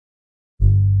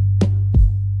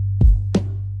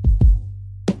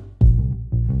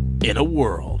In a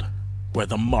world where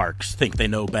the marks think they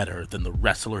know better than the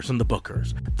wrestlers and the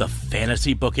bookers, the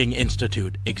Fantasy Booking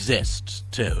Institute exists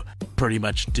to pretty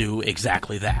much do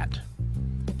exactly that.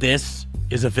 This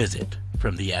is a visit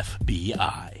from the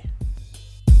FBI.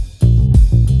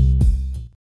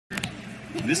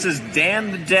 This is Dan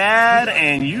the Dad,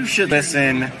 and you should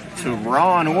listen to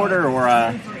Raw and Order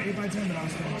or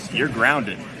you're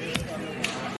grounded.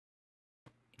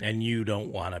 And you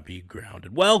don't want to be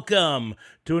grounded. Welcome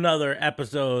to another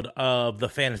episode of the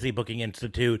Fantasy Booking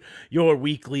Institute, your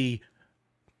weekly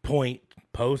place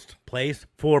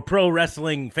for pro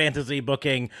wrestling fantasy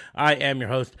booking. I am your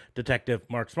host, Detective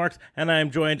Mark Smarks, and I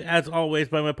am joined, as always,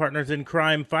 by my partners in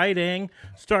crime fighting.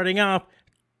 Starting off,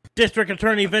 District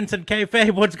Attorney Vincent K.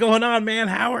 Fabe. What's going on, man?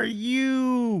 How are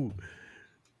you?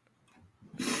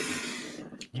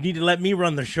 You need to let me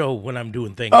run the show when I'm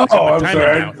doing things. I'm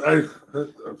sorry.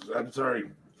 I'm sorry.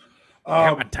 I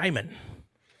got my timing.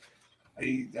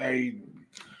 I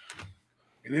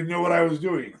didn't know what I was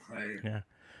doing. Yeah,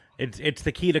 it's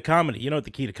the key to comedy. You know what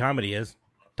the key to comedy is?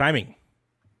 Timing.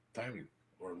 Timing,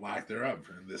 or lack thereof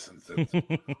in this instance.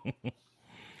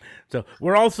 So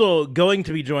we're also going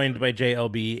to be joined by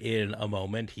JLB in a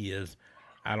moment. He is,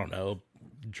 I don't know,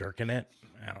 jerking it.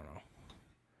 I don't know.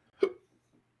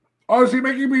 Oh, is he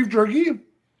making beef jerky?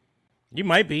 You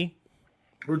might be.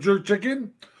 Or jerk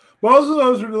chicken? Both of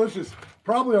those are delicious.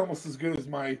 Probably almost as good as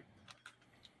my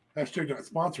hashtag not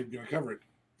sponsored. Gonna cover it.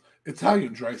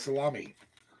 Italian dry salami.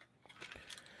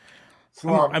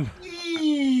 I'm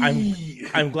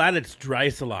glad it's dry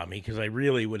salami because I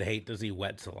really would hate to see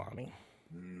wet salami.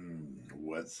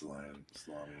 Wet salami.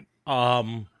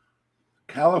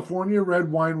 California red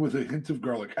wine with a hint of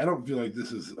garlic. I don't feel like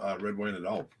this is red wine at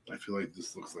all. I feel like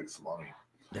this looks like salami.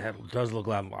 That does look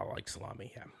a lot like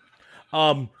salami, yeah.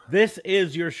 This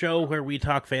is your show where we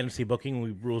talk fantasy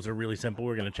booking. Rules are really simple.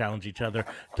 We're going to challenge each other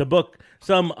to book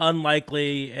some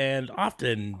unlikely and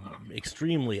often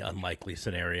extremely unlikely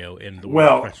scenario in the world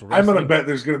of professional wrestling. I'm going to bet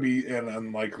there's going to be an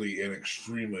unlikely and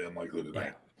extremely unlikely today.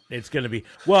 Yeah. It's going to be,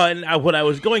 well, and what I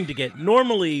was going to get,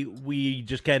 normally we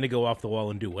just kind of go off the wall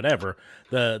and do whatever.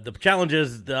 The challenge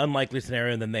is the unlikely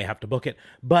scenario, and then they have to book it.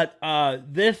 But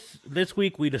this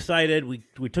week we decided, we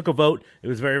took a vote. It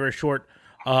was very, very short.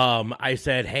 I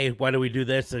said, hey, why do we do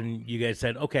this? And you guys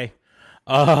said, okay.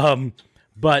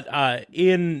 But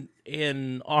in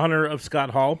honor of Scott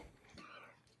Hall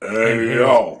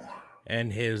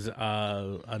and his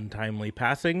untimely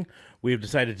passing, we've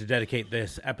decided to dedicate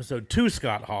this episode to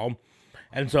Scott Hall.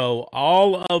 And so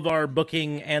all of our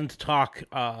booking and talk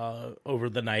over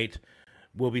the night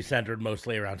will be centered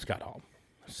mostly around Scott Hall.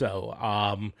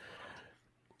 So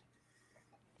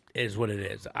is what it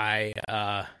is.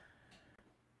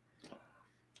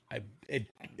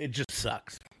 It just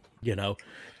sucks, you know.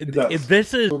 If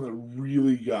this is one that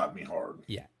really got me hard.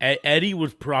 Yeah, Eddie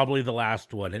was probably the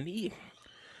last one, and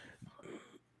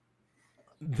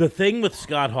the thing with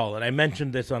Scott Hall, and I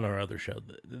mentioned this on our other show.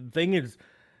 The thing is,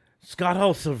 Scott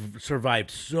Hall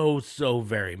survived so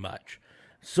very much,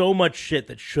 so much shit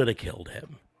that should have killed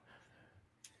him,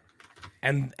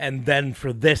 and then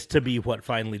for this to be what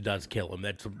finally does kill him,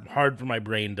 that's hard for my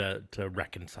brain to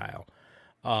reconcile.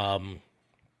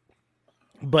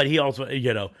 But he also,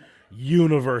 you know,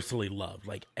 universally loved.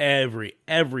 Like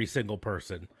every single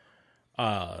person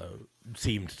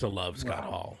seemed to love Scott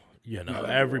Hall. You know,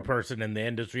 every person in the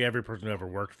industry, every person who ever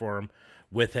worked for him,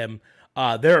 with him.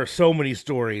 There are so many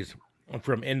stories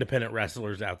from independent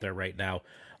wrestlers out there right now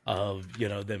of, you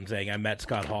know, them saying, I met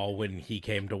Scott Hall when he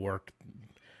came to work,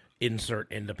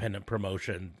 insert independent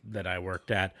promotion that I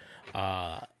worked at.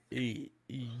 He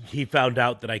found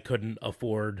out that I couldn't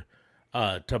afford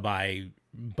to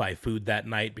buy food that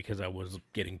night because I was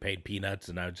getting paid peanuts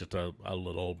and I was just a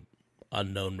little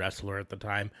unknown wrestler at the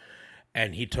time.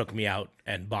 And he took me out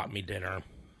and bought me dinner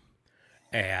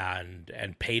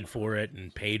and paid for it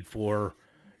and paid for,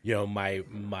 you know,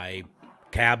 my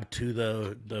cab to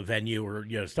the venue or,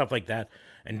 you know, stuff like that.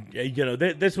 And, you know,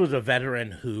 this was a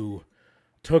veteran who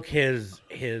took his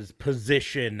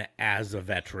position as a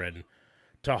veteran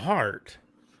to heart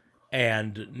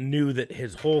and knew that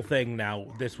his whole thing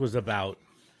now, this was about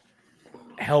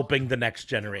helping the next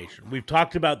generation. We've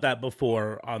talked about that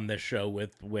before on this show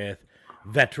with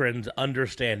veterans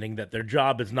understanding that their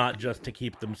job is not just to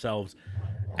keep themselves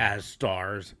as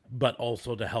stars, but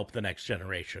also to help the next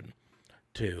generation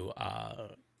to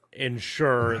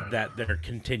ensure that there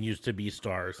continues to be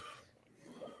stars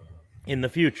in the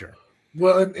future.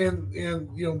 Well, and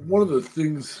you know, one of the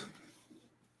things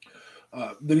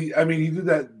that he did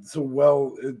that so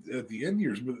well at the end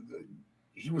years, but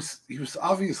he was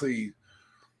obviously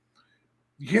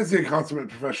you can't say a consummate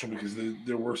professional because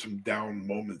there were some down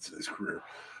moments in his career,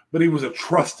 but he was a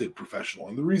trusted professional.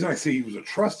 And the reason I say he was a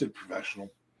trusted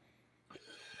professional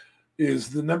is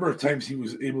the number of times he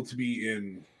was able to be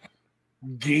in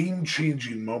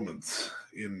game-changing moments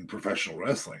in professional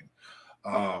wrestling.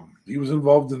 He was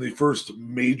involved in the first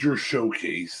major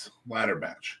showcase ladder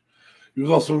match. He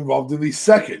was also involved in the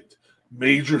second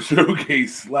major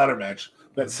showcase ladder match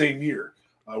that same year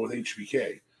with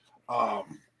HBK.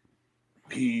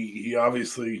 He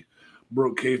obviously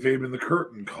broke kayfabe in the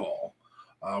curtain call,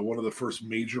 one of the first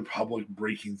major public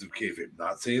breakings of kayfabe.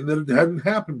 Not saying that it hadn't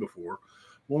happened before.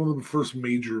 One of the first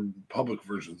major public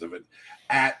versions of it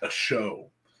at a show.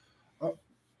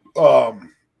 And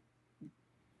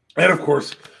of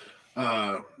course,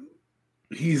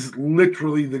 he's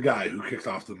literally the guy who kicked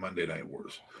off the Monday Night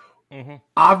Wars. Mm-hmm.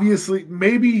 Obviously,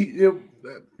 maybe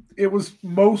it was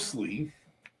mostly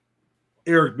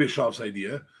Eric Bischoff's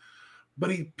idea,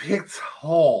 but he picked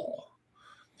Hall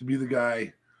to be the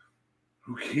guy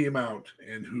who came out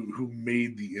and who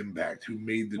made the impact, who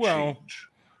made the change.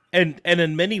 And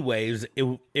in many ways,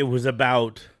 it was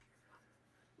about.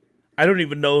 I don't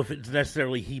even know if it's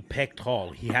necessarily he picked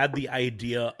Hall. He had the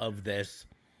idea of this,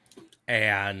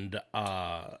 and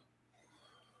Hall.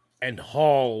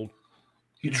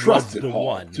 He trusted the Hall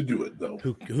one to do it, though.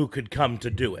 Who could come to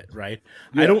do it, right?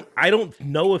 Yeah. I don't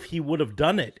know if he would have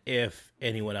done it if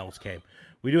anyone else came.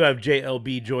 We do have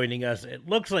JLB joining us. It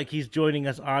looks like he's joining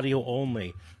us audio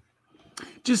only.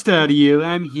 Just audio.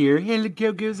 I'm here. Hey, look, how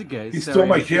goes it, guys? He stole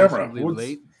my camera.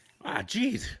 Late. Ah,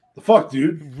 jeez. The fuck,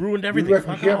 dude? Ruined everything. wrecked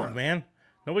my Fuck camera. off, man.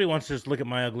 Nobody wants to just look at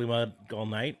my ugly mug all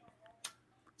night.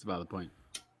 That's about the point.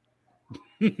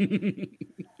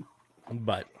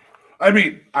 But I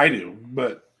mean, I do,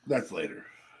 but that's later.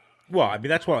 well, I mean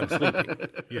that's why I'm sleeping.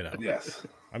 You know, Yes.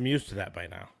 I'm used to that by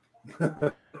now.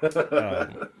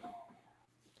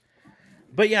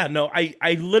 But yeah, no,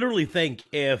 I literally think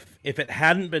if it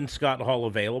hadn't been Scott Hall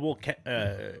available,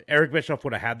 Eric Bischoff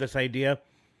would have had this idea,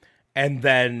 and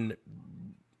then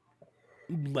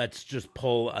let's just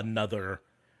pull another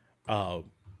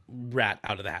rat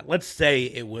out of the hat. Let's say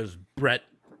it was Bret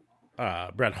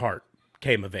Hart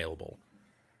came available.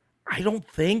 I don't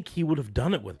think he would have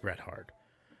done it with Bret Hart.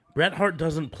 Bret Hart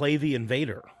doesn't play the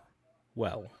Invader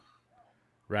well,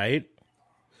 right?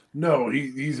 No,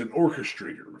 he's an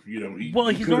orchestrator. You know, He's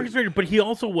an orchestrator, but he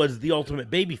also was the ultimate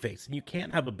babyface, and you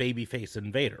can't have a babyface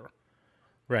Invader,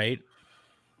 right?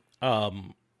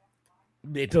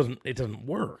 It doesn't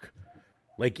work.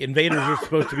 Like invaders are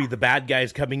supposed to be the bad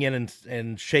guys coming in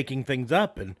and shaking things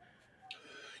up, and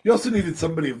you also needed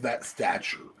somebody of that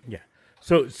stature. yeah.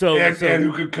 So and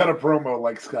who could cut a promo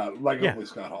like only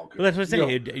Scott Hall could. Well, that's what I'm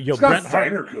saying. Scott Bret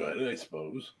Steiner could, I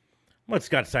suppose. Well,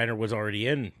 Scott Steiner was already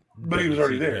in, but he was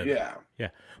already there. Yeah.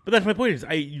 But that's my point. Is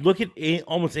I look at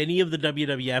almost any of the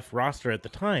WWF roster at the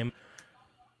time.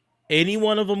 Any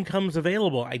one of them comes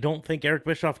available. I don't think Eric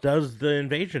Bischoff does the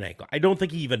invasion angle. I don't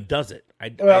think he even does it. I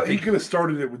think he could have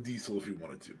started it with Diesel if he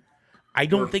wanted to. I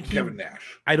don't think Kevin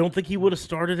Nash. I don't think he would have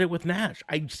started it with Nash.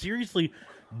 I seriously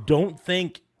don't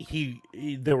think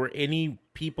there were any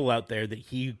people out there that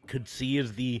he could see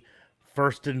as the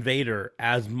first invader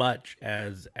as much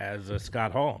as a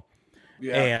Scott Hall.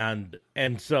 Yeah.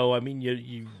 And so I mean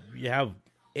you have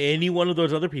any one of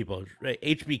those other people.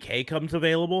 HBK comes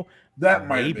available. That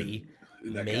maybe.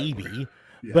 Yeah.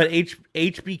 But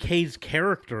HBK's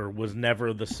character was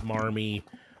never the smarmy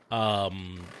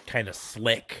kind of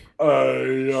slick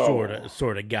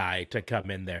sort of guy to come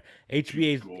in there.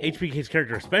 HBK's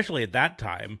character, especially at that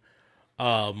time,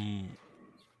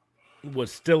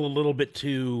 was still a little bit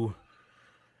too.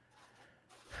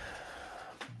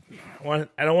 I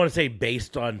don't want to say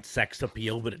based on sex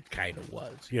appeal, but it kind of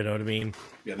was. You know what I mean?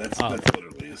 Yeah, that's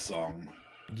literally a song.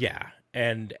 Yeah,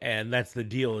 and that's the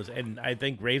deal is, and I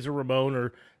think Razor Ramon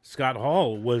or Scott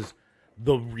Hall was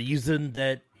the reason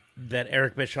that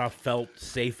Eric Bischoff felt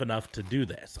safe enough to do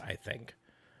this, I think.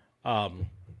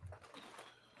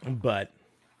 But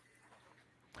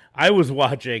I was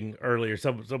watching earlier,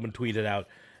 someone tweeted out,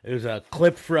 it was a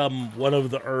clip from one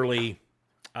of the early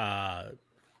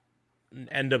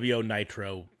NWO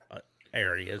Nitro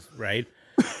areas, right?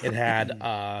 It had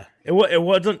it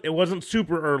wasn't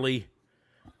super early,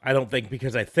 I don't think,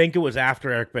 because I think it was after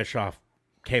Eric Bischoff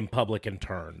came public and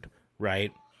turned,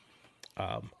 right?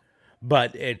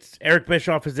 But it's Eric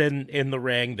Bischoff is in the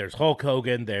ring. There's Hulk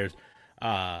Hogan. There's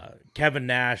Kevin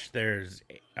Nash. There's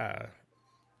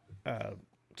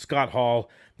Scott Hall.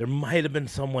 There might have been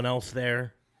someone else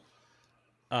there.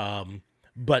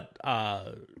 But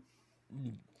are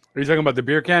you talking about the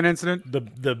beer can incident?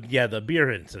 The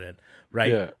beer incident,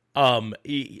 right? Yeah.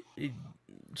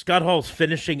 Scott Hall's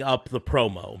finishing up the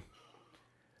promo,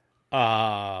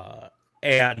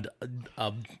 and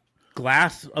a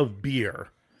glass of beer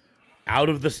out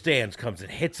of the stands comes and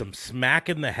hits him smack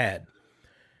in the head.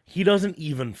 He doesn't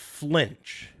even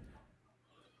flinch.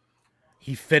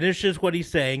 He finishes what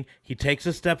he's saying. He takes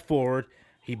a step forward.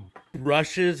 He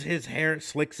brushes his hair,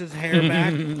 slicks his hair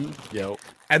back, Yo.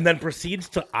 and then proceeds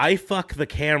to eye fuck the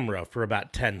camera for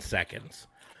about 10 seconds.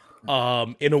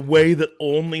 In a way that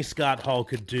only Scott Hall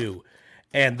could do.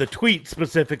 And the tweet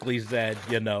specifically said,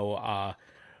 can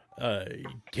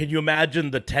you imagine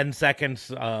the 10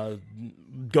 seconds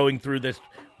going through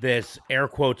this air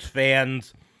quotes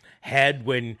fan's head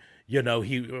when,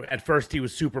 he at first he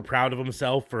was super proud of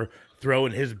himself for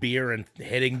throwing his beer and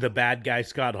hitting the bad guy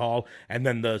Scott Hall, and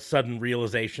then the sudden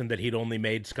realization that he'd only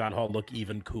made Scott Hall look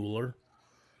even cooler.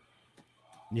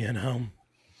 No,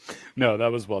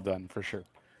 that was well done for sure.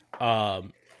 I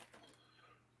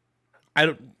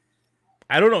don't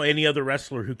know any other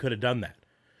wrestler who could have done that.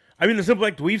 I mean, the simple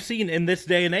fact we've seen in this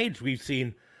day and age, we've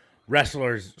seen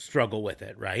wrestlers struggle with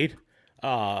it, right?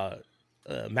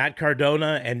 Matt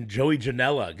Cardona and Joey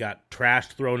Janela got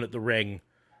trashed thrown at the ring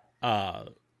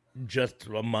just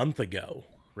a month ago,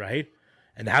 right?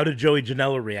 And how did Joey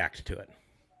Janela react to it?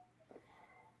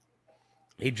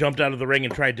 He jumped out of the ring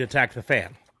and tried to attack the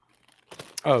fan.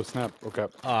 Oh, snap. Okay.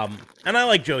 And I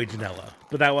like Joey Janela,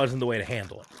 but that wasn't the way to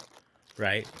handle it,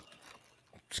 right?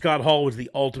 Scott Hall was the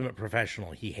ultimate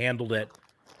professional. He handled it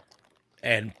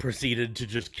and proceeded to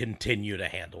just continue to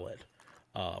handle it.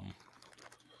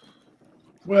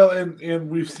 Well, and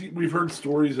we've heard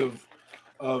stories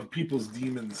of people's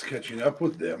demons catching up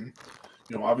with them.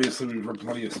 Obviously we've heard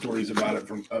plenty of stories about it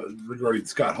from regarding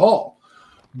Scott Hall,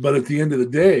 but at the end of the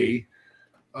day,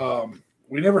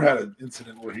 we never had an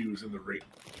incident where he was in the ring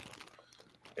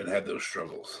and had those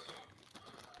struggles.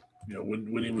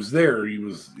 When he was there, he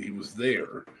was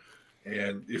there,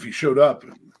 and if he showed up,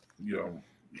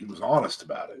 he was honest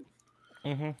about it.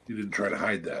 Mm-hmm. He didn't try to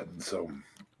hide that, and so.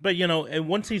 But and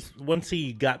once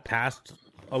he got past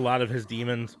a lot of his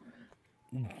demons,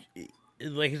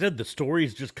 like I said, the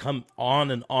stories just come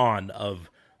on and on of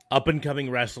up and coming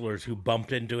wrestlers who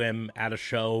bumped into him at a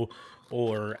show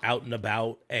or out and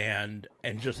about, and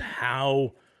just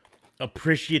how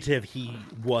appreciative he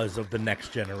was of the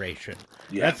next generation.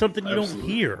 Yeah, that's something you don't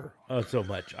hear so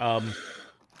much. A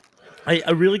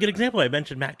really good example, I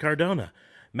mentioned Matt Cardona.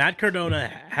 Matt Cardona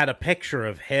had a picture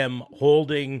of him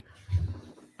holding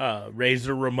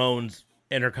Razor Ramon's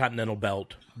Intercontinental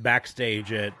belt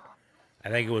backstage at, I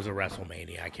think it was a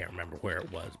WrestleMania. I can't remember where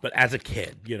it was, but as a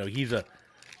kid, he's a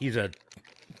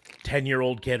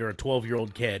 10-year-old kid or a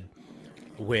 12-year-old kid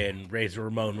when Razor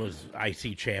Ramon was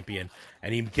IC champion,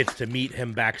 and he gets to meet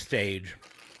him backstage,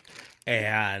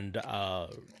 and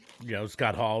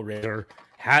Scott Hall Razor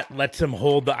lets him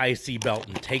hold the IC belt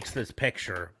and takes this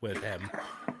picture with him.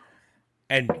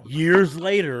 And years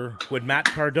later, when Matt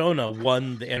Cardona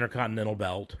won the Intercontinental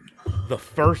belt, the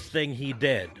first thing he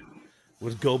did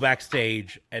was go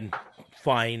backstage and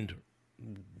find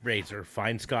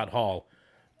Scott Hall,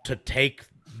 to take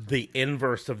the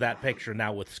inverse of that picture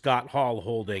now with Scott Hall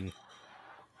holding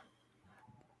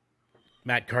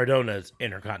Matt Cardona's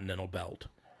Intercontinental belt.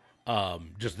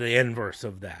 Just the inverse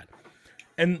of that.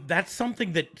 And that's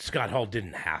something that Scott Hall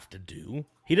didn't have to do.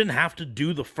 He didn't have to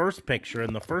do the first picture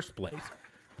in the first place,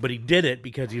 but he did it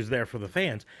because he was there for the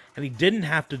fans. And he didn't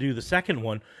have to do the second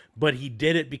one, but he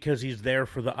did it because he's there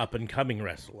for the up-and-coming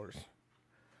wrestlers.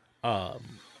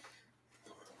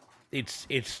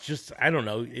 It's just, I don't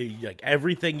know, like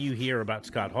everything you hear about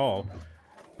Scott Hall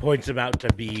points him out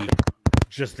to be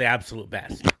just the absolute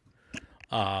best.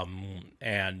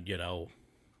 And,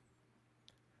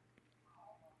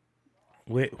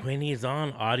 when he's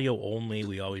on audio only,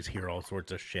 we always hear all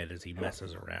sorts of shit as he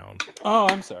messes around. Oh,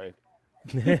 I'm sorry.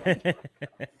 No,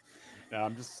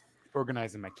 I'm just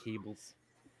organizing my cables.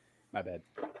 My bad.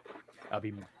 I'll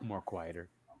be more quieter.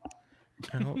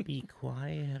 I'll be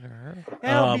quieter.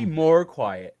 I'll be more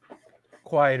quiet.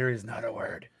 Quieter is not a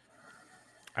word.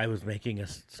 I was making a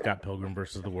Scott Pilgrim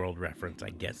versus the World reference.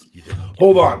 I guess you didn't.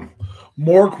 Hold on.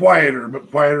 More quieter, but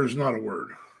quieter is not a word.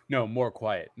 No, more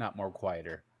quiet, not more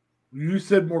quieter. You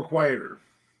said more quieter.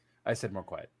 I said more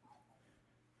quiet.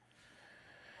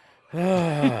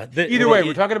 Either way,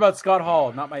 we're talking about Scott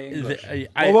Hall, not my English.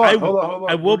 Hold on.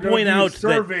 I will point out a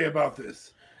survey about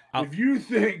this. If you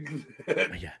think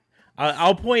that... Yeah.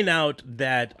 I'll point out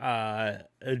that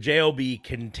JOB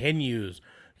continues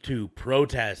to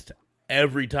protest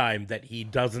every time that he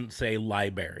doesn't say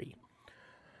library.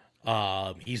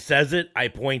 He says it, I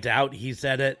point out he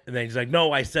said it, and then he's like,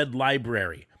 no, I said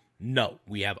library. No,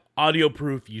 we have audio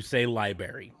proof. You say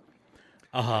library.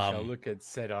 I'll look at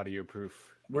said audio proof.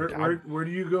 Where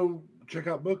do you go check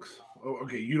out books? Oh,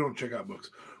 okay, you don't check out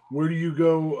books. Where do you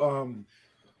go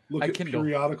look at Kindle.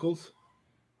 periodicals?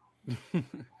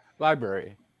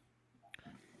 Library.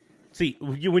 See,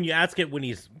 when you ask it when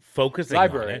he's focusing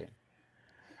Library. on it.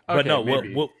 But Okay, no,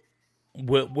 maybe.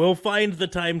 we'll find the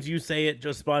times you say it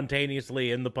just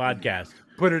spontaneously in the podcast.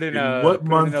 Put it in In a what put it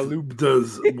month in a loop.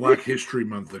 does Black History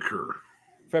Month occur?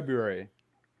 February.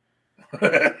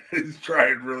 He's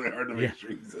trying really hard to make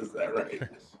sure he says that right.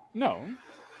 No.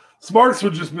 Smarts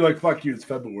would just be like, "Fuck you, it's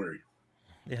February."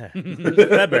 Yeah,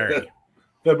 February.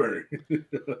 February.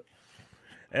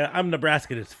 I'm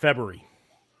Nebraskan. It's February.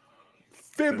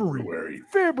 February.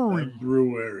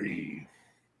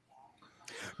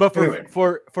 But Anyway.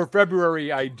 for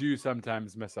February, I do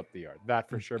sometimes mess up the art. That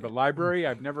for sure. But library,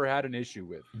 I've never had an issue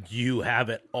with. You have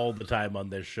it all the time on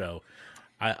this show.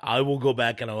 I will go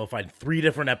back and I will find 3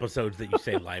 different episodes that you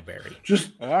say library.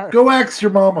 Just All right. go ask your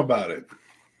mom about it.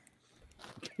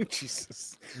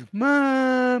 Jesus,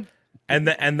 Mom. And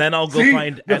then I'll go See,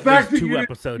 find the at fact least that 2 you didn't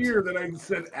episodes. hear that I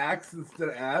said ask instead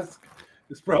of ask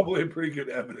is probably a pretty good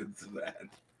evidence of that.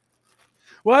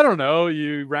 Well, I don't know.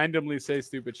 You randomly say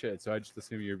stupid shit, so I just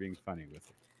assume you're being funny with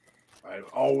it. I'm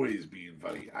always being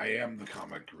funny. I am the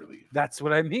comic relief. That's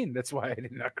what I mean. That's why I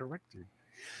did not correct you.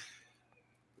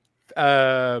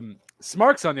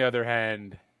 Smarks, on the other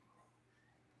hand,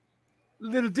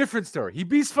 little different story. He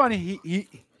bees funny.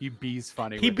 He bees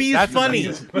funny. He with it. bees That's what funny.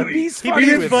 I mean. Funny. He bees He funny.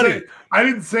 bees with funny. it. I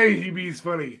didn't say he bees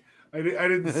funny. I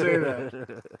didn't say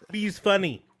that. He's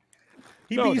funny.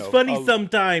 No, He's no, funny I'll-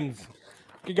 sometimes.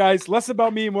 Okay, guys, less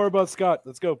about me, more about Scott.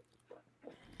 Let's go.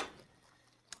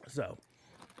 So,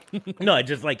 no, I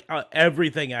just like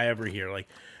everything I ever hear. Like,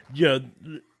 you know,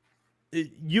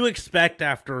 you expect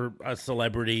after a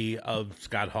celebrity of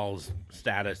Scott Hall's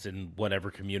status in whatever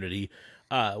community,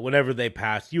 whenever they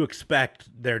pass, you expect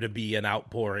there to be an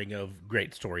outpouring of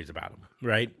great stories about him,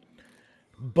 right?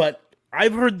 But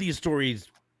I've heard these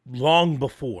stories long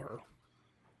before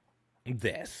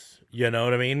this. You know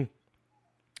what I mean?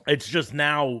 It's just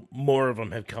now more of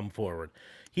them have come forward.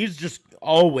 He's just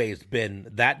always been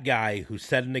that guy who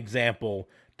set an example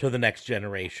to the next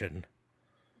generation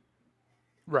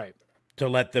Right. to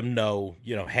let them know,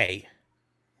 you know, hey,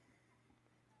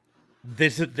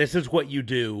 this is what you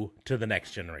do to the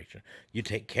next generation. You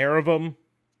take care of them.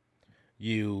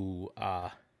 You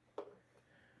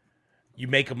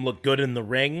make them look good in the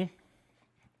ring,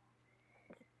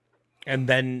 and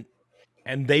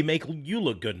they make you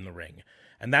look good in the ring.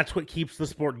 And that's what keeps the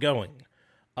sport going.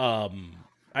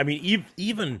 I mean,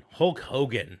 even Hulk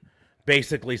Hogan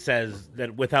basically says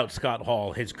that without Scott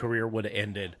Hall, his career would have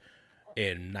ended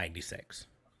in '96.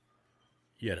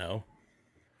 You know?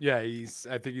 Yeah, I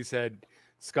think he said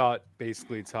Scott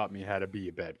basically taught me how to be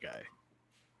a bad guy.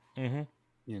 Mm-hmm.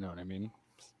 You know what I mean?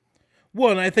 Well,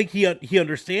 and I think he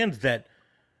understands that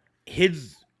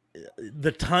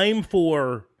the time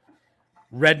for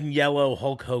red and yellow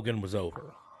Hulk Hogan was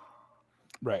over.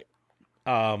 Right.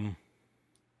 And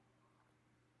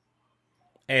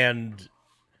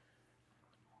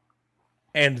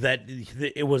that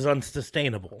it was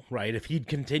unsustainable, right? If he'd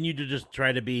continued to just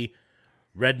try to be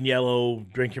red and yellow,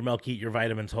 drink your milk, eat your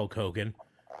vitamins, Hulk Hogan,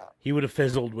 he would have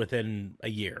fizzled within a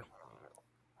year,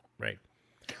 right?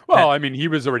 Well, I mean, he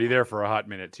was already there for a hot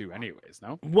minute too, anyways.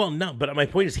 No. Well, no, but my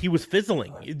point is he was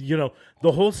fizzling. You know,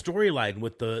 the whole storyline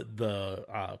with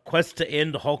the quest to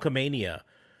end Hulkamania,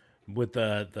 with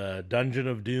the Dungeon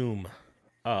of Doom,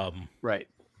 Right.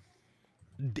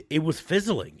 Whoa, was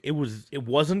fizzling. It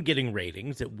wasn't getting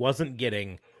ratings. It wasn't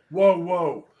getting.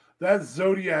 whoa! That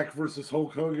Zodiac versus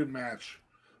Hulk Hogan match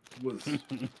was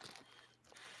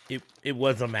It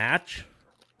was a match.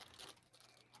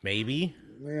 Maybe.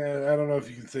 Yeah, I don't know if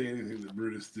you can say anything that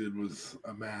Brutus did was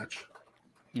a match.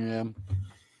 Yeah.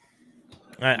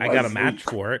 I got a Leslie. match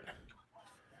for it.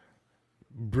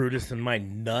 Brutus and my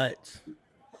nuts.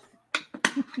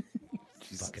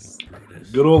 Fucking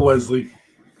Brutus. Good old Leslie.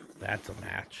 That's a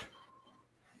match.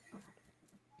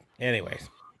 Anyways.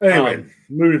 Anyway,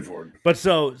 moving forward. But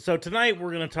so tonight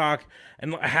we're gonna talk,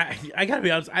 and I gotta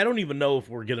be honest, I don't even know if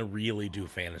we're gonna really do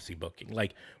fantasy booking.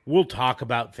 Like, we'll talk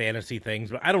about fantasy things,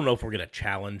 but I don't know if we're gonna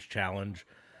challenge.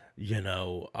 You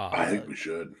know, I think we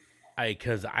should. I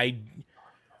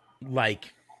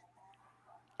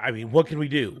mean, what can we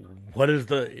do? What is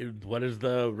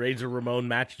the Razor Ramon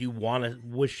match you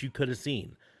wish you could have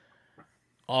seen?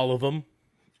 All of them.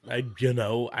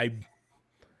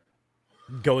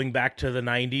 Going back to the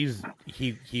 90s,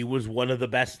 he was one of the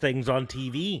best things on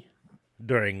TV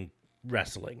during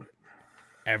wrestling.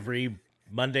 Every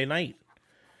Monday night.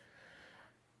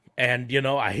 And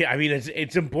I mean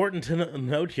it's important to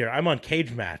note here. I'm on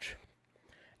Cage Match,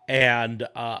 and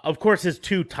of course his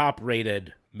two top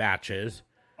rated matches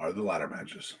Are the ladder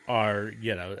matches. are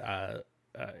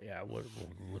what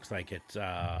looks like it's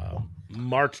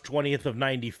March 20th of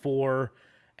 94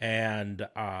 and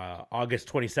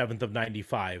August 27th of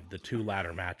 95, the two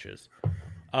ladder matches.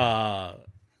 But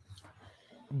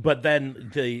then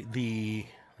the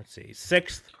let's see,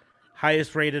 sixth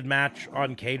highest rated match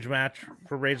on Cage Match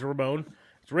for Razor Ramon.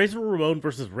 It's Razor Ramon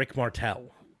versus Rick Martel.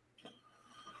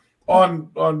 On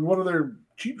one of their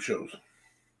cheap shows.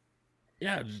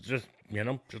 Yeah, it's just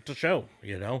a show,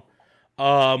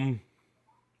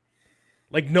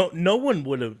 Like no one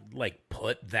would have like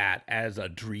put that as a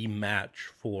dream match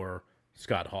for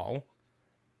Scott Hall.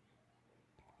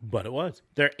 But it was.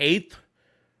 Their eighth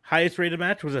highest rated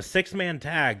match was a 6-man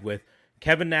tag with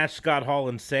Kevin Nash, Scott Hall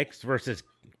in 6 versus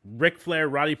Ric Flair,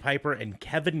 Roddy Piper, and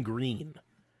Kevin Green.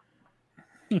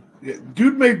 Yeah,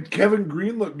 dude made Kevin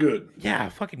Green look good. Yeah,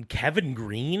 fucking Kevin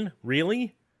Green?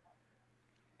 Really?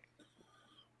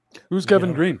 Who's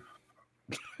Kevin Green?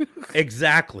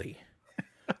 Exactly.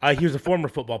 He was a former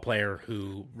football player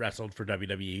who wrestled for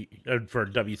WWE for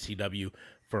WCW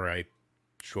for a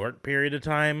short period of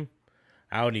time.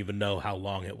 I don't even know how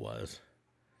long it was.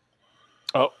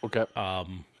 Oh, okay.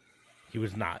 He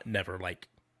was never like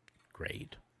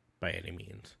great by any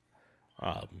means.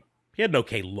 He had an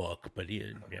okay look, but he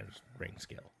had ring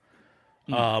skill.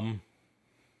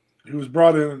 He was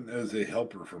brought in as a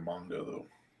helper for Mongo, though.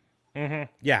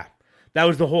 Mm-hmm. Yeah, that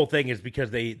was the whole thing. Is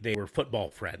because they were football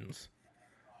friends.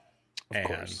 Of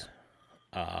course.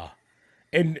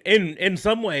 In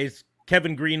some ways,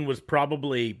 Kevin Green was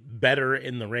probably better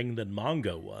in the ring than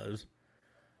Mongo was.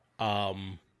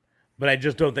 But I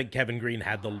just don't think Kevin Green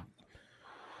had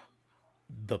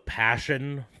the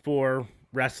passion for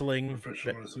wrestling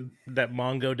that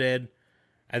Mongo did.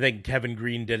 I think Kevin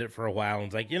Green did it for a while and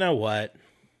was like, you know what?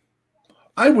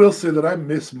 I will say that I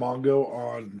miss Mongo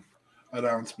on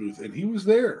announce booth, and he was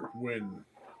there when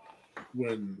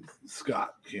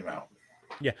Scott came out.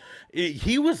 Yeah,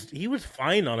 he was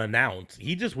fine on announce.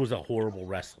 He just was a horrible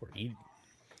wrestler.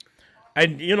 I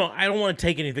don't want to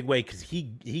take anything away because he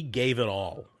gave it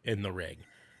all in the ring.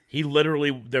 He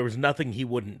literally, there was nothing he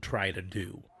wouldn't try to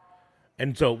do.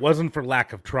 And so it wasn't for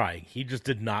lack of trying. He just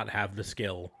did not have the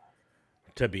skill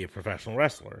to be a professional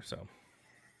wrestler. So,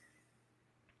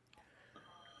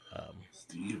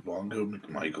 Steve Bongo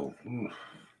McMichael. Ooh.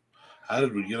 How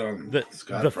did we get on the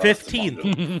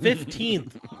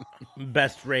 15th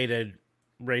best rated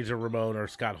Razor Ramon or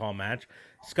Scott Hall match?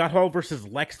 Scott Hall versus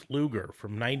Lex Luger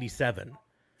from 97.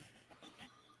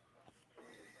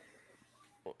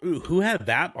 Ooh, who had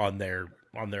that on their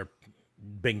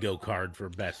bingo card for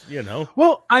best,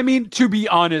 Well, I mean, to be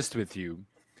honest with you,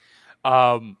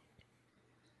 I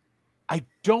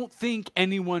don't think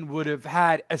anyone would have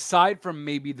had, aside from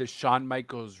maybe the Shawn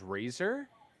Michaels Razor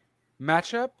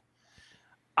matchup,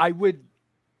 I would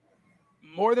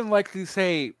more than likely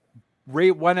say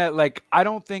rate one at I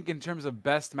don't think in terms of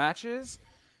best matches,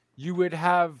 you would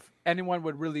have anyone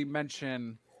would really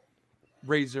mention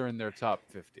Razor in their top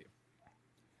 50.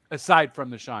 Aside from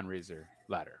the Shawn Razor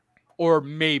ladder. Or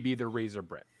maybe the Razor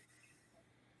Brett.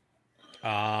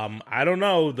 I don't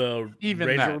know. The Even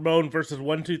Razor that. Ramon versus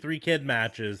 1-2-3 Kid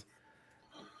matches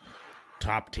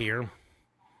top tier.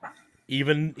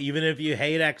 Even if you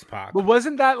hate X-Pac. But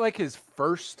wasn't that his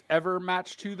first ever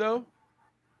match too, though?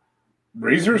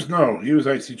 Razors? No, he was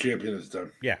IC champion at the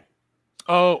time. Yeah.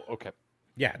 Oh, okay.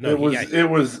 Yeah. No, it was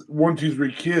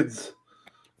 1-2-3 Kids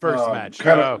First match.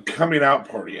 Coming out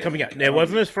party. Coming out. It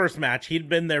wasn't his first match. He'd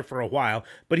been there for a while,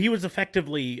 but he was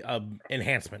effectively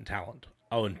enhancement talent.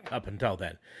 Up until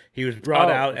then, he was brought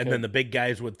out, and then the big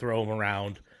guys would throw him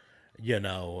around,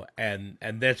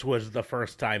 and this was the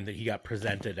first time that he got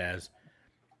presented as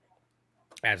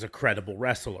a credible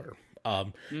wrestler.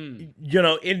 And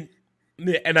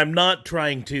I'm not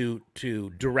trying to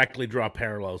directly draw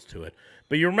parallels to it,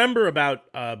 but you remember about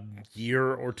a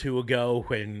year or two ago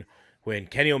when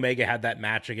Kenny Omega had that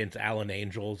match against Alan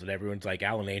Angels, and everyone's like,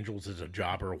 Alan Angels is a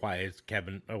jobber. Why is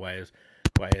Kenny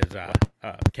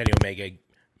Omega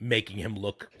making him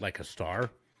look like a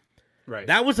star? Right.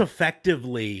 That was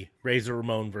effectively Razor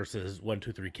Ramon versus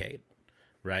 1-2-3 Kid,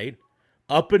 right?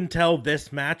 Up until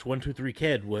this match, 1-2-3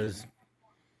 Kid was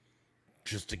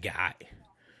just a guy.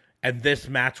 And this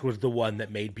match was the one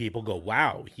that made people go,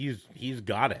 wow, he's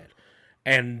got it.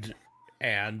 And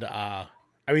I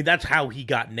mean, that's how he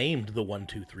got named the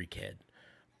 1-2-3 Kid.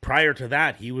 Prior to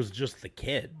that, he was just the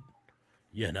Kid,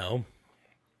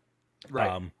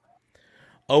 Right.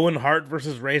 Owen Hart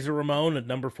versus Razor Ramon at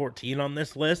number 14 on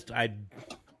this list. I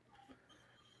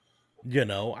mean,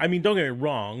 don't get me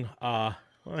wrong.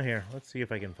 Well, here, let's see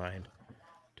if I can find.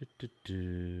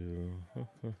 I'm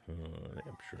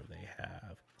sure they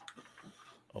have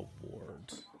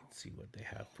awards. Let's see what they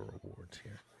have for awards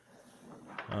here.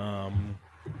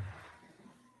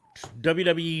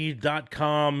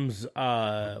 WWE.com's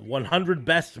 100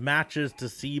 best matches to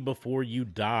see before you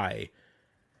die.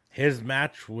 His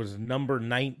match was number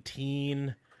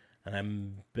 19, and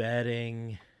I'm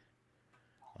betting.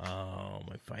 I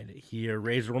find it here.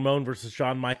 Razor Ramon versus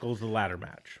Shawn Michaels, the ladder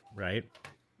match, right?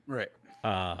 Right.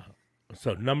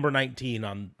 So number 19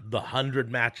 on the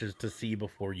 100 matches to see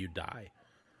before you die.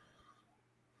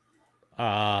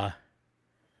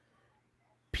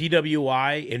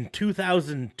 PWI in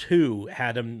 2002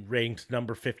 had him ranked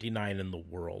number 59 in the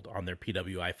world on their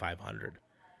PWI 500,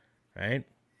 right?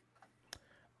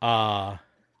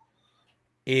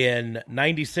 In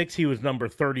 96 he was number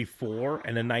 34,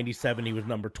 and in 97 he was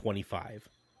number 25.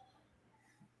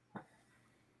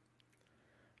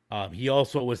 He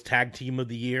also was Tag Team of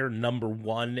the Year, number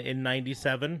 1 in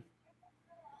 97.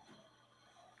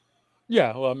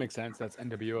 Yeah, well, it makes sense. That's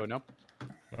NWO, no?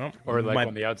 Well, Or like my-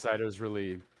 when the Outsiders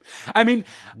really. I mean,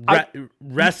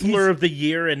 Wrestler of the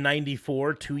Year in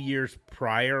 94, 2 years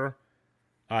prior.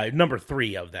 Number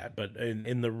 3 of that, but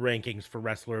in the rankings for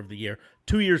Wrestler of the Year,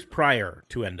 2 years prior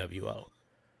to NWO,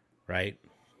 right?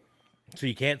 So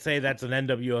you can't say that's an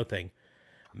NWO thing.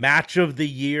 Match of the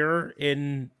Year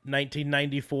in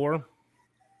 1994.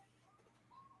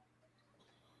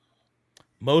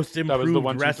 Most That was the Improved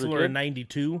 1, 2, 3 Wrestler kid? in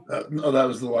 92. No, that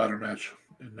was the ladder match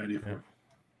in '94.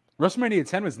 WrestleMania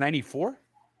 10 was 94?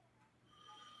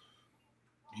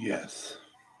 Yes.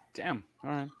 Damn. All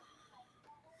right.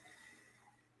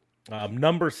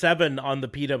 Number 7 on the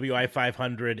PWI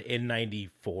 500 in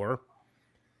 94.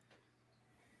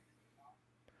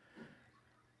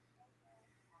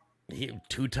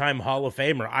 Two-time Hall of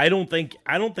Famer. I don't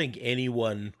think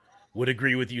anyone would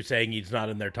agree with you saying he's not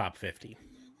in their top 50.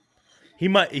 He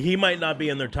might not be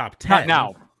in their top 10. Not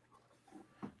now.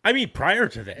 I mean, prior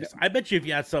to this, I bet you if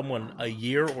you asked someone a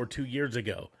year or 2 years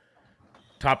ago,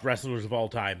 top wrestlers of all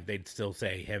time, they'd still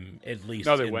say him at least.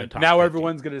 No, they in wouldn't. The top Now 50.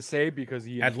 everyone's going to say because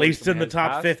he. At least in the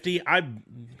unfortunately top has 50.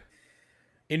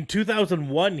 In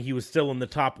 2001, he was still in the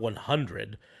top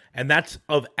 100, and that's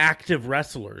of active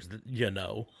wrestlers,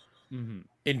 Mhm.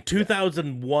 In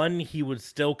 2001, he was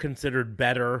still considered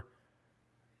better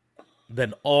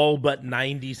than all but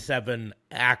 97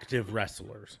 active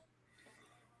wrestlers.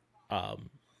 I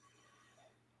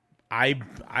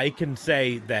can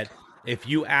say that if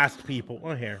you asked people,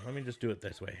 well, here, let me just do it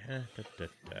this way.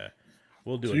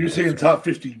 We'll do it. So you're this saying way. top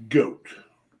 50 GOAT?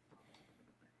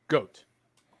 Goat.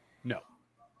 No.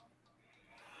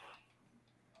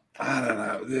 I don't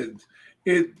know.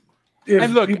 If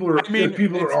And look, people are, I mean, if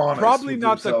people it's are honest, probably with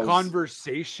not the themselves,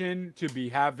 conversation to be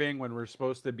having when we're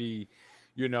supposed to be,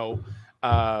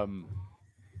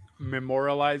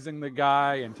 memorializing the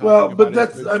guy and talking Well, about but his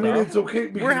that's. good I mean, stuff. it's okay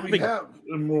because we having- have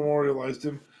memorialized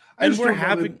him. I And just we're don't know that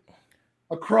having.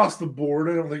 across the board.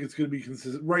 I don't think it's going to be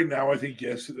consistent right now. I think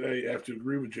yes, I have to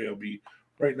agree with JLB.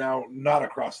 Right now, not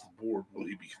across the board will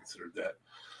he be considered that,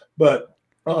 but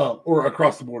or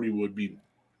across the board he would be.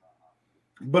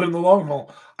 But in the long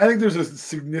haul, I think there's a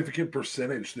significant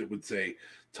percentage that would say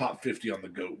top 50 on the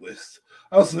GOAT list.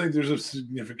 I also think there's a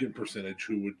significant percentage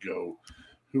who would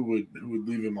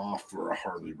leave him off for a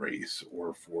Harley Race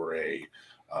or for a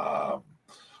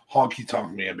Honky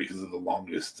Tonk Man because of the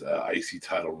longest IC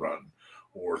title run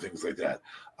or things like that.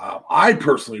 I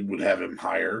personally would have him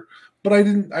higher, but I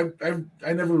didn't.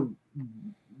 I never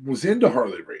was into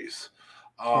Harley Race.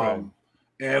 Right.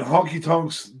 And Honky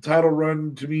Tonk's title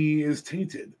run to me is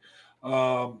tainted.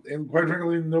 And quite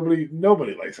frankly,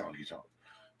 nobody likes Honky Tonk.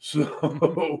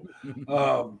 So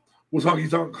was Honky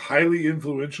Tonk highly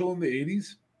influential in the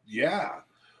 80s? Yeah.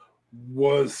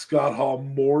 Was Scott Hall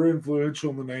more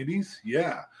influential in the 90s?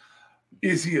 Yeah.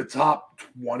 Is he a top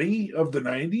 20 of the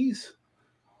 90s?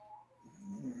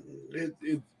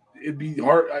 It'd be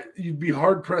hard. You'd be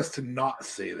hard pressed to not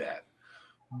say that.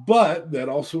 But that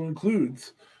also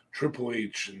includes Triple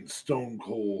H and Stone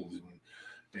Cold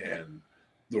and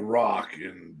The Rock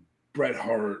and Bret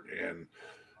Hart and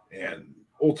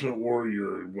Ultimate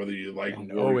Warrior, whether you like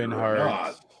And Warrior Owen or Hart.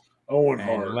 not. Owen And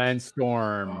Hart. Lance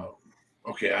Storm.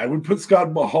 Okay, I would put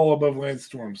Scott Hall above Lance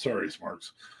Storm. Sorry,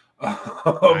 Smarks.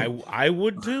 I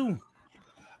would too.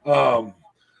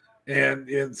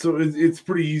 And so it's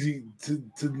pretty easy to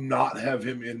not have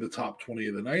him in the top 20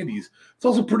 of the 90s. It's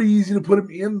also pretty easy to put him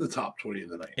in the top 20 of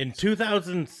the 90s. In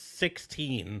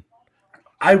 2016,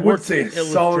 I would Sports say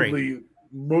Illustrated. solidly,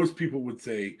 most people would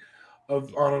say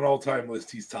on an all-time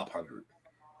list, he's top 100.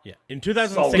 Yeah. In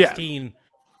 2016,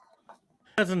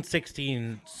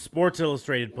 2016, Sports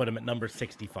Illustrated put him at number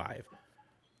 65.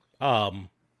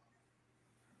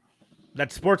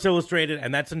 That's Sports Illustrated,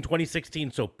 and that's in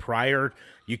 2016. So prior,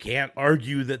 you can't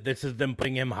argue that this is them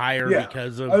putting him higher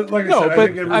because of. Like I said, I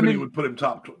think everybody would put him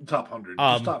top 100.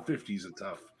 Just top 50 is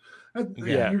tough.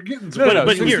 You're getting some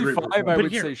but here, 65, I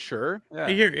would say sure. Yeah.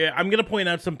 Here, I'm going to point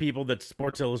out some people that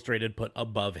Sports Illustrated put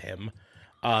above him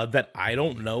that I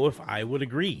don't know if I would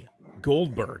agree.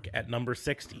 Goldberg at number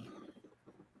 60.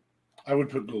 I would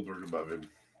put Goldberg above him.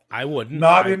 I wouldn't.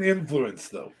 Not in influence,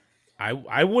 though.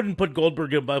 I wouldn't put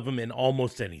Goldberg above him in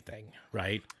almost anything,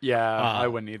 right? Yeah, I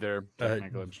wouldn't either.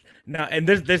 Now, and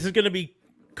this is going to be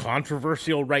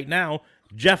controversial right now.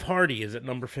 Jeff Hardy is at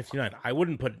number 59. I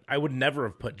would never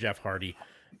have put Jeff Hardy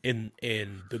in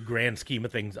the grand scheme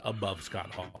of things above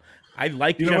Scott Hall. I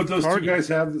like you know Jeff what those Hardy. two guys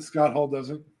have that Scott Hall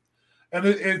doesn't, and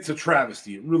it's a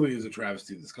travesty. It really is a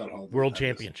travesty that Scott Hall World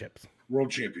Championships.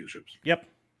 World Championships. Yep.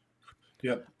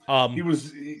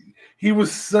 He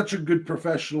was such a good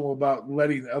professional about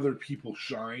letting other people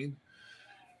shine.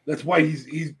 That's why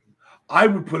he's. I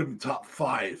would put him in top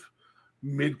 5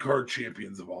 mid-card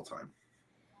champions of all time.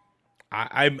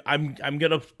 I'm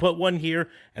gonna put one here,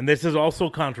 and this is also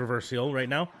controversial right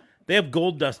now. They have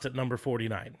Goldust at number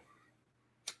 49.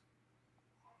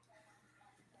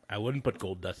 I wouldn't put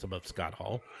Goldust above Scott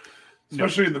Hall,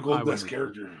 especially in the Goldust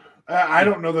character. I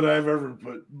don't know that I've ever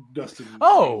put Dustin.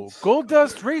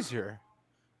 Goldust Razor.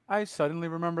 I suddenly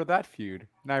remember that feud,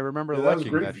 and I remember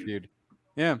liking that feud.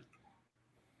 Yeah.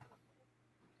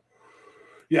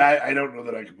 Yeah, I don't know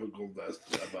that I could put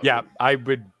Goldust above him. I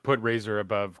would put Razor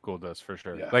above Goldust for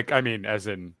sure. Yeah. As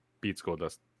in beats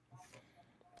Goldust.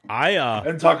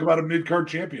 And talk about a mid-card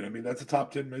champion. I mean, that's a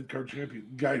top 10 mid-card champion.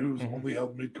 Guy who's only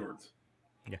held mid-cards.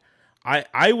 Yeah.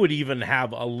 I would even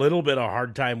have a little bit of a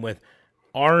hard time with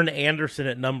Arn Anderson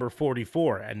at number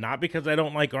 44, and not because I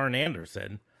don't like Arn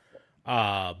Anderson,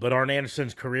 but Arn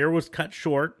Anderson's career was cut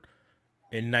short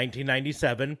in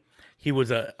 1997. He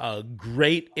was a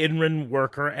great in-ring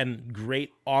worker and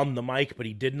great on the mic, but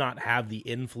he did not have the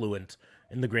influence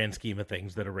in the grand scheme of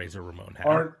things that a Razor Ramon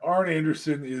had. Arn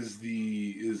Anderson is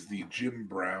the Jim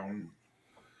Brown.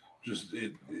 Just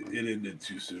it ended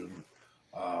too soon,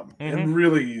 and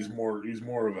really he's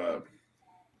more of a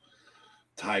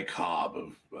Ty Cobb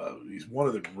he's one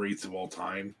of the greats of all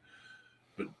time,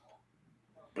 but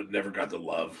never got the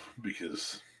love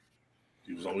because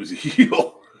he was always a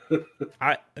heel.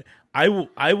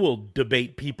 I will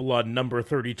debate people on number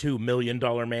 32 $1 Million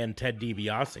Man Ted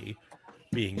DiBiase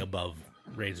being above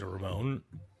Razor Ramon.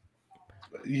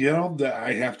 You know,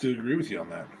 I have to agree with you on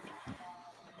that.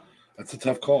 That's a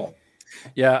tough call.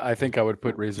 Yeah, I think I would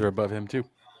put Razor above him too.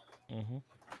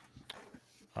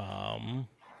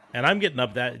 And I'm getting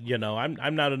up that,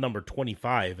 I'm not a number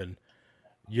 25, and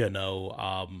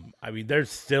I mean, there's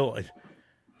still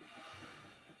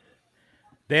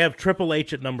they have Triple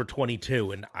H at number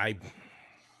 22, and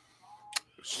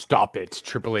Stop it.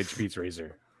 Triple H beats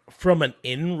Razor. From an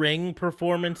in-ring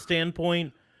performance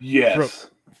standpoint, yes.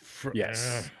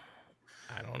 Yes.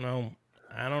 I don't know.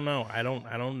 I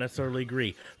don't necessarily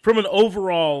agree. From an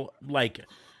overall, like,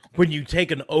 when you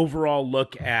take an overall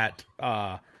look at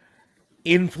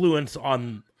influence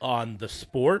on the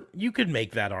sport, you could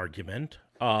make that argument.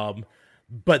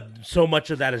 But so much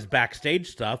of that is backstage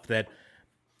stuff that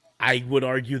I would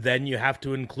argue then you have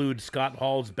to include Scott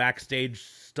Hall's backstage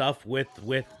stuff with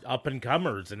up and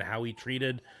comers and how he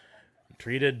treated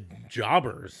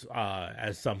jobbers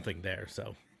as something there.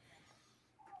 So,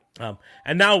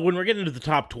 and now when we're getting to the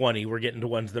top 20, we're getting to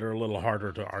ones that are a little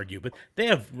harder to argue. But they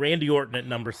have Randy Orton at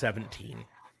number 17.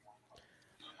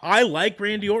 I like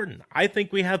Randy Orton. I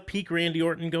think we have peak Randy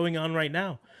Orton going on right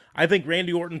now. I think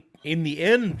Randy Orton in the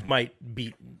end might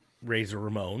beat Razor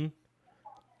Ramon.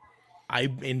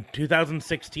 In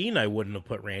 2016, I wouldn't have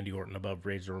put Randy Orton above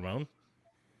Razor Ramon.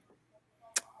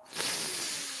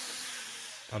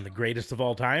 On the greatest of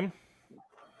all time?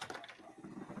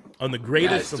 On the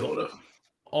greatest of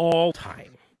all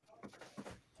time.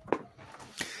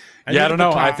 I don't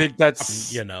know. I think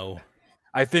that's...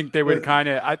 I think they would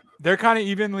they're kind of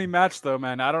evenly matched though,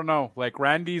 man. I don't know. Like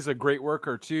Randy's a great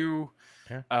worker too.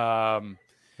 Yeah.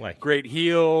 Great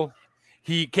heel.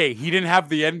 He didn't have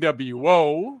the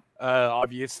NWO,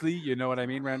 obviously, you know what I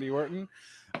mean, Randy Orton.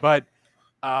 But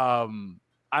I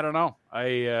don't know.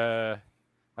 I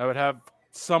would have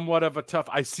somewhat of a tough.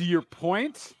 I see your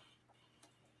point.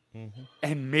 Mm-hmm.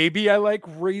 And maybe I like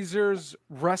Razor's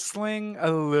wrestling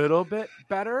a little bit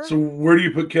better. So where do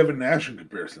you put Kevin Nash in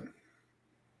comparison?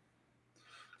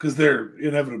 because they're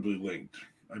inevitably linked.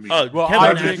 I mean, Well, Kevin I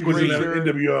not Nash just think because Razor- of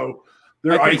NWO,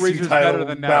 they're I think IC Razor's better title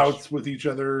than Nash. bouts with each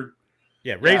other.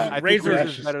 Yeah, I think Razor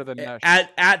Razor's better than Nash.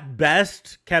 at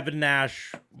best, Kevin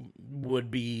Nash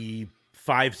would be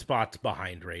 5 spots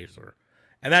behind Razor,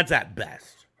 and that's at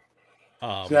best.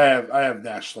 See, I have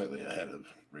Nash slightly ahead of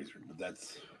Razor, but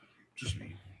that's just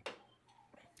me.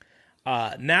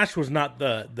 Nash was not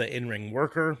the in-ring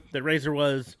worker that Razor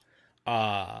was.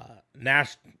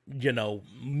 Nash,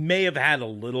 may have had a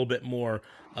little bit more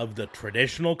of the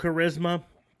traditional charisma,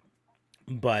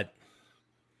 but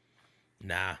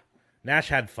nah. Nash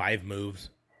had 5 moves.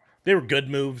 They were good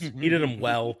moves. He did them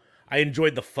well. I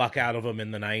enjoyed the fuck out of them in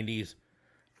the 90s.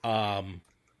 But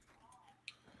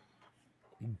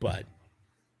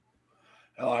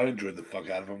Hell, I enjoyed the fuck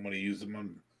out of him when he used them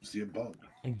on CM Punk.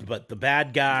 But the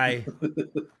bad guy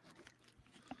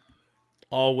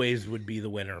always would be the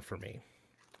winner for me.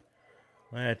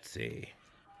 Let's see.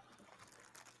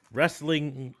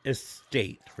 Wrestling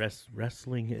Estate.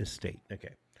 Wrestling Estate. Okay.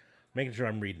 Making sure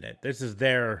I'm reading it. This is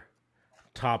their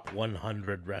top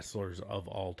 100 wrestlers of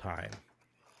all time.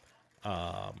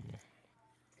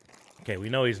 Okay, we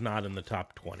know he's not in the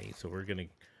top 20, so we're going to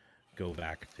go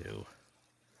back to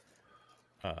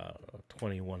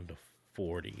 21 to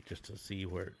 40 just to see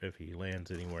if he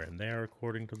lands anywhere in there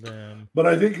according to them. But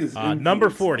I think his number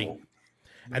 40. level-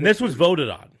 And this was voted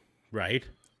on, right?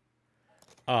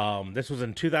 This was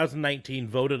in 2019,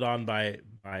 voted on by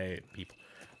people.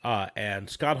 And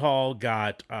Scott Hall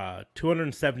got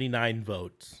 279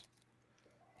 votes.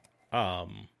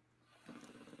 And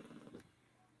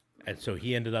so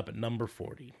he ended up at number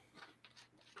 40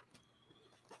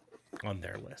 on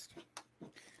their list.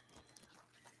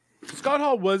 Scott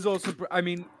Hall was also.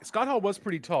 Scott Hall was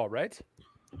pretty tall, right?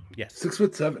 Yes.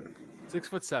 6'7".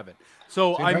 6'7".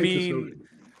 So Same I height as mean, Hogan.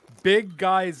 big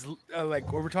guys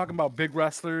like when we're talking about big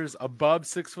wrestlers above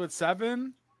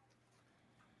 6'7",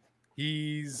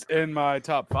 he's in my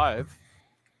top 5.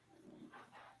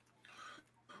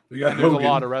 We got There's Hogan. a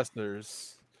lot of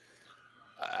wrestlers.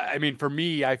 I mean, for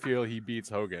me, I feel he beats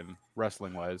Hogan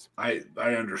wrestling wise. I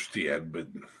understand, but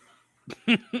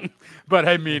But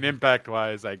I mean, impact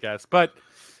wise, I guess. But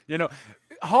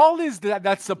Hall is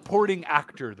that supporting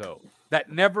actor though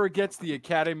that never gets the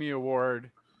Academy Award,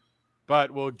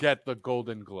 but will get the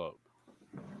Golden Globe,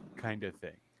 kind of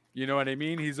thing. You know what I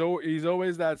mean? He's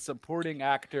always that supporting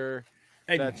actor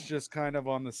that's just kind of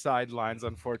on the sidelines,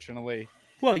 unfortunately.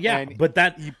 Well, yeah, And but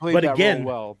he played but that again, role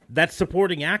well. that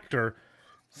supporting actor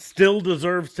still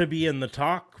deserves to be in the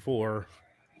talk for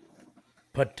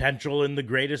potential in the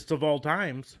greatest of all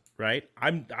times, right?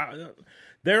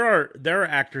 There are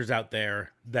actors out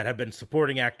there that have been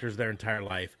supporting actors their entire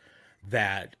life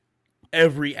that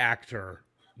every actor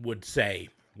would say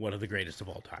one of the greatest of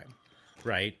all time,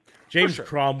 right? James sure.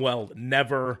 Cromwell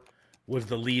never was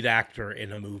the lead actor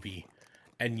in a movie,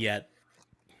 and yet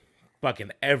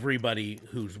fucking everybody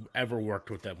who's ever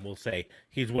worked with him will say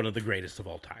he's one of the greatest of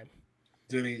all time.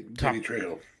 Danny Top.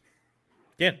 Trejo.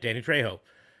 Yeah, Danny Trejo.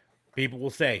 People will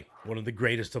say one of the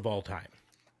greatest of all time.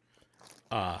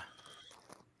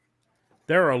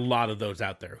 There are a lot of those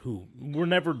out there who were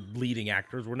never leading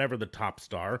actors, were never the top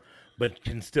star, but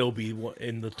can still be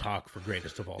in the talk for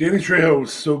greatest of all time. Danny Trejo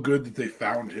was so good that they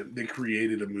found him. They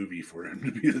created a movie for him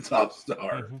to be the top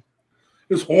star. Mhm.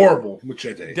 It was horrible,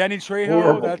 Machete. Danny Trejo,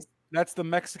 Horrible. that's the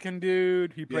Mexican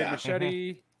dude. He played Yeah.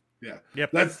 Machete. Yeah,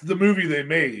 Yep. that's the movie they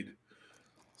made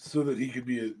so that he could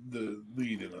be the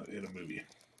lead in a movie.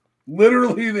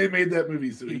 Literally, they made that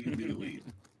movie so he could be the lead.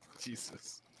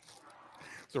 Jesus,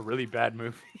 it's a really bad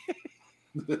movie.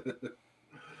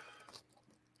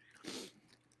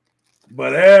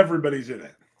 But everybody's in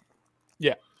it.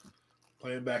 Yeah.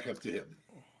 Playing back up to him.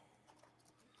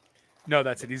 No,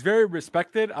 that's it. He's very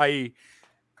respected. I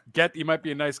get he might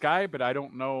be a nice guy, but I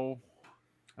don't know.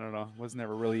 I don't know. Was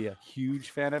never really a huge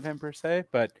fan of him per se,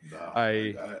 but No,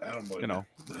 I don't blame you know.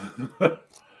 you.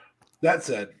 That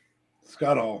said,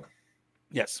 Scott Hall,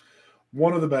 Yes.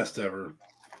 one of the best ever.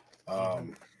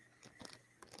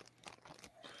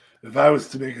 If I was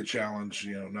to make a challenge,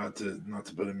 not to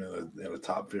put him in a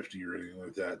top 50 or anything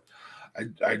like that,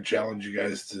 I'd challenge you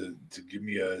guys to give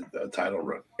me a title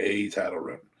run,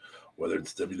 whether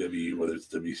it's WWE, whether it's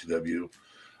WCW,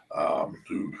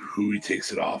 who he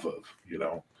takes it off of.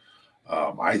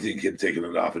 I think him taking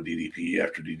it off of DDP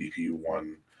after DDP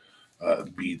won,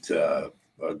 beat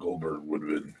Goldberg would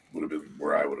have been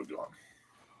where I would have gone.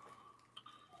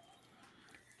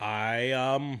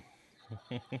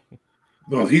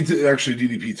 No, actually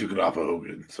DDP took it off of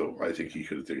Hogan, so I think he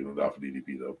could have taken it off of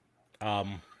DDP though.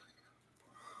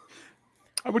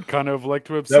 I would kind of like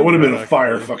to have That seen would have been a actually.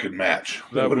 fire fucking match.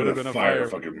 That would would have have been been a a fire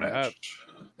fire fucking match.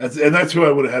 match. That's who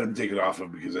I would have had him take it off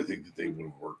of, because I think that they would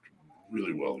have worked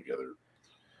really well together.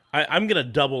 I'm going to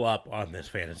double up on this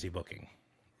fantasy booking.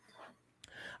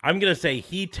 I'm going to say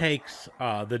he takes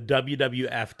the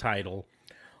WWF title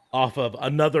off of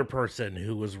another person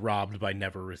who was robbed by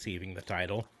never receiving the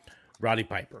title, Roddy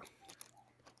Piper.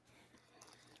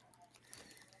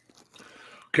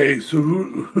 Okay, so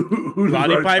who does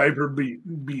Roddy Roddy Piper- Piper beat?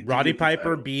 To Roddy get the Piper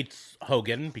title? beats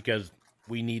Hogan because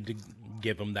we need to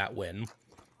give him that win.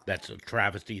 That's a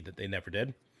travesty that they never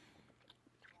did.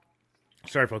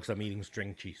 Sorry, folks, I'm eating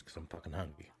string cheese because I'm fucking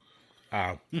hungry.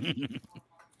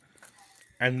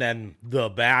 And then the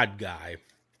bad guy,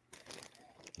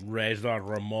 Razor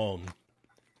Ramon,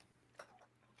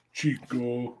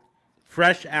 Chico.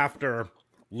 fresh after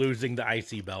losing the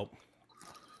IC belt,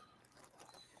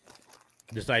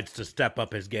 decides to step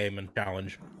up his game and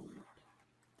challenge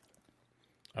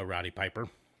a Roddy Piper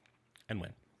and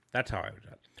win. That's how I would do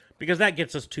it. Because that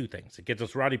gets us two things. It gets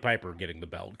us Roddy Piper getting the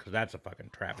belt, because that's a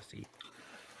fucking travesty.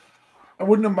 I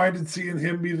wouldn't have minded seeing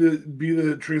him be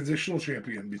the transitional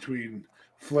champion between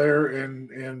Flair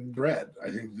and Brett.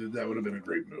 I think that would have been a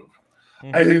great move.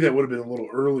 Mhm. I think that would have been a little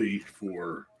early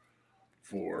for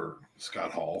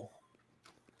Scott Hall.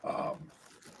 But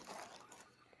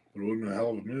it would have been a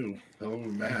hell of a move, hell of a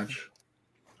match,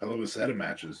 hell of a set of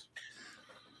matches.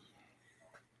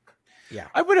 Yeah.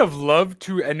 I would have loved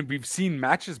to, and we've seen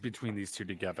matches between these two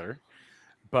together,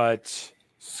 but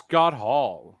Scott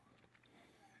Hall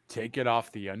take it off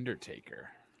the Undertaker.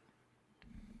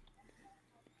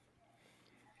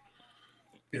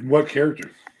 In what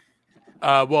character?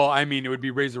 Well, I mean, it would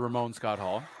be Razor Ramon, Scott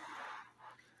Hall,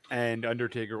 and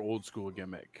Undertaker old school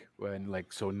gimmick when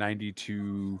so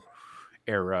 92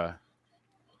 era.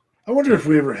 I wonder if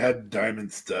we ever had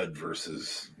Diamond Stud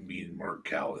versus me and Mark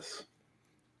Callis.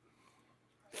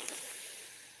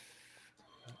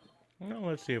 Well,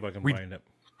 let's see if I can We- find it.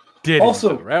 Did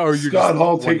Also, right? Or you're Scott just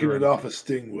Hall taking wondering? it off of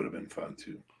Sting would have been fun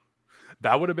too.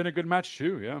 That would have been a good match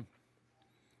too. Yeah.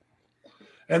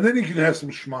 And then you can have some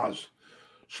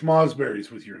schmozberries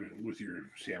with your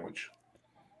sandwich.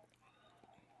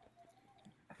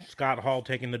 Scott Hall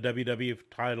taking the WWF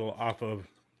title off of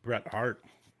Bret Hart.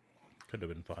 Could have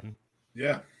been fun.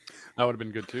 Yeah, That would have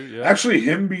been good too. Yeah. actually,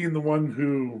 him being the one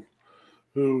who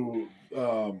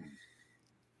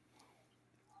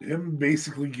him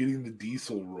basically getting the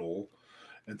Diesel role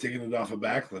and taking it off of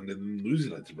Backlund and then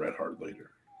losing it to Bret Hart later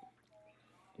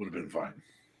would have been fine.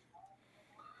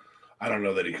 I don't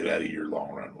know that he could have had a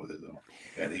year-long run with it though,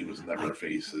 and he was never a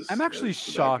face. I'm actually as the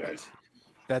bad shocked guy.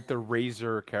 that the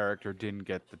Razor character didn't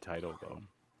get the title though.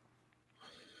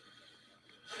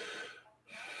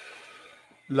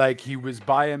 Like he was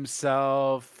by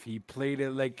himself. He played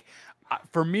it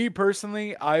for me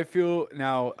personally, I feel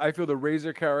the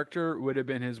Razor character would have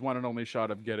been his one and only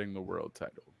shot of getting the world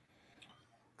title.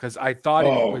 Because I thought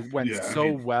it went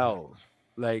well.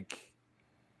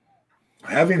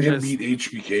 Having him Just- beat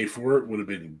HBK for it would have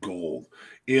been gold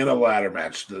in a ladder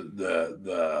match.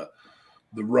 The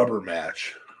rubber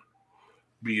match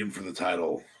being for the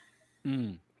title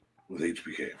with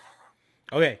HBK.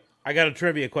 Okay, I got a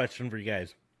trivia question for you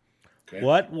guys. Okay.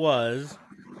 What was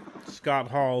Scott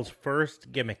Hall's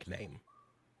first gimmick name?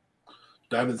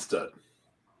 Diamond Stud.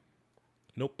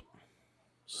 Nope.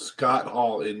 Scott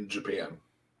Hall in Japan.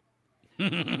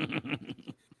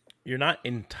 You're not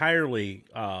entirely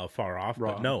far off, but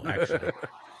Wrong. no, actually.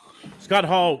 Scott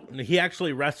Hall, he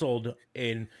actually wrestled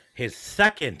in his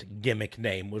second gimmick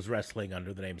name was wrestling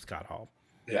under the name Scott Hall.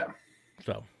 Yeah.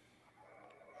 So,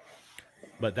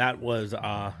 but that was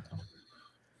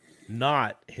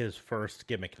not his first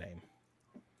gimmick name.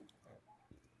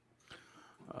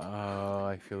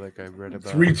 I feel like I read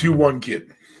about 3-2-1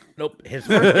 kid. Nope. His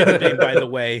first gimmick name, by the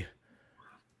way,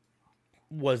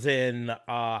 was in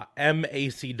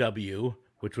MACW,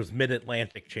 which was Mid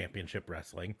Atlantic Championship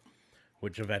Wrestling,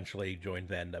 which eventually joined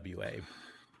the NWA.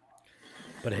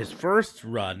 But his first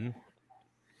run,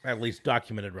 at least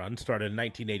documented run, started in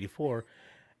 1984.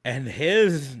 And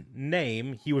his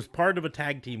name, he was part of a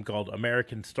tag team called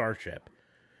American Starship.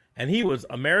 And he was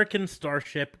American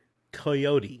Starship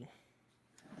Coyote.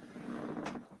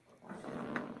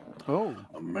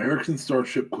 American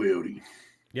Starship Coyote.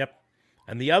 Yep.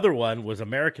 And the other one was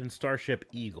American Starship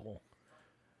Eagle.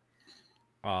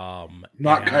 Not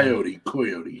and- Coyote,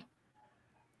 Coyote.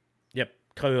 Yep,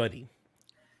 Coyote.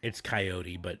 It's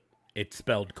Coyote, but it's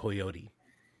spelled Coyote.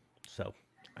 So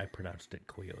I pronounced it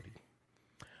Coyote.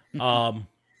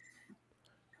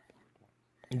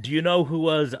 Do you know who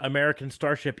was American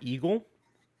Starship Eagle?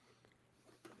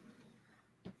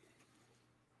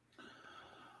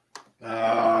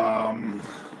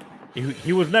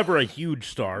 He was never a huge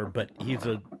star, but he's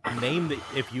a name that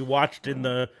if you watched in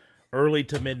the early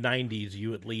to mid 90s,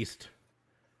 you at least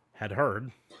had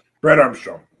heard. Brad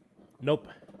Armstrong. Nope.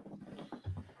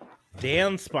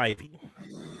 Dan Spivey.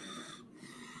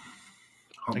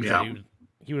 Like I said,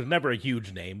 he was never a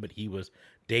huge name, but he was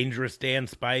Dangerous Dan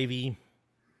Spivey.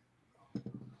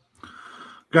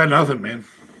 Got nothing, man.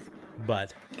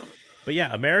 But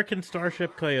yeah, American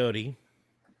Starship Coyote.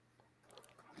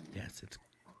 Yes, it's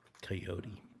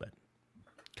Coyote, but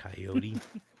Coyote.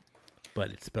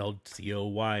 But it's spelled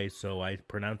COY, so I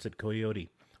pronounce it Coyote,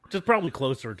 which is probably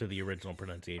closer to the original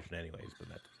pronunciation anyways, but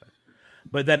that's fine.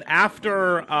 But then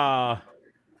after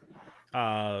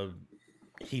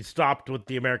he stopped with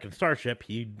the American Starship,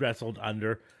 he wrestled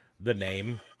under the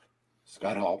name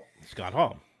Scott Hall. Scott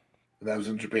Hall. That was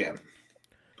in Japan.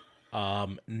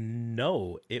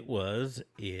 No, it was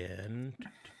in.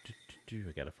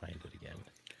 I gotta find it again.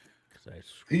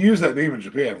 He used that name in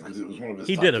Japan because it was one of his.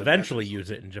 He top did 10 eventually matches. use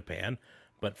it in Japan,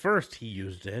 but first he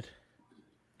used it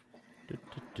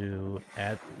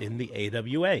in the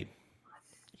AWA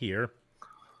here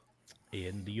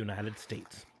in the United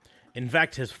States. In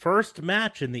fact, his first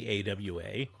match in the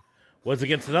AWA was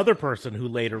against another person who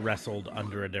later wrestled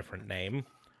under a different name,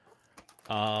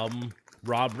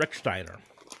 Rob Ricksteiner.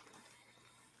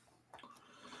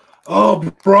 Oh,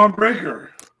 Braun Breaker.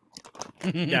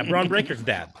 Yeah, Braun Breaker's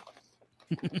dad.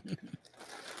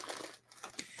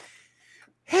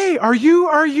 Hey, are you?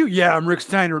 Yeah, I'm Rick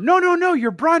Steiner. No,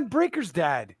 you're Braun Breaker's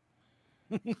dad.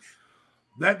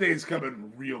 That day's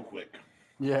coming real quick.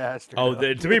 Yeah, that's true. Oh,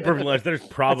 to be perfectly honest, there's I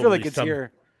probably feel like it's some.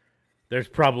 here. There's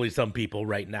probably some people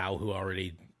right now who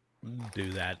already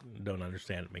do that. Don't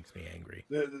understand. It makes me angry.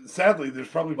 Sadly, there's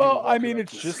probably. Well, people I walking mean, up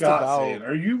it's to just Scott about- saying,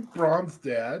 "Are you Braun's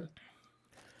dad?"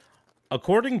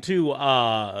 According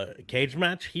to Cage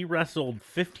Match, he wrestled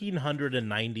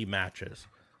 1,590 matches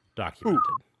documented.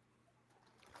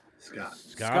 Scott.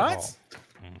 Scott Hall. Scott's?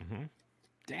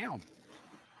 Damn.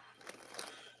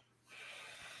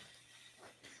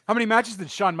 How many matches did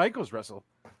Shawn Michaels wrestle?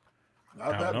 Not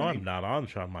I that don't know. many. I'm not on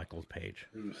Shawn Michaels' page.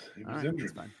 He was All right, injured.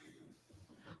 that's fine.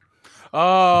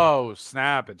 Oh,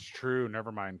 snap. It's true.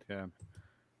 Never mind. Yeah.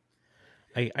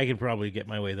 I can probably get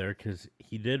my way there because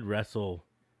he did wrestle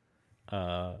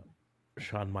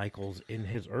Shawn Michaels in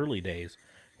his early days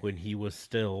when he was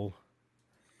still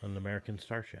an American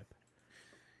Starship.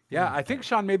 Yeah, I think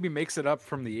Shawn maybe makes it up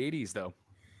from the 80s, though.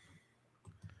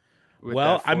 With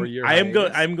Well, that 4-year I'm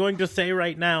hiatus. going to say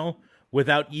right now,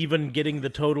 without even getting the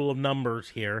total of numbers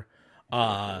here,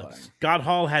 Scott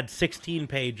Hall had 16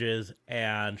 pages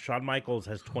and Shawn Michaels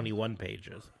has 21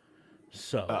 pages.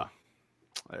 So,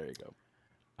 There you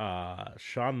go.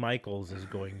 Shawn Michaels is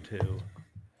going to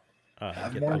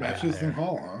Have get more the win matches than there.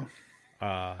 Hall,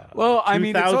 huh? Well, I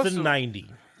mean, it's also... 2,090.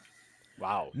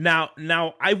 Wow.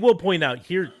 Now I will point out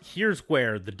here's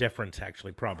where the difference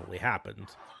actually probably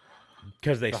happens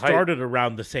because they The height. started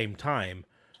around the same time,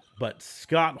 but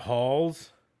Scott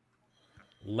Hall's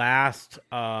last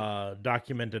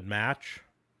documented match,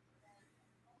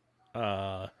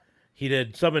 he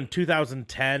did some in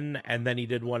 2010 and then he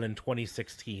did one in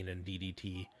 2016 in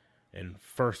DDT in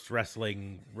First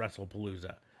Wrestling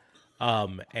WrestlePalooza,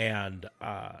 and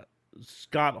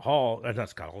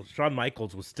Shawn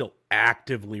Michaels was still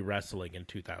actively wrestling in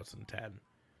 2010.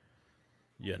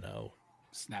 You know,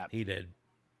 Snap. he did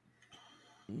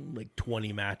like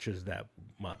 20 matches that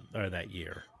month or that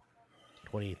year.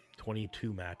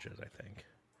 22 matches, I think.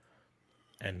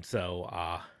 And so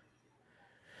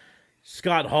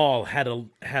Scott Hall had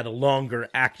a longer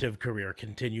active career,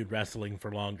 continued wrestling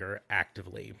for longer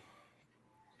actively.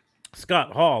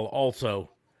 Scott Hall also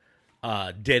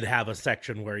did have a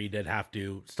section where he did have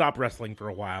to stop wrestling for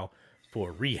a while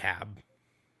for rehab.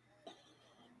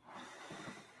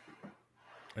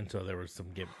 And so there was some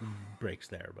breaks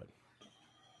there, but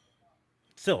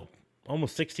still,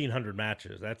 almost 1,600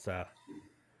 matches. That's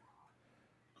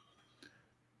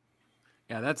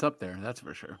Yeah, that's up there. That's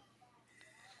for sure.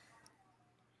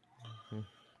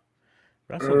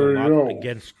 wrestled There a you lot go.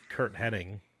 against Kurt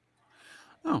Hennig.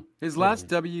 Oh, his last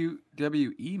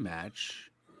WWE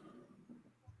match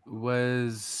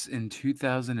was in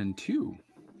 2002.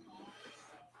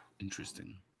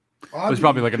 Interesting. It was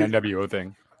probably like an NWO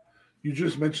thing. You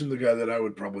just mentioned the guy that I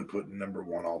would probably put in number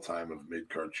one all time of mid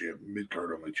card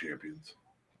only champions.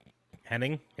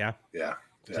 Hennig, yeah. Yeah,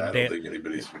 It's I a don't damn- think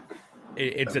anybody's.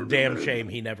 It's a Never damn been shame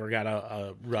he never got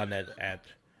a run at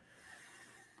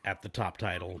the top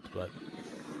title, but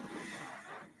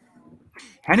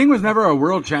Henning was never a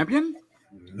world champion?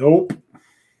 Nope.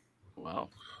 Wow.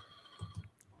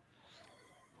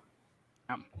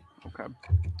 Okay.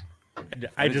 I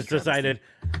That is just decided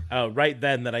right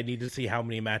then that I need to see how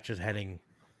many matches Henning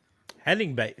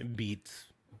beats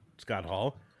Scott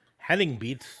Hall. Henning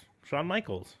beats Shawn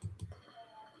Michaels.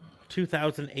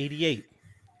 2,088.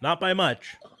 Not by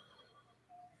much.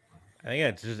 I think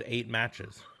it's just 8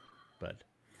 matches. But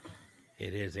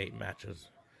it is 8 matches.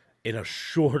 In a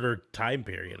shorter time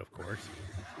period, of course.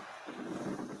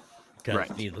 Because,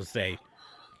 Right. needless to say,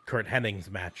 Kurt Henning's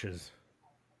matches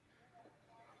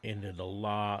ended a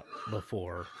lot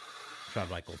before Shawn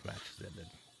Michaels' matches ended.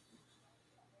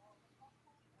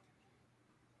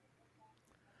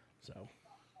 So,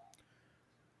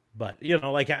 but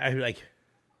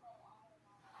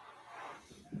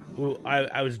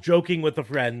I was joking with a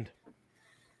friend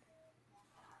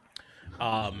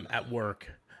at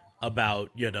work about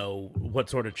what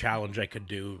sort of challenge I could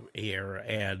do here,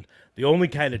 and the only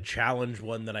kind of challenge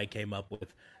one that I came up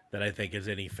with that I think is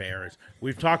any fair is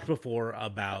we've talked before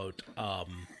about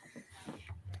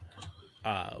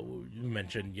you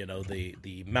mentioned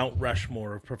the Mount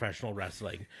Rushmore of professional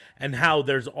wrestling and how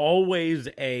there's always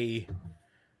a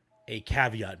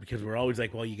caveat, because we're always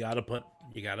like, well, you gotta put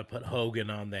Hogan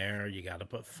on there, you gotta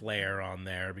put Flair on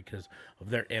there because of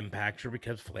their impact or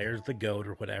because Flair's the GOAT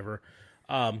or whatever.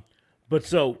 But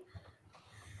so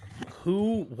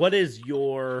what is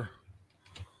your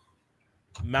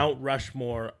Mount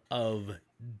Rushmore of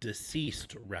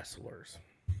deceased wrestlers?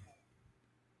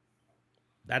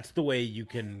 That's the way you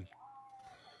can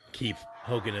keep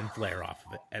Hogan and Flair off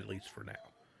of it, at least for now.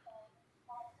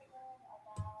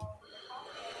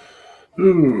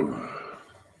 Ooh.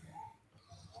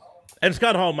 And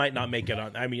Scott Hall might not make it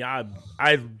on. I mean,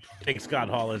 I think Scott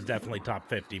Hall is definitely top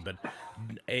 50, but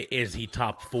is he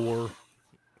top 4?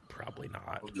 Probably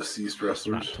not. Deceased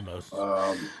wrestlers. Not to most.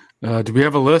 Do we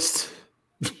have a list?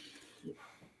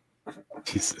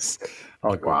 Jesus.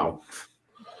 Oh, Wow.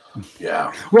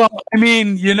 Yeah. Well, I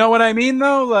mean, you know what I mean,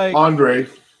 though? Like Andre.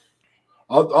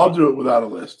 I'll do it without a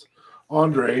list.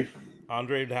 Andre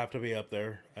would have to be up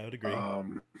there. I would agree.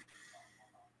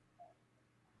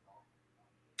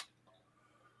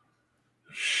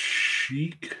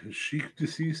 Sheik. Is Sheik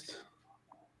deceased?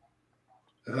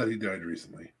 I thought he died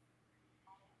recently.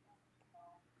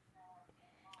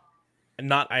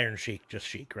 Not Iron Sheik, just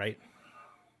Sheik, right?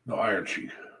 No, Iron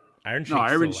Sheik. Iron Sheik. no,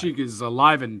 Iron Sheik is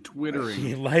alive and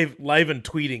twittering. live and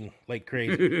tweeting like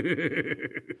crazy.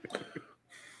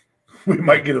 We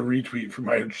might get a retweet from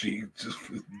Iron Sheik.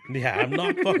 Yeah, I'm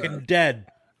not fucking dead.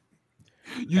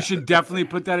 You should definitely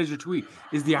put that as your tweet.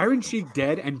 Is the Iron Sheik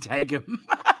dead? And tag him.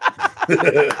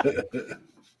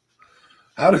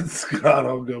 How did Scott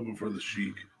Hall go before the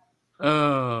Sheik?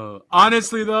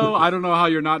 Honestly, though, I don't know how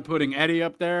you're not putting Eddie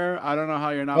up there. I don't know how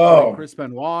you're not putting Chris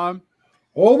Benoit.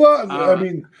 Hold on. I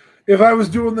mean, if I was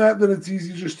doing that, then it's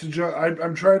easy just to judge.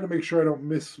 I'm trying to make sure I don't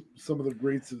miss some of the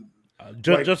greats.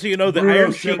 Just so you know, the Bruno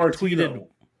Iron Sheik Sammartino.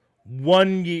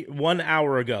 tweeted 1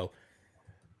 hour ago.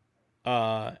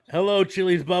 Hello,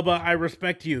 Chili's Bubba. I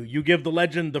respect you. You give the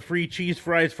legend the free cheese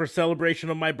fries for celebration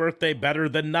of my birthday. Better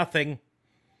than nothing.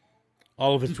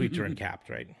 All of his tweets are in caps,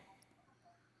 right?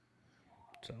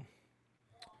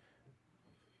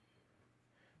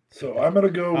 So I'm going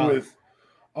to go with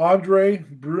Andre,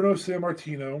 Bruno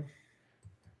Sammartino,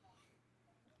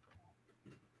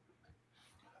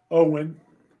 Owen,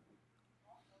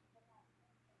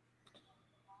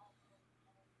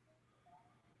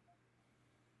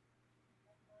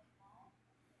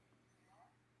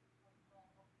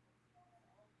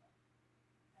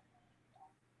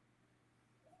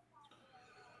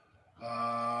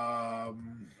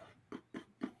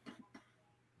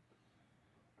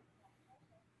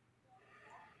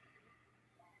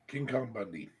 King Kong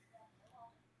Bundy.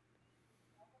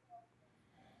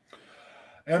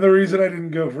 And the reason I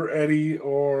didn't go for Eddie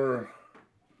or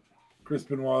Chris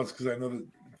Benoit is because I know that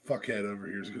fuckhead over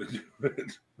here is going to do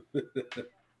it.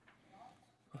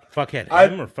 Fuckhead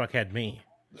him or fuckhead me?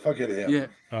 Fuckhead him. Yeah.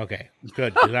 Okay,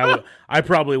 good. 'Cause I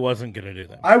probably wasn't going to do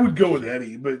that. I would go with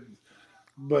Eddie, but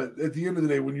at the end of the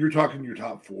day, when you're talking your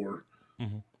top 4,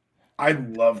 I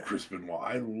love Chris Benoit.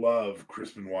 I love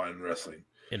Chris Benoit in wrestling.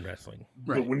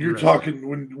 Right. But when you're talking,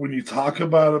 when you talk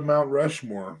about a Mount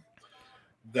Rushmore,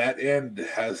 that end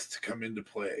has to come into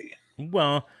play.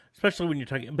 Well, especially when you're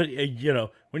talking, but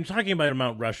when you're talking about a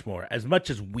Mount Rushmore, as much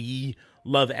as we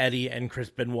love Eddie and Chris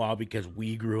Benoit because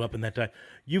we grew up in that time,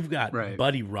 you've got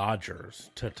Buddy Rogers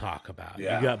to talk about.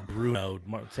 Yeah. You got Bruno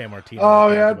Sammartino.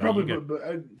 Oh yeah, I'd probably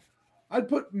I'd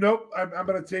put nope. I'm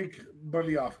going to take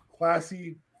Buddy off.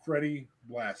 Classy Freddie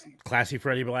Blassie. Classy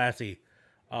Freddie Blassie.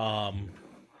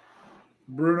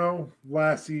 Bruno,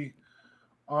 Blassie,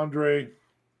 Andre,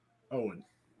 Owen.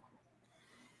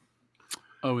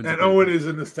 Owen's And a great Owen pick. is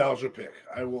a nostalgia pick.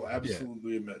 I will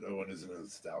absolutely admit Owen is a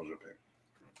nostalgia pick.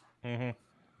 Mm-hmm.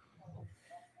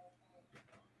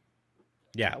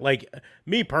 Yeah, like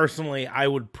me personally, I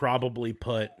would probably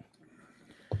put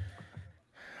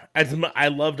I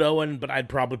loved Owen, but I'd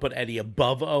probably put Eddie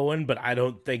above Owen. But I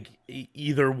don't think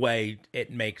either way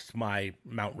it makes my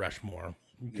Mount Rushmore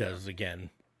because again,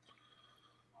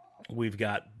 we've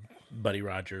got Buddy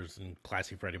Rogers and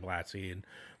Classy Freddie Blassie and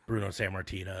Bruno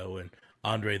Sammartino and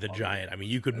Andre the Giant. I mean,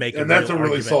 you could make And that's a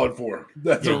really argument. solid 4.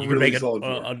 That's Yeah, a you could really make solid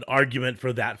 4. an argument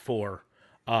for that 4.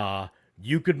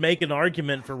 You could make an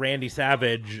argument for Randy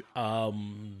Savage. I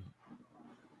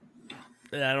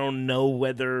don't know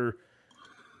whether,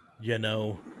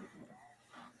 I'm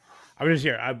just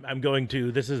here. I'm going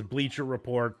to. This is Bleacher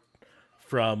Report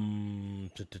from.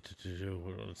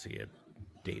 Let's see a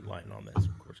date line on this.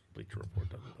 Of course, Bleacher Report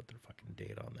doesn't put their fucking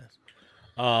date on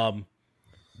this.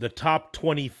 The top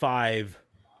 25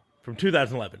 from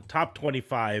 2011. Top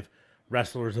 25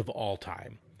 wrestlers of all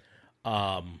time.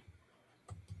 Of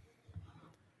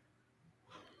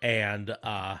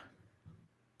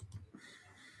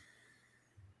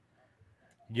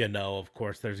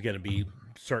course, there's going to be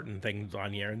certain things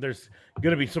on here, and there's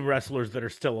going to be some wrestlers that are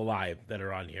still alive that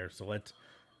are on here. So let's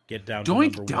get down to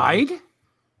Doink number died?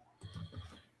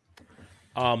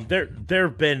 1. There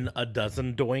have been a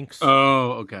dozen Doinks,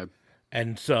 Oh, okay.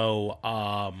 and so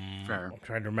Fair. I'm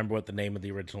trying to remember what the name of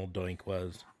the original Doink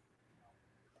was.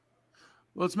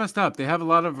 Well, it's messed up. They have a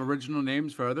lot of original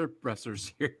names for other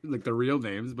wrestlers here, like the real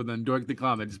names, but then Doink the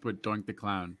Clown, they just put Doink the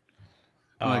Clown.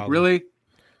 I'm like, really?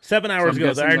 7 hours I'm ago, the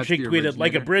guessing Iron that's Sheik the tweeted,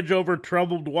 "Like a originator." bridge over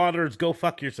troubled waters, go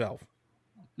fuck yourself."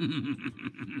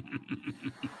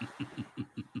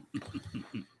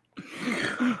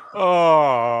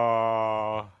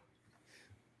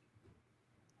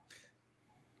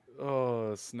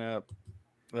 Oh, snap.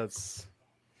 That's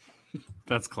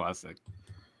That's classic.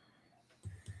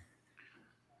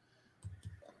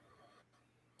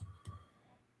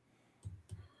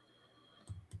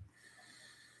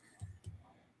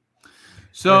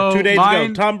 So 2 days mine,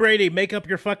 ago, Tom Brady, make up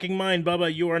your fucking mind,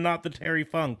 Bubba. You are not the Terry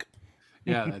Funk.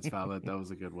 yeah, that's valid. That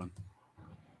was a good one.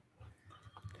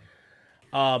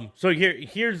 So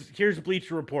here's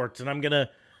Bleacher Reports, and I'm gonna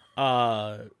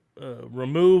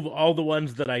remove all the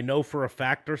ones that I know for a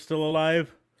fact are still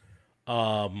alive.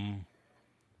 So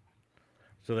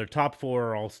their top 4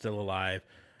 are all still alive.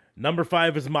 Number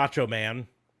 5 is Macho Man,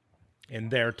 in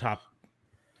their top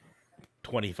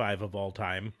 25 of all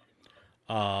time.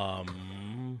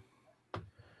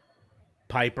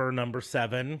 Piper, number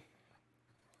 7.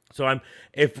 So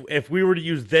if we were to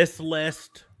use this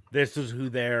list, this is who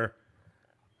their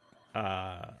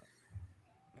top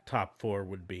 4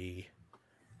 would be.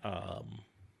 But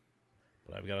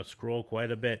I've got to scroll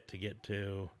quite a bit to get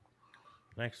to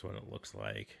the next one, it looks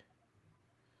like.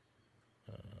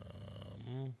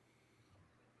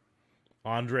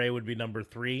 Andre would be number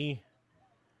 3.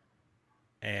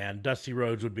 And Dusty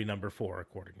Rhodes would be number 4,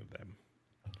 according to them.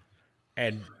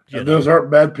 And those aren't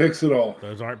bad picks at all.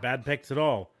 Those aren't bad picks at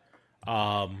all.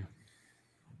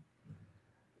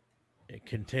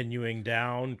 Continuing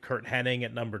down, Kurt Hennig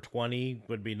at number 20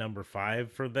 would be number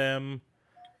 5 for them.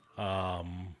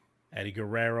 Eddie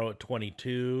Guerrero at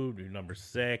 22, number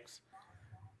 6.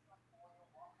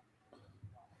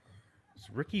 Is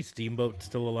Ricky Steamboat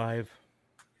still alive?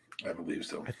 I believe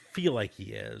so. I feel like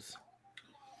he is.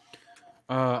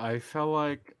 I felt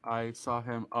like I saw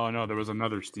him. Oh no, there was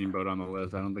another Steamboat on the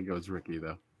list. I don't think it was Ricky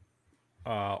though.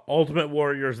 Ultimate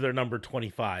Warriors, they're number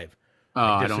 25.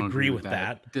 I disagree don't agree with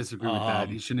that. Disagree with that.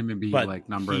 He shouldn't even be But like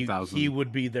number 1,000. He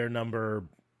would be their number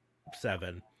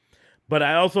 7. But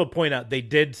I also point out they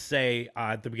did say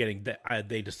at the beginning that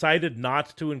they decided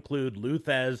not to include Lou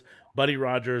Thez, Buddy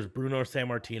Rogers, Bruno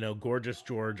Sammartino, Gorgeous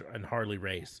George, and Harley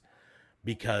Race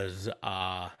because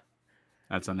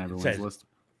that's on everyone's says, list.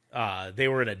 They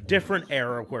were in a different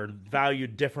era where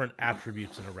valued different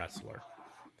attributes in a wrestler.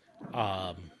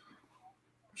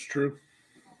 It's true.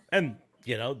 And,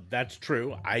 that's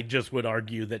true. I just would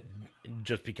argue that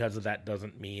just because of that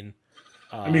doesn't mean...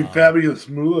 I mean, Fabius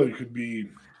Moolah could be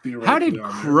theoretically How did on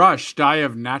there. Crush die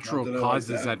of natural Not that I like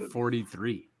causes that, at but-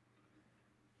 43?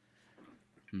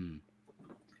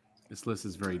 This list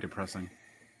is very depressing.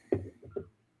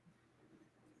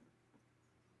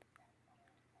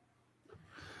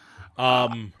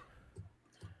 And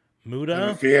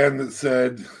Muda? a fan that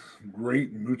said,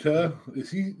 "Great Muta." Is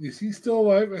he still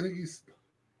alive? I think he's.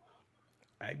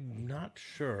 I'm not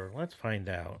sure. Let's find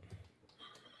out.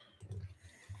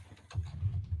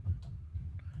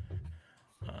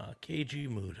 Keiji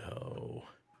Muto.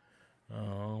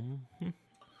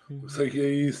 Looks like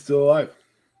he's still alive.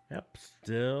 Yep,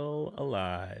 still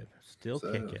alive, still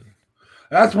So- kicking.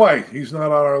 That's why he's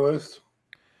not on our list.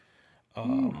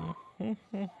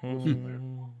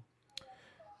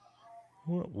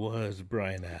 What was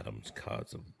Brian Adams'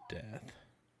 cause of death?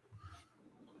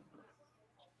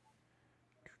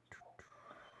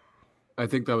 I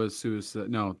think that was suicide.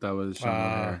 No, that was Sean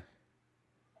O'Hare.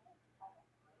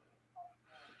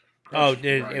 Oh, That's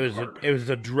it Ryan was Clark. it was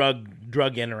a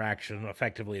drug interaction,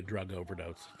 effectively a drug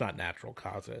overdose. It's not natural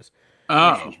causes.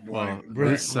 Oh, was well,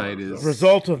 Brian this side Clark, is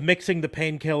Result of mixing the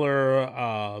painkiller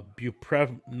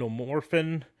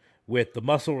buprenorphine with the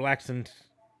muscle relaxant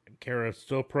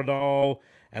carisoprodol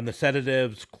and the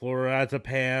sedatives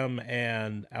clorazepam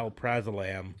and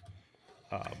alprazolam.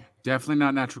 definitely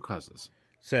not natural causes.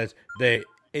 Says the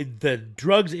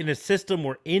drugs in his system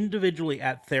were individually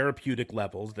at therapeutic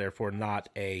levels, therefore not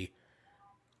a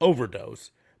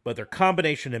overdose, but their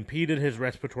combination impeded his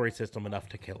respiratory system enough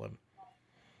to kill him.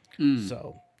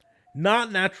 So,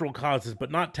 not natural causes, but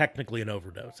not technically an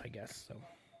overdose, I guess. So,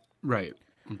 Right.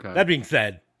 Okay. that being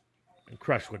said,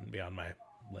 Crush wouldn't be on my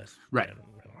list, Right. In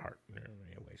heart, in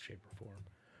any way, shape, or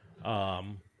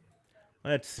form.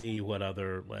 Let's see what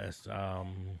other list.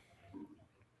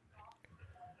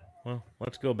 Well,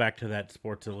 let's go back to that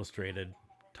Sports Illustrated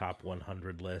top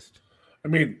 100 list. I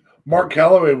mean, Mark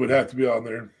Calloway would have to be on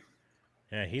there.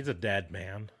 Yeah, he's a dead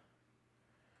man.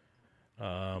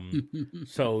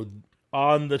 So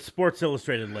on the Sports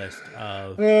Illustrated list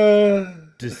of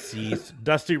deceased,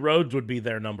 Dusty Rhodes would be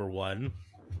their number one.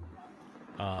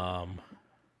 I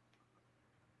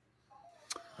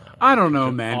don't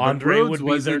know, man. but Andre Rhodes would be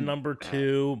their wasn't- number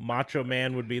two. Macho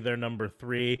Man would be their number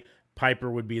three. Piper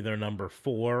would be their number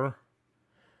four.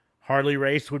 Harley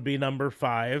Race would be number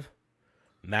five.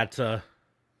 And that's a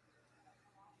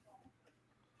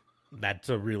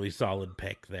really solid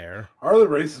pick there. Harley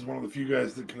Race is one of the few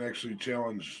guys that can actually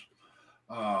challenge.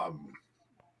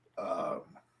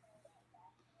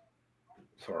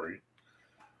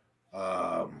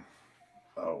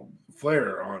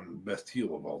 Flair on best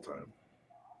heel of all time.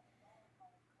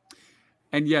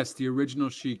 And yes, the original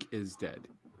Sheik is dead.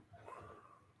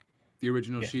 The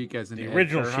original Yeah, Sheik, as in The Ed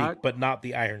original Farhat? Sheik, but not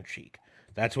the Iron Sheik.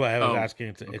 That's why I was Oh, asking.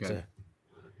 It's okay.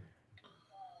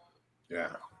 Yeah.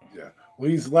 Well,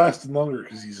 he's lasted longer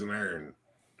because he's an Iron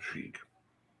Sheik.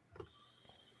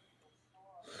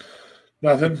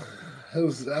 Nothing. I thought that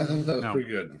was No. pretty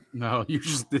good. No,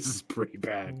 this is pretty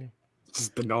bad. It's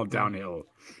just been all downhill.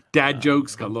 Dad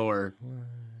jokes galore,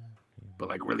 but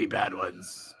like really bad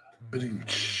ones. Buddy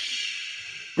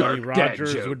Dark dad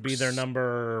Rogers would be their jokes.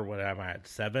 number. What am I at?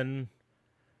 7.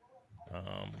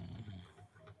 I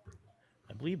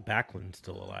believe Backlund's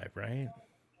still alive, right?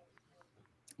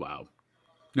 Wow.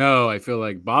 No, I feel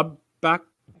like Bob I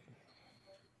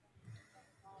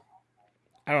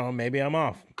don't know. Maybe I'm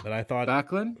off, but I thought,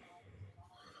 Backlund.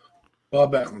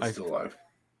 Bob Backlund's still alive.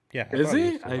 yeah, I Is thought he?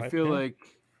 was still I alive, feel yeah. like.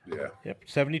 Yeah. Yep,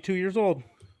 72 years old.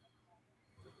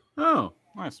 Oh,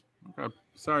 nice. Okay.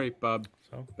 Sorry, Bob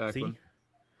So Backlund. see,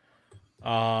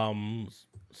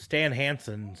 Stan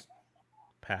Hansen's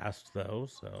passed though,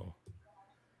 so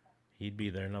he'd be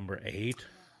their number 8.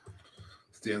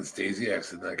 Stan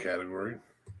Stasiak's in that category.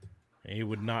 He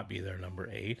would not be their number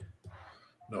 8.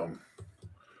 No,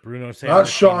 Bruno Sammartino not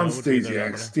Sean would be their Stasiak.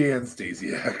 number- Stan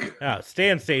Stasiak.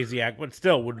 Stan Stasiak, but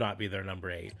still would not be their number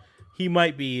 8. He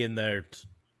might be in their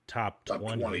top 20.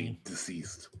 Top 20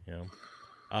 deceased. You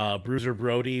know. Bruiser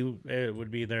Brody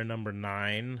would be their number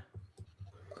 9.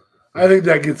 I think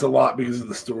that gets a lot because of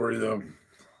the story, though.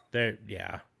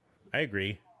 Yeah, I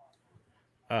agree.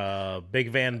 Big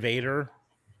Van Vader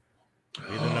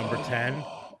be the number 10.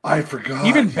 I forgot.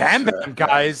 Even you Bam said Bam, that.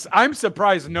 guys. I'm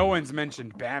surprised no one's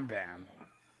mentioned Bam Bam.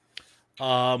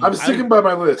 I'm sticking by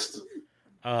my list.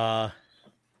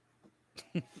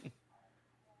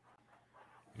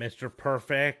 Mr.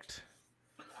 Perfect.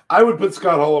 I would put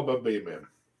Scott Hall above Bayman.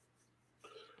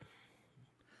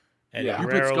 Eddie Yeah. You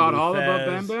put Guerrero Scott Hall above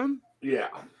Bam Lopez. Bam? Yeah.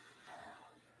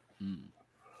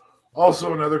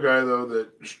 Also, another guy though that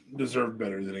deserved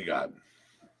better than he got.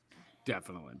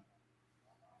 Definitely.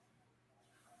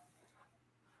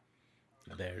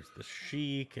 There's the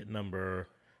Sheik at number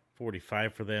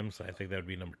 45 for them, so I think that would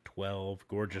be number 12.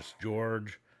 Gorgeous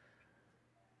George.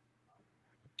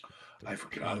 I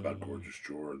forgot about Gorgeous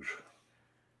George.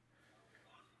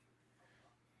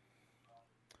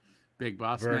 Big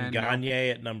Boss Vern Man. no. Gagne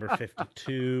at number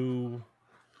 52.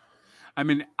 I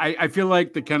mean, I feel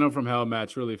like the Kennel from Hell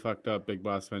match really fucked up Big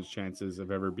Boss Man's chances of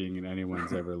ever being in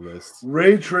anyone's ever list.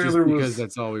 Ray Just Traylor because was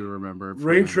that's all we remember. from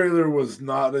Ray him. Traylor was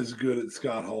not as good at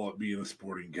Scott Hall at being a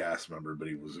supporting cast member, but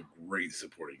he was a great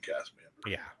supporting cast member.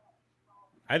 Yeah.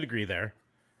 I'd agree there.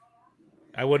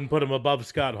 I wouldn't put him above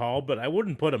Scott Hall, but I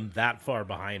wouldn't put him that far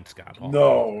behind Scott Hall.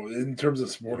 No, in terms of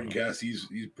sporting cast, he's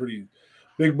pretty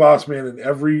big boss man in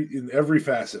every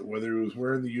facet. Whether he was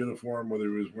wearing the uniform, whether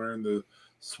he was wearing the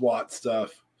SWAT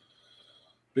stuff,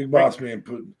 big boss man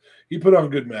put on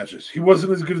good matches. He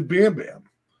wasn't as good as Bam Bam.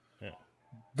 Yeah.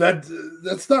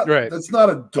 That's not Right. That's not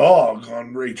a dog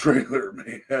on Ray Traylor,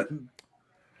 man.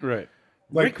 Right.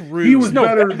 Like Rick Rude. he was No,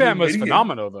 better Bam Bam than was Midian.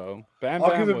 phenomenal though. Bam I'll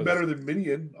Bam give him was better than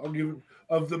Midian. I'll give him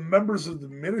of the members of the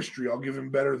ministry. I'll give him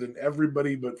better than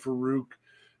everybody but Farouk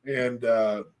and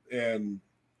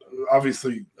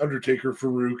obviously Undertaker,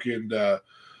 Farouk, and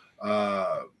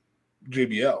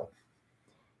JBL.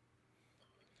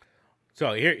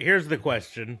 So here's the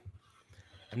question.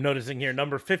 I'm noticing here,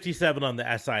 number 57 on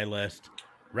the SI list,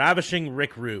 Ravishing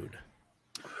Rick Rude.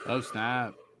 Oh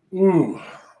snap! Ooh,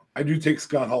 I do take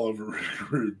Scott Hall over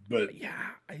Rick Rude, but Yeah.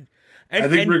 I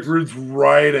think Rick Rude's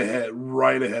right ahead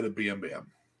of Bam Bam.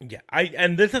 Yeah,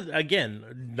 and this is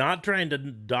again not trying to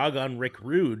dog on Rick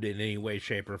Rude in any way,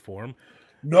 shape, or form.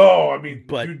 No, I mean,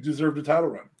 But- dude deserved a title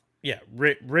run. Yeah,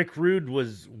 Rick Rude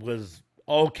was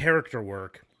all character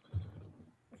work.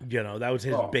 You know, that was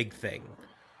his big thing,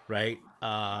 right?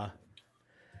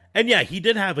 And yeah, he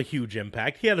did have a huge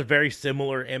impact. He had a very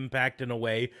similar impact in a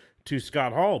way to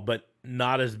Scott Hall, but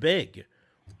not as big.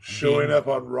 Showing up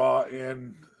on Raw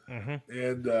and Mhm.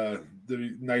 the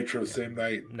Nitro same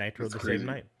night. Nitro That's the crazy.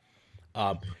 same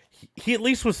night. He at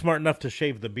least was smart enough to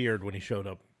shave the beard when he showed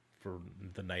up for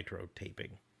the Nitro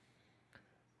taping.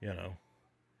 You know,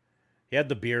 he had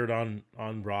the beard on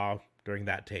Raw during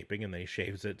that taping, and then he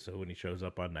shaves it so when he shows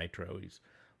up on Nitro,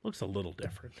 looks a little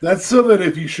different. That's so that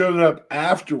if he showed up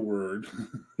afterward,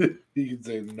 he could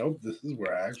say, "Nope, this is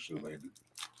where I actually landed."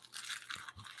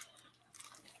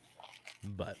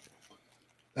 But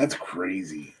That's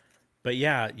crazy.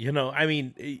 yeah, you know, I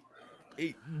mean,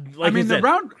 I mean,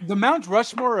 the Mount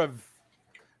Rushmore of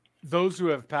those who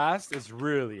have passed is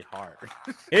really hard.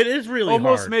 it is really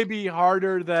Almost hard. maybe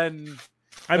harder than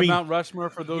I the mean, Mount Rushmore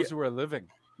for those who are living.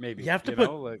 Maybe you have to put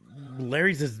know, like,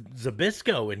 Larry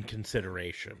Zabisco in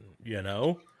consideration. You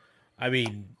know, I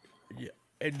mean,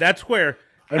 that's where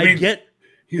I mean, get.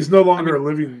 he's no longer a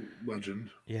living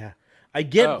legend. Yeah, I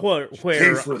get where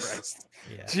Tasteless.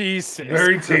 Yeah. Jesus,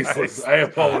 Very Christ. tasteless. I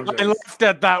apologize. I laughed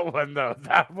at that one though.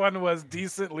 That one was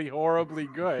decently horribly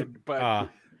good, but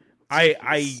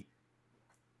I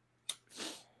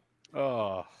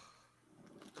oh,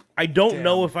 I don't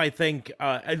know Damn. if I think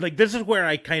like this is where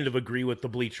I kind of agree with the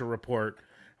Bleacher Report,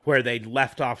 where they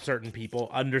left off certain people,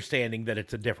 understanding that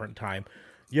it's a different time.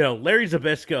 You know, Larry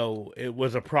Zbyszko, it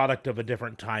was a product of a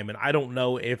different time, and I don't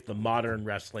know if the modern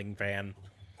wrestling fan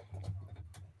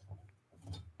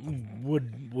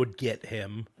would get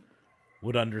him,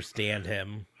 would understand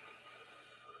him.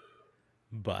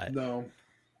 But No,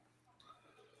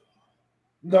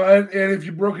 and if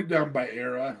you broke it down by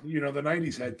era, you know, the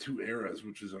 90s had two eras,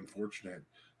 which is unfortunate.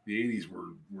 The 80s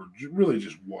were really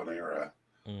just one era.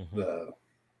 mhm.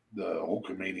 The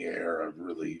Hulkamania era,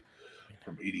 really,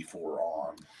 from 84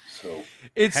 on. So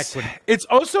it's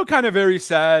also kind of very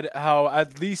sad how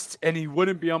at least, and he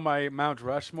wouldn't be on my Mount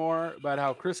Rushmore, but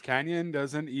how Chris Kanyon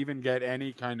doesn't even get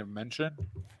any kind of mention.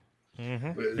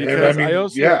 Mhm. Because I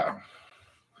also- yeah,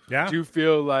 Yeah. Do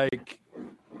feel like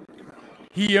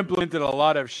he implemented a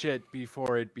lot of shit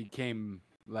before it became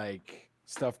like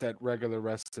stuff that regular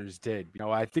wrestlers did. You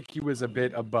know, I think he was a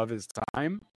bit above his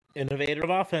time, Innovator of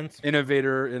offense.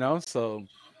 innovator. You know, so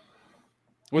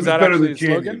He was that better actually than his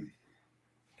slogan? Canyon.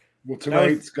 Well, tonight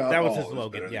was- Scott that was Hall his is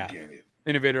slogan, better than yeah. Canyon.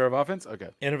 Innovator of offense. Okay.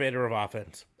 Innovator of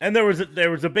offense. And there was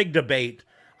a big debate.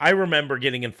 I remember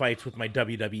getting in fights with my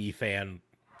WWE fan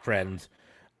friends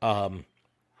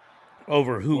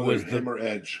over who Whether was him or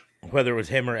Edge. whether it was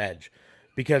him or Edge,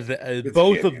 because It's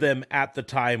both of Canyon. them at the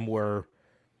time were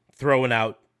throwing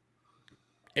out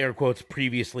air quotes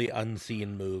previously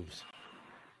unseen moves.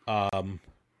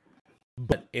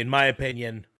 But in my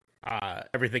opinion,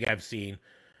 everything I've seen,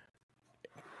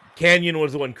 Canyon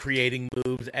was the one creating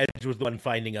moves. Edge was the one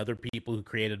finding other people who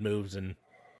created moves, and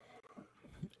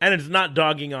it's not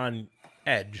dogging on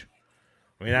Edge.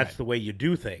 I mean, that's the way you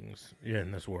do things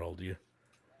in this world.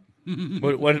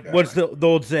 What's the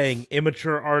old saying?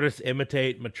 Immature artists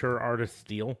imitate, mature artists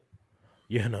steal.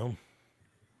 You know.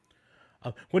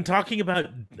 When talking about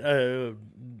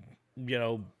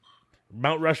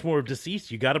Mount Rushmore of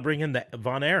deceased, you got to bring in the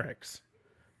Von Erichs,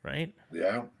 right?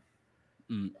 Yeah.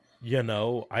 You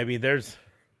know, I mean, there's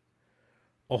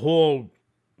a whole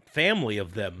family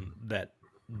of them that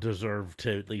deserve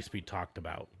to at least be talked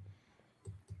about.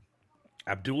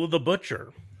 Abdullah the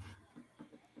Butcher.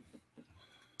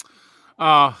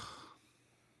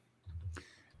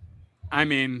 I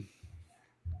mean,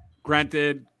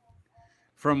 granted,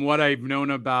 from what I've known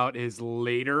about his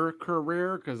later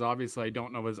career, because obviously I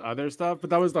don't know his other stuff, but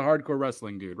that was the hardcore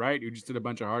wrestling dude, right? Who just did a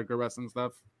bunch of hardcore wrestling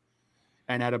stuff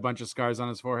and had a bunch of scars on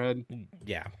his forehead.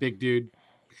 Yeah, Big dude.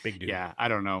 big dude. Yeah, I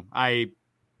don't know.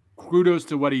 Kudos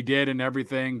to what he did and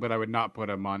everything, but I would not put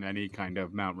him on any kind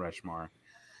of Mount Rushmore.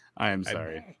 I am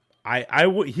sorry.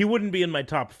 He wouldn't be in my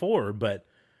top 4, but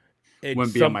it's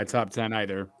Wouldn't be on my top 10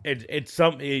 either. It's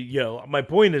my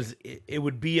point is it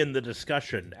would be in the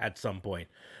discussion at some point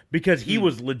because he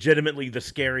was legitimately the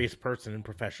scariest person in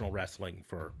professional wrestling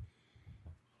for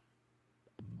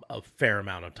a fair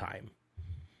amount of time.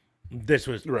 This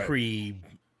was pre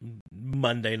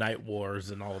Monday Night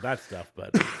Wars and all of that stuff,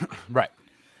 but Right.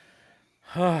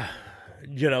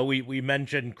 we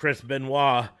mentioned Chris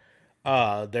Benoit.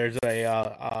 There's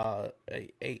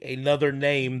another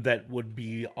name that would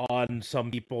be on some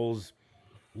people's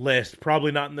list,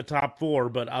 probably not in the top 4,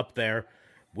 but up there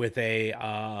with a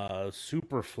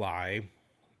Superfly,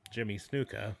 Jimmy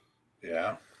Snuka,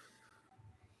 Yeah.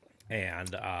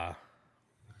 and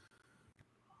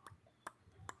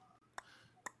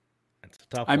it's a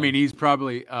tough I one. mean, he's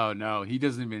probably. Oh no, he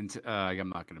doesn't even. I'm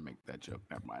not going to make that joke.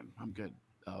 Never mind. I'm good.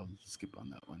 I'll skip on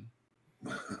that one.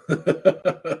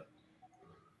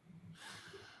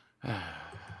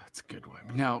 It's a good one.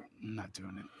 No, I'm not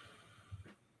doing it.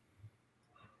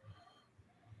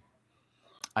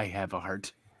 I have a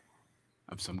heart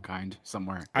of some kind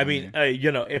somewhere. I mean,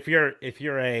 if you're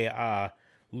a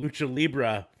Lucha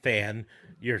Libre fan,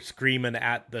 you're screaming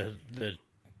at the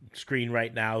screen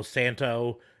right now,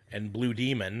 Santo and Blue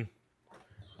Demon,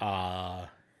 who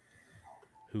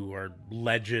are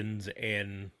legends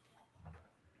in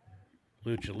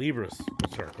Lucha Libre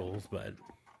circles, but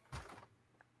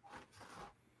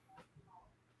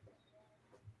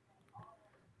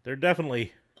they're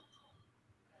definitely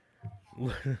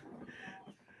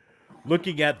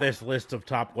looking at this list of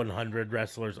top 100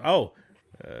 wrestlers.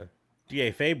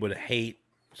 DA Fabe would hate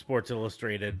Sports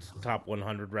Illustrated's top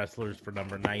 100 wrestlers for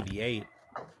number 98.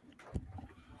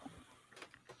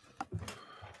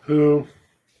 Who?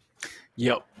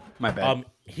 Yep. My bad.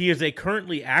 He is a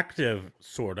currently active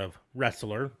sort of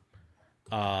wrestler.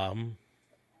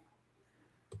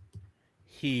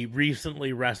 He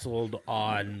recently wrestled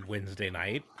on Wednesday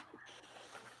night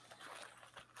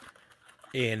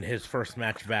in his first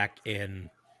match back in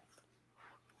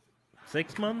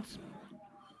 6 months.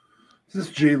 Is this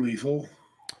Jay Lethal?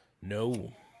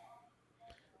 No.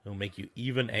 It'll make you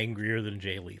even angrier than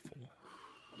Jay Lethal.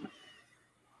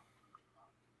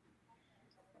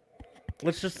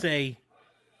 Let's just say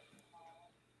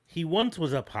he once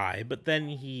was up high, but then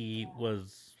he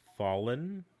was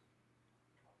fallen.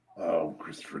 Oh,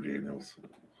 Christopher Daniels.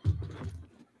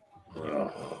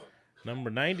 Oh. Number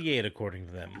 98, according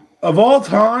to them. Of all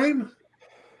time?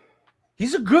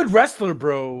 He's a good wrestler,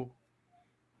 bro.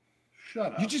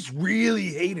 Shut up. You just really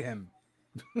hate him.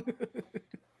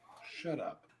 Shut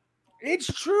up. It's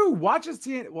true. Watch his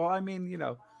TNA. Well, I mean,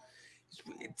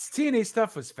 its TNA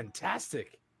stuff was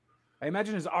fantastic. I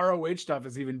imagine his ROH stuff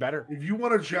is even better. If you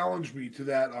want to challenge me to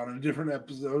that on a different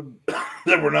episode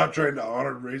that we're not trying to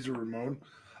honor Razor Ramon,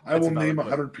 I will name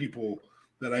 100 people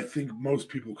that I think most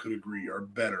people could agree are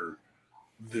better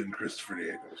than Christopher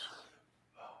Daniels.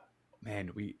 Man,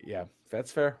 if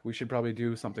that's fair. We should probably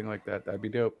do something like that. That'd be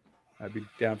dope. I'd be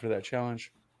down for that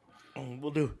challenge. We'll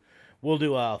do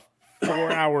a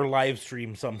 4-hour live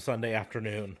stream some Sunday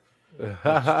afternoon.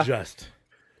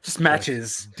 Just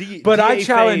matches. But I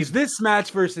challenge this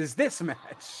match versus this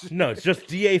match. No, it's just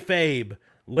DA Fabe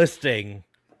listing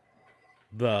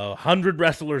the 100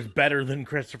 wrestlers better than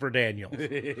Christopher Daniels.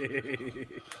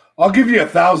 I'll give you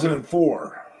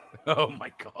 1,004. Oh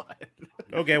my god.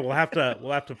 Okay, we'll have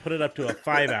to put it up to a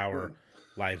 5-hour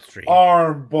live stream.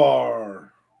 Armbar.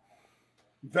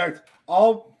 In fact,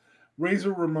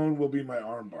 Razor Ramon will be my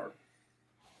armbar.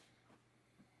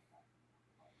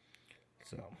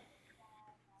 So,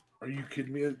 are you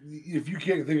kidding me? If you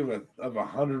can't think of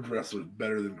 100 wrestlers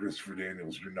better than Christopher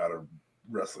Daniels, you're not a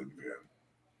wrestling fan.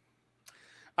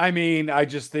 I mean, I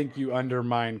just think you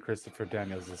undermine Christopher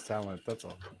Daniels' talent. That's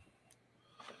all.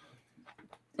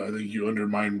 I think you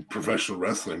undermine professional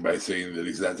wrestling by saying that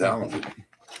he's that talented.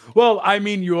 Well, I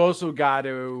mean, you also got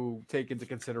to take into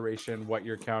consideration what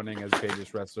you're counting as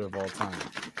greatest wrestler of all time.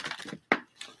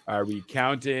 Are we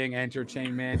counting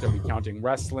entertainment? Are we counting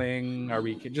wrestling? Are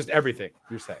we just everything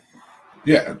you're saying?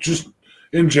 Yeah, just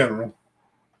in general.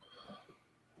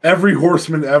 Every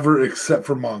horseman ever except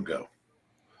for Mongo.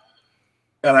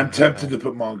 And I'm tempted to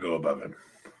put Mongo above him.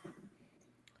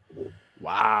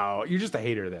 Wow, you're just a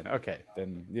hater then. Okay,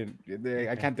 then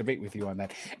I can't debate with you on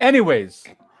that. Anyways,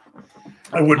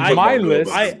 I wouldn't put my Marco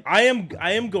list- above him.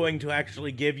 I am going to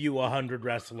actually give you 100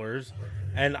 wrestlers,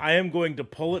 and I am going to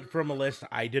pull it from a list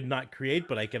I did not create,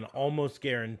 but I can almost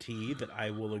guarantee that I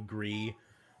will agree.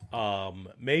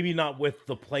 Maybe not with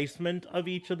the placement of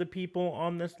each of the people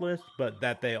on this list, but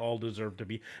that they all deserve to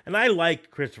be. And I like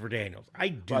Christopher Daniels. I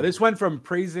do. wow, this went from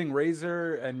praising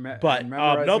Razor and But and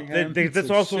memorizing nope, him this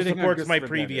to also shitting on supports my Christopher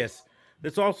previous. Daniels.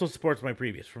 This also supports my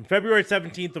previous. From February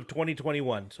 17th of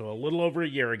 2021, so a little over a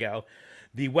year ago,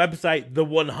 the website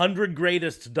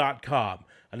the100greatest.com,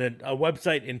 and a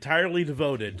website entirely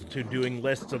devoted to doing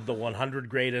lists of the 100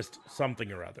 greatest something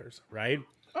or others, right?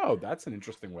 Oh, that's an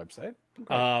interesting website.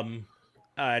 And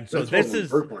so That's this what is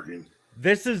birthmarking.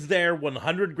 this is their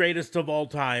 100 greatest of all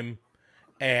time.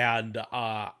 And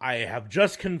I have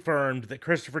just confirmed that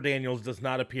Christopher Daniels does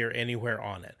not appear anywhere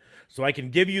on it. So I can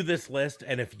give you this list,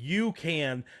 and if you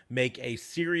can make a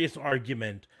serious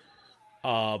argument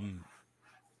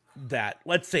that,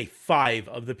 let's say, 5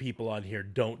 of the people on here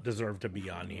don't deserve to be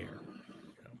on here.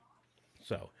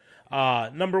 So,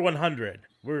 number 100,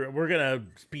 we're going to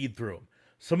speed through them.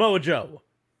 Samoa Joe,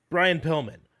 Brian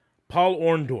Pillman, Paul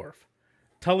Orndorff,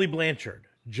 Tully Blanchard,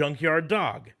 Junkyard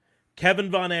Dog, Kevin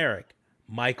Von Erich,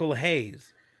 Michael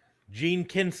Hayes, Gene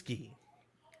Kinski,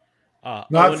 Not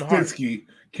Owen Hart, Snitsky.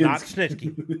 not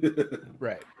Kinski. Snitsky,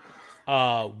 Right.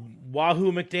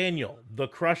 Wahoo McDaniel, The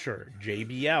Crusher,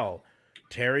 JBL,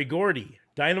 Terry Gordy,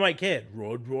 Dynamite Kid,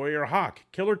 Road Warrior Hawk,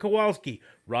 Killer Kowalski,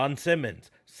 Ron Simmons,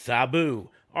 Sabu,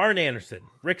 Arn Anderson,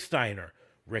 Rick Steiner,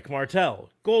 Rick Martel,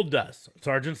 Goldust,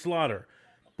 Sergeant Slaughter,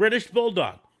 British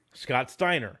Bulldog, Scott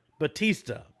Steiner,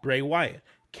 Batista, Bray Wyatt,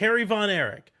 Kerry Von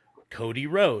Erich, Cody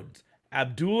Rhodes,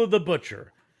 Abdullah the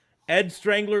Butcher, Ed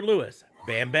Strangler Lewis,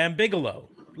 Bam Bam Bigelow,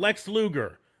 Lex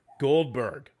Luger,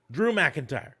 Goldberg, Drew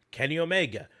McIntyre, Kenny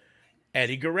Omega,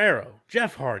 Eddie Guerrero,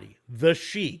 Jeff Hardy, The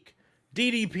Sheik,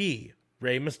 DDP,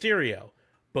 Rey Mysterio,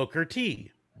 Booker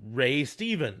T, Ray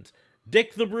Stevens,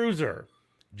 Dick the Bruiser,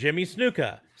 Jimmy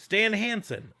Snuka, Stan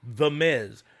Hansen, The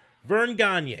Miz, Vern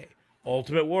Gagne,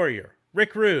 Ultimate Warrior,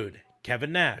 Rick Rude,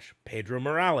 Kevin Nash, Pedro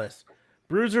Morales,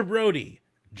 Bruiser Brody,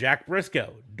 Jack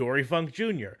Briscoe, Dory Funk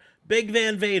Jr., Big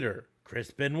Van Vader,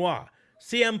 Chris Benoit,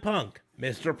 CM Punk,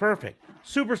 Mr. Perfect,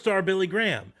 Superstar Billy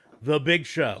Graham, The Big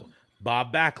Show,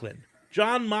 Bob Backlund,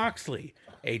 John Moxley,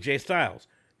 AJ Styles,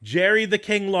 Jerry the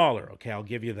King Lawler, okay, I'll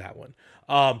give you that one,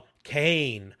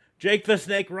 Kane, Jake the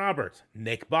Snake Roberts,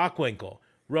 Nick Bockwinkel,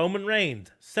 Roman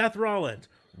Reigns, Seth Rollins,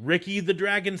 Ricky the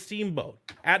Dragon Steamboat,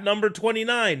 at number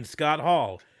 29, Scott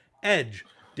Hall, Edge,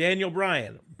 Daniel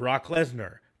Bryan, Brock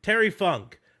Lesnar, Terry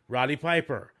Funk, Roddy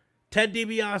Piper, Ted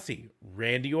DiBiase,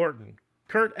 Randy Orton,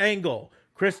 Kurt Angle,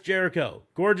 Chris Jericho,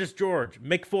 Gorgeous George,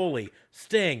 Mick Foley,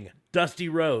 Sting, Dusty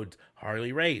Rhodes,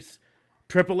 Harley Race,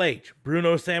 Triple H,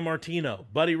 Bruno Sammartino,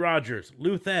 Buddy Rogers,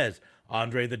 Lou Thez,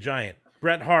 Andre the Giant,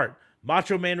 Bret Hart,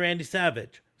 Macho Man Randy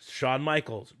Savage, Shawn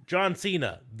Michaels, John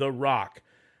Cena, The Rock,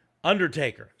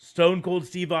 Undertaker, Stone Cold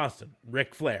Steve Austin,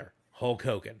 Ric Flair, Hulk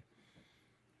Hogan.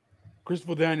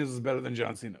 Christopher Daniels is better than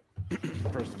John Cena.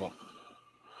 First of all,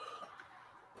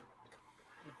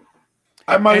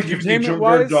 I might give you the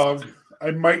Entertainment-wise- Junkyard Dog. I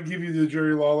might give you the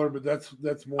Jerry Lawler, but that's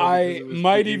more. I because of his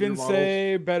might behavior even models.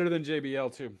 say better than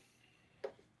JBL too.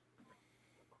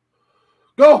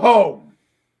 Go home.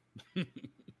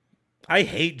 I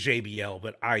hate JBL,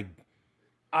 but I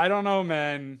don't know,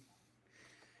 man.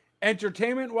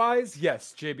 Entertainment wise,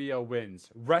 yes, JBL wins.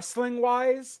 Wrestling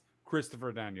wise,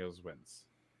 Christopher Daniels wins.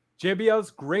 JBL's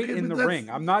great Okay, in but the that's- ring.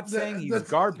 I'm not saying he's that's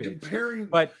garbage, comparing-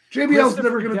 but JBL's Christopher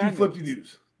never going to do Daniels- flippy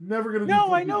doos. Never going to do no, I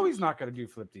flippy know doos. he's not going to do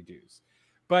flippy doos.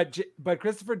 But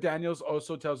Christopher Daniels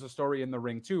also tells a story in the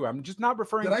ring too. I'm just not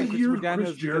referring Did to I hear Christopher Chris Daniels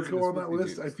because of Jericho his on that flippy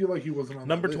list? I doos. feel like he wasn't on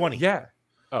number that list. 20. Yeah.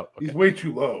 Oh, He's way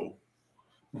too low.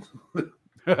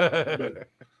 okay.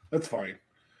 That's fine.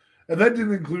 And that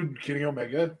didn't include Kenny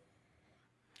Omega.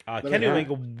 Kenny Yeah.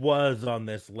 Omega was on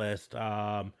this list.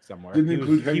 Somewhere. Didn't He was-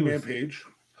 include he Hangman was- Page.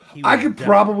 he I was could def-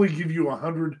 probably give you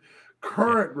 100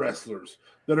 current wrestlers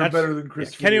that are That's- better than yeah,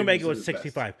 Christopher Kenny Daniels Omega at was his best.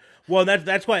 65. Well,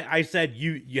 that's why I said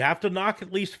you have to knock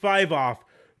at least 5 off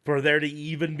for there to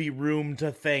even be room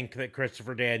to think that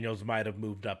Christopher Daniels might have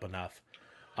moved up enough.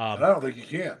 And I don't think you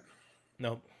can.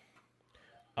 No.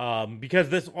 Because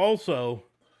this also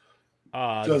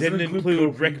Doesn't didn't include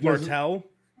include Kofi, Rick doesn't- Martel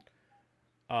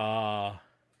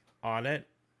on it.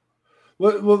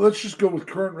 Let's just go with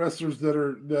current wrestlers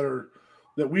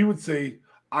that we would say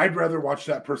I'd rather watch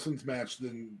that person's match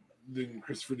than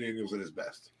Christopher Daniels at his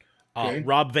best. Okay.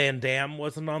 Rob Van Dam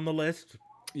wasn't on the list.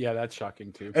 Yeah, that's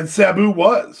shocking too. And Sabu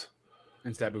was.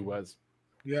 And Sabu was.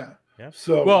 Yeah. Yeah.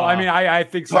 So Well, I mean, I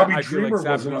think Tommy I feel like Dreamer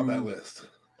wasn't on Sabu- that list.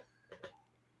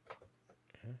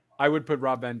 I would put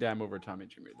Rob Van Dam over Tommy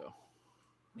Dreamer, though.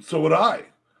 So would I.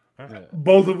 Yeah.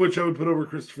 Both of which I would put over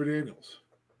Christopher Daniels.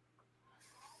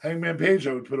 Hangman Page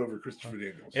I would put over Christopher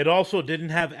Daniels. It also didn't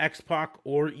have X-Pac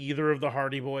or either of the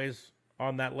Hardy Boys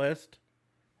on that list.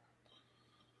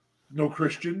 No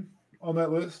Christian on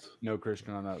that list. No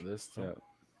Christian on that list. Yeah.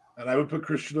 And I would put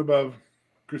Christian above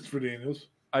Christopher Daniels.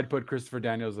 I'd put Christopher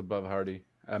Daniels above Hardy,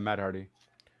 Matt Hardy.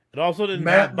 It also didn't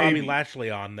Matt, have Bobby maybe. Lashley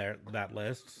on that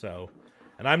list. So,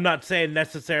 and I'm not saying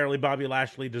necessarily Bobby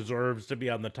Lashley deserves to be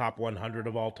on the top 100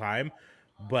 of all time,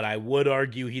 but I would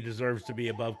argue he deserves to be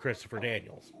above Christopher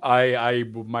Daniels. I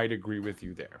might agree with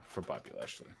you there for Bobby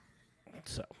Lashley.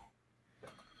 So,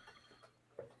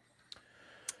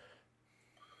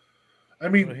 I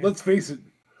mean, let's face it.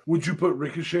 Would you put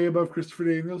Ricochet above Christopher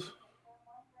Daniels?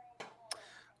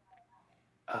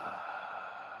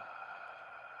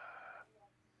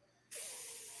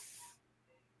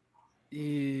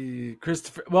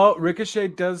 Christopher. Well, Ricochet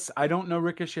does. I don't know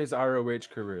Ricochet's ROH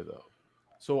career though,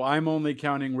 so I'm only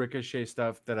counting Ricochet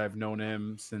stuff that I've known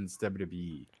him since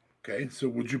WWE. Okay, so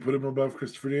would you put him above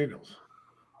Christopher Daniels?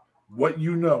 What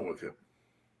you know of him?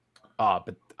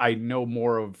 But I know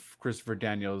more of Christopher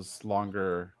Daniels'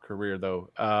 longer career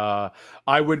though.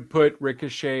 I would put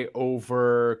Ricochet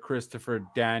over Christopher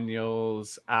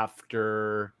Daniels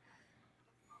after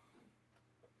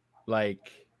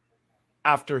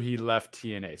he left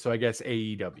TNA. So I guess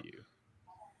AEW.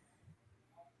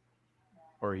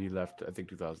 Or he left, I think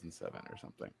 2007 or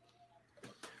something.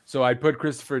 So I'd put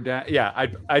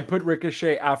I'd put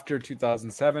Ricochet after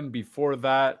 2007. Before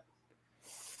that,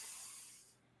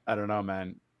 I don't know,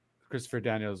 man. Christopher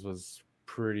Daniels was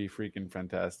pretty freaking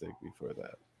fantastic before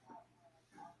that.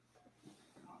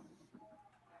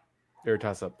 They're a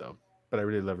toss-up, though. But I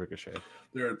really love Ricochet.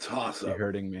 They're a toss-up. You're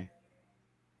hurting me.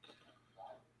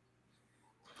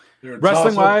 They're a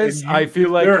Wrestling-wise, I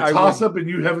feel like they're a I toss-up, and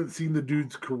you haven't seen the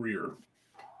dude's career.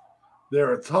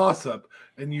 They're a toss-up,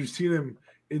 and you've seen him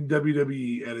in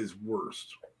WWE at his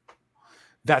worst.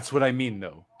 That's what I mean,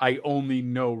 though. I only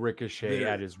know Ricochet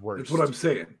at his worst. That's what I'm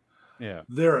saying. Yeah.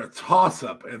 They're a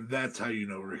toss-up, and that's how you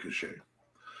know Ricochet.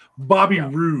 Bobby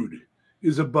Roode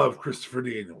is above Christopher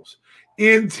Daniels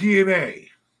in TNA.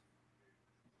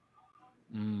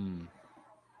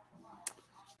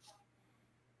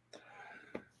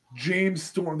 James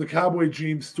Storm, the Cowboy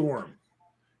James Storm,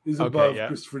 is above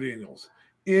Christopher Daniels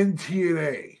in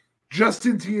TNA. Just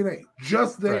in TNA.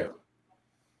 Just there. Right.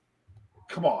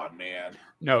 Come on, man.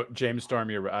 No, James Storm,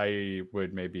 I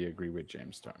would maybe agree with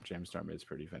James Storm. James Storm is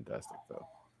pretty fantastic, though.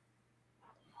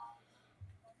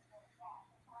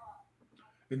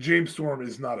 And James Storm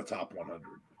is not a top 100.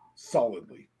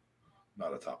 Solidly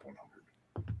not a top 100.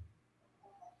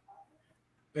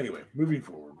 Anyway, moving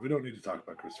forward. We don't need to talk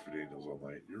about Christopher Daniels all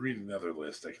night. You're reading another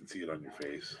list. I can see it on your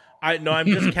face. I'm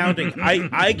just counting.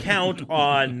 I count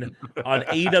on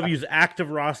AEW's active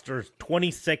roster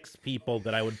 26 people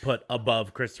that I would put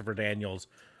above Christopher Daniels.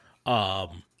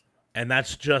 And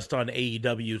that's just on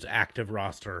AEW's active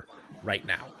roster right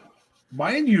now.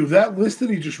 Mind you, that list that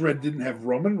he just read didn't have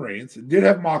Roman Reigns. It did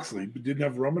have Moxley, but didn't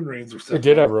have Roman Reigns or Seth. It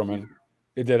did have Roman.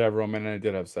 It did have Roman, and it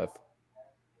did have Seth.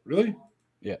 Really?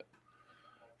 Yeah.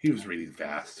 He was reading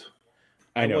fast.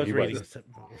 I know he reading was.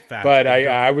 fast. But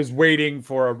I was waiting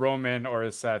for a Roman or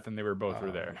a Seth, and they were both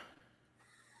were there.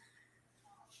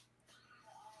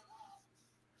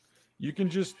 You can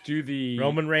just do the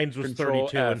Roman Reigns was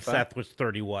 32 and F, Seth was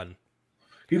 31.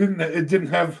 It didn't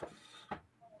have.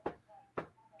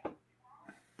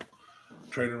 I'm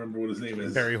trying to remember what his name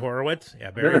is. Barry Horowitz?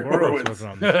 Yeah, Barry Horowitz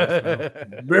wasn't on this list.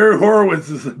 No. Barry Horowitz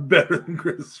is better than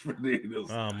Christopher Daniels.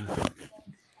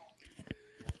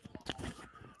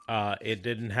 It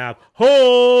didn't have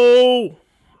Ho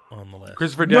on the list.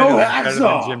 Christopher Daniels No is better than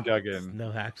hacksaw. Jim Duggan.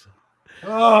 No hacks.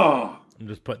 Oh, I'm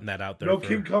just putting that out there. no for,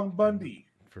 King Kong Bundy.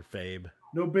 for Fabe.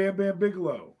 No Bam Bam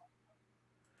Bigelow.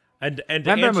 And to Bam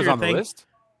Bam answer was your on thing, the list.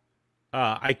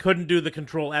 I couldn't do the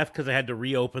Control F because I had to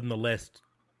reopen the list.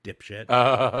 Dipshit.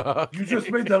 You just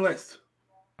made the list.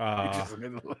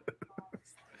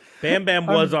 Bam Bam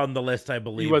was on the list, I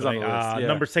believe. was on the list, yeah.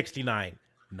 Number 69.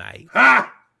 Nice.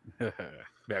 Ha!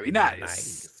 Very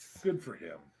nice. Good for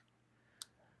him.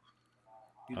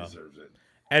 He deserves it.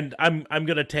 And I'm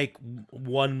gonna take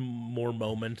one more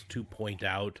moment to point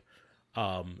out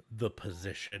the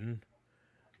position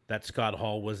that Scott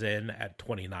Hall was in at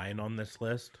 29 on this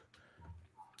list,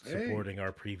 supporting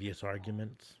our previous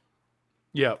arguments.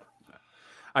 Yep.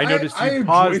 I noticed I you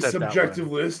paused enjoy at that subjective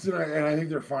one. lists, and I think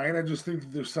they're fine. I just think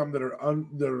that there's some that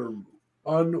are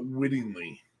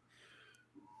unwittingly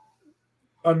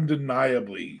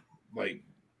undeniably, like,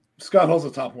 Scott Hall's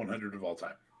a top 100 of all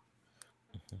time.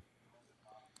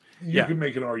 You can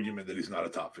make an argument that he's not a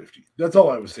top 50. That's all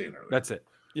I was saying earlier. That's it.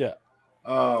 Yeah.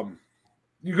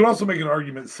 You can also make an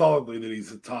argument solidly that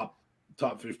he's a top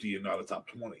 50 and not a top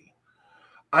 20.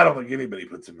 I don't think anybody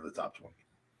puts him in the top 20.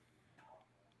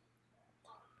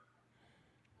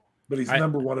 But he's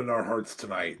number one in our hearts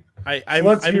tonight. I'm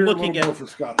looking at for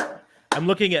Scott Hall. I'm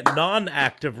looking at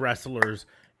non-active wrestlers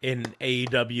in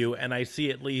AEW, and I see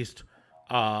at least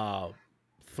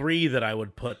 3 that I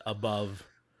would put above.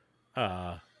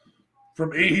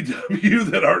 From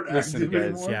AEW that aren't Listen, active guys,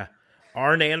 anymore. Yeah,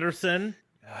 Arn Anderson,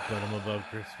 put him above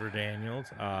Christopher Daniels.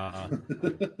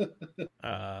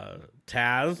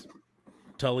 Taz,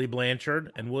 Tully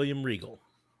Blanchard, and William Regal.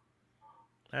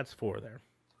 That's 4 there.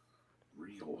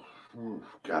 Regal. Ooh,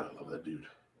 God, I love that dude.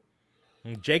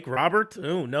 Jake Roberts.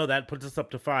 Oh no, that puts us up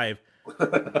to 5.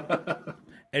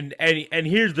 And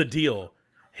here's the deal.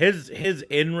 His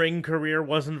in-ring career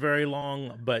wasn't very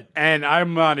long, but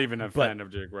I'm not even a fan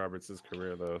of Jake Roberts'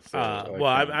 career though. So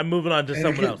I'm moving on to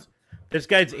someone else. This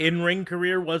guy's in-ring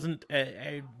career wasn't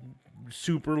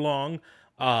super long,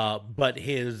 but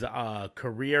his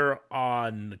career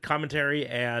on commentary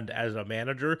and as a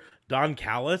manager, Don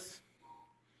Callis,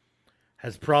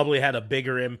 has probably had a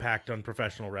bigger impact on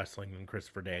professional wrestling than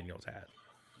Christopher Daniels had.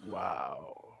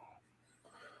 Wow.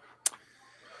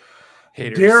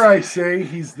 Haters. Dare I say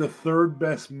he's the 3rd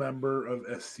best member of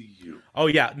SCU. Oh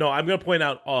yeah, no, I'm going to point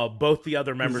out both the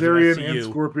other members Kazarian of and SCU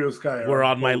Scorpio Sky were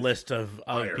on my both list of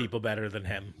higher. people better than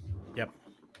him. Yep.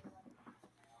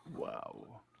 Wow.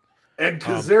 And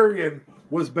Kazarian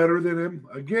was better than him.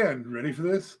 Again, ready for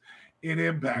this? In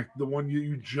Impact, the one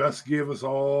you just gave us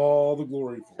all the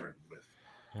glory for him with.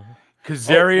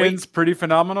 Kazarian's pretty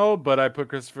phenomenal, but I put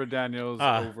Christopher Daniels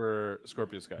over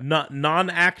Scorpio Sky.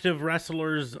 Non-active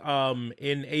wrestlers in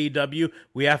AEW,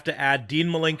 we have to add Dean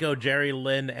Malenko, Jerry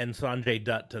Lynn, and Sanjay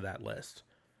Dutt to that list.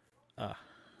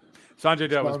 Sanjay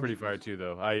Dutt was pretty fire too,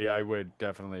 though. I would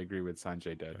definitely agree with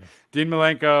Sanjay Dutt. Dean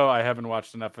Malenko, I haven't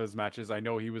watched enough of his matches. I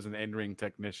know he was an in-ring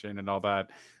technician and all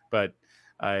that, but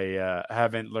I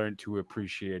haven't learned to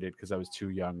appreciate it because I was too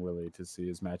young, really, to see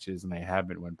his matches, and I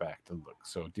haven't went back to look.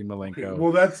 So Dean Malenko.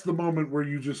 Well, that's the moment where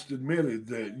you just admitted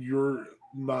that you're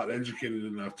not educated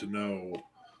enough to know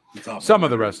the top Some of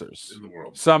the wrestlers in the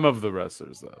world. Some of the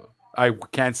wrestlers, though. I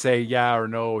can't say yeah or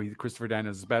no. Christopher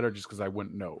Daniels is better just because I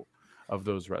wouldn't know of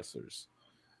those wrestlers.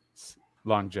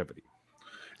 Longevity.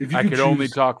 If you I could only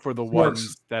talk for the Marks,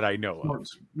 ones that I know of.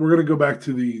 We're going to go back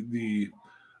to the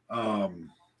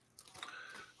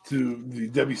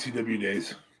WCW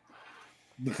days.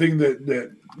 The thing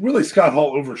that really Scott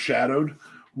Hall overshadowed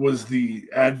was the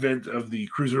advent of the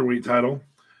cruiserweight title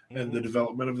and the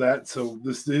development of that. So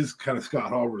this is kind of Scott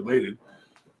Hall related.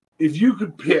 If you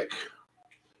could pick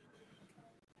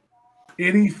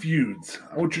any feuds,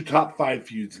 I want your top 5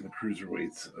 feuds in the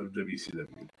cruiserweights of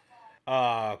WCW.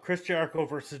 Chris Jericho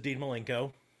versus Dean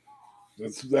Malenko.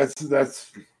 That's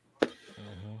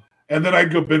and then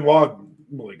I'd go Benoit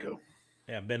Malenko.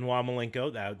 Yeah, Benoit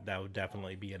Malenko. That would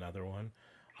definitely be another one.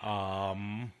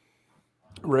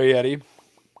 Ray Eddie.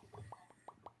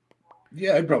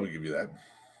 Yeah, I'd probably give you that.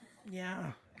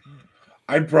 Yeah.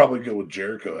 I'd probably go with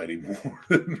Jericho Eddie more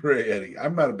than Ray Eddie.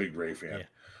 I'm not a big Ray fan, Yeah.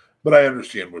 but I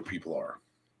understand where people are.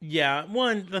 Yeah,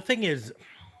 the thing is,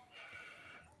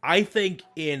 I think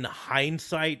in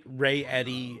hindsight, Ray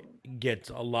Eddie gets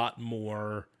a lot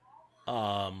more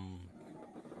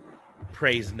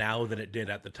praise now than it did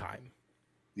at the time.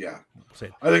 Yeah. So,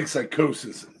 I think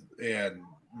Psychosis and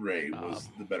Ray was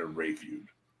the better Ray feud.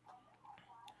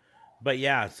 but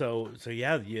yeah, so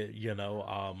yeah, you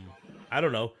know, I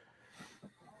don't know,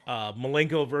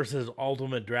 Malenko versus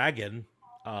Ultimate Dragon.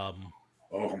 Oh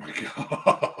my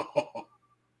god,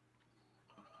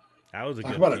 That was a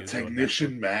talk good about a feud,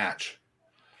 technician match,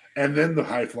 and then the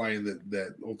high flying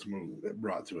that Ultimate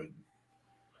brought to it.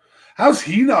 How's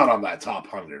he not on that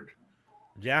top 100?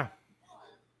 Yeah,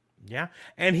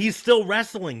 and he's still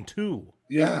wrestling too.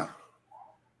 Yeah.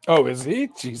 Oh, is he?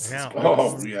 Jesus. Yeah. Christ.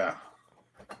 Oh yeah.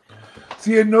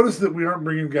 See, I noticed that we aren't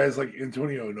bringing guys like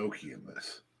Antonio Inoki in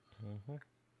this,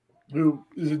 who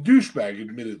is a douchebag,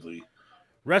 admittedly.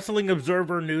 Wrestling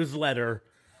Observer newsletter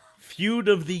feud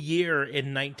of the year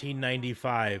in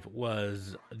 1995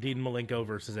 was Dean Malenko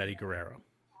versus Eddie Guerrero.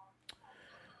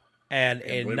 And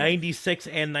in 96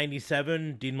 and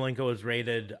 97, Dean Malenko was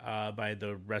rated by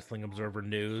the Wrestling Observer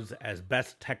News as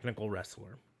best technical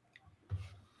wrestler.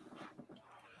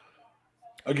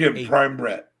 Again, prime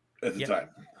Brett at the time.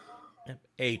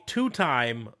 A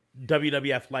 2-time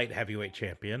WWF Light Heavyweight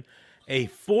Champion, a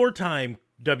 4-time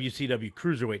WCW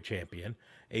Cruiserweight Champion,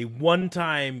 a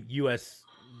one-time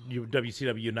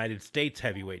WCW United States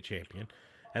Heavyweight Champion,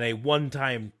 and a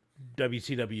one-time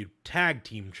WCW Tag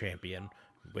Team Champion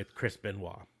with Chris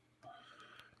Benoit.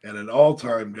 And an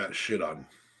all-time got shit on.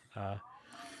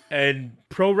 And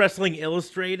Pro Wrestling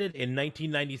Illustrated in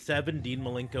 1997, Dean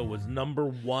Malenko was number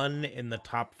 1 in the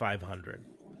top 500.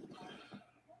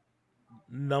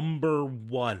 Number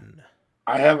 1.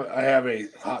 I have a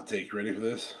hot take. Ready for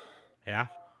this? Yeah.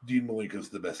 Dean Malenko's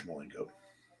the best Malenko.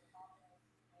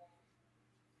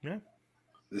 Yeah.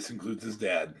 This includes his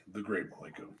dad, the great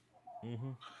Malenko.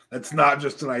 Mm-hmm. That's not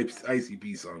just an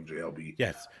ICP song, JLB.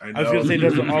 Yes. I I was going to say, know.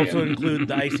 does it also include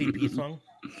the ICP song?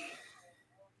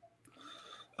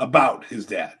 About his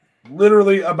dad.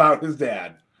 Literally about his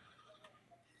dad.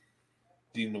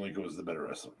 Dean Malenko is the better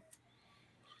wrestler.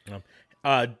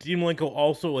 Dean Malenko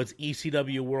also was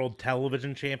ECW World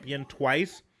Television Champion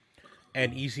twice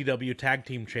and ECW Tag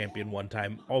Team Champion one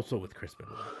time, also with Chris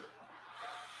Benoit.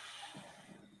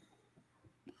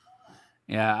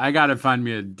 Yeah, I gotta find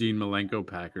me a Dean Malenko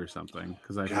pack or something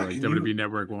because I feel God, like can WWE you-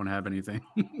 Network won't have anything.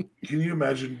 Can you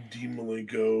imagine Dean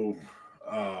Malenko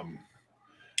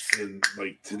in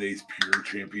like today's pure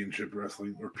championship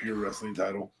wrestling or pure wrestling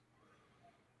title?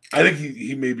 I think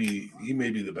he may be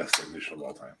the best technician of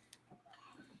all time.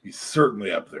 He's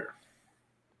certainly up there.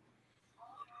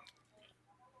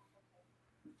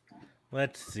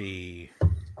 Let's see.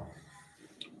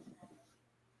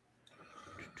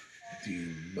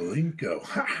 Dean Malenko.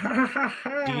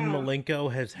 Dean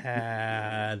Malenko has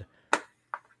had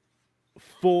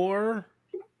 3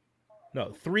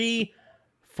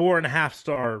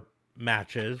 4.5-star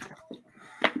matches.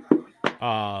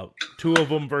 2 of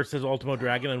them versus Ultimo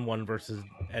Dragon and 1 versus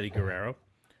Eddie Guerrero.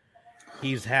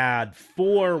 He's had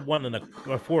 4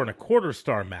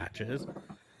 4.25-star matches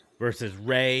versus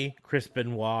Ray, Chris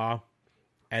Benoit,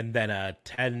 and then a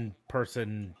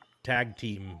 10-person tag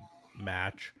team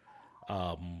match.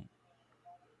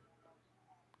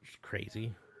 It's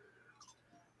crazy.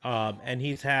 And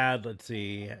he's had, let's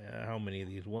see, how many of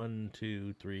these? 1,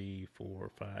 2, 3,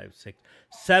 4, 5, 6,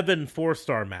 7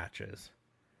 4-star matches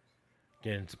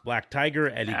against Black Tiger,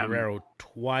 Eddie Guerrero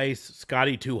twice,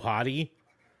 Scotty 2 Hottie,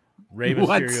 Rey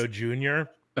What? Mysterio Jr.,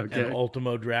 Okay. and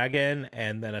Ultimo Dragon,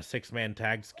 and then a 6-man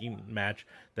tag scheme match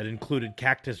that included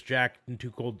Cactus Jack and Too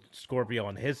Cold Scorpio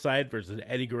on his side versus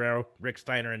Eddie Guerrero, Rick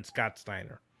Steiner, and Scott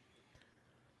Steiner.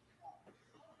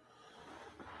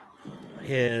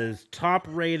 His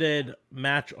top-rated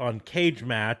match on Cage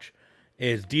Match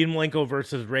is Dean Malenko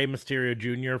versus Rey Mysterio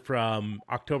Jr. from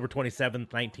October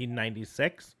 27th,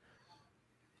 1996.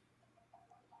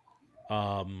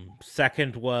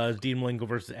 Second was Dean Malenko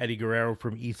versus Eddie Guerrero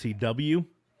from ECW.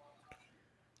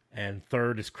 And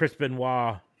third is Chris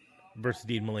Benoit versus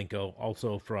Dean Malenko,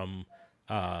 also from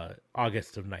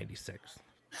August of 96.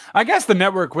 I guess the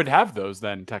network would have those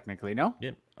then, technically, no?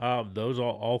 Yep. Those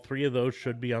all 3 of those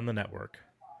should be on the network.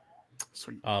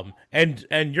 Sweet.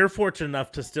 And you're fortunate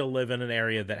enough to still live in an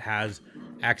area that has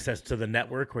access to the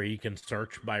network where you can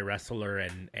search by wrestler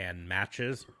and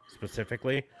matches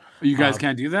specifically. You guys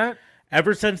can't do that?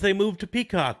 Ever since they moved to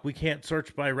Peacock, we can't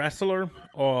search by wrestler,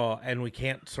 and we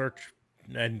can't search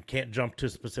and can't jump to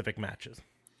specific matches.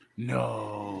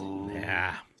 No.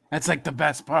 Yeah, That's like the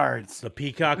best parts. the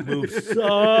Peacock move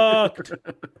sucked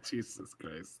Jesus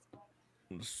Christ.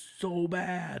 so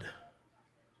bad.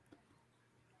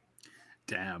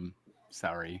 Damn.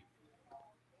 Sorry.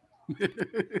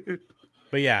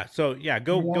 But yeah, so yeah,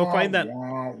 go find that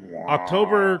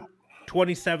October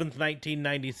 27th,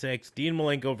 1996, Dean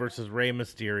Malenko versus Rey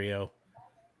Mysterio.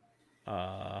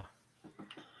 That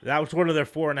was one of their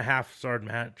 4.5-star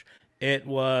match. It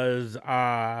was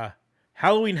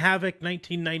Halloween Havoc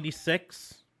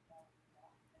 1996.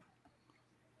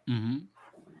 Mm-hmm.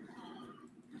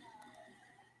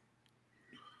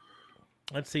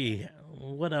 Let's see,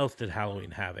 what else did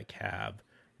Halloween Havoc have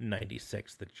in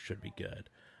 96 that should be good?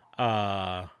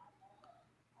 Dean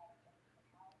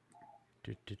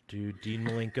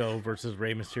Malenko versus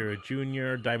Rey Mysterio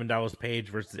Jr., Diamond Dallas Page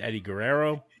versus Eddie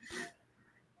Guerrero.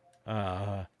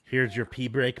 Here's your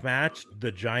P-break match,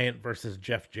 The Giant versus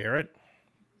Jeff Jarrett.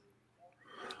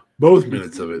 Both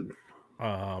minutes of it.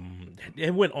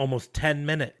 It went almost 10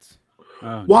 minutes.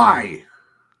 Oh, Why?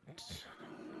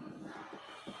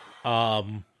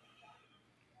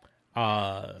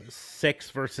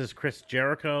 Six versus Chris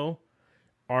Jericho.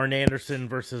 Arn Anderson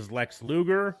versus Lex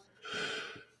Luger.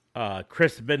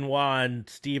 Chris Benoit and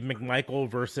Steve McMichael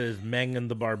versus Meng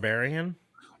and the Barbarian.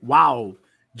 Wow.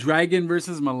 Dragon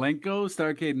versus Malenko,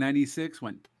 Starrcade 96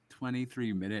 went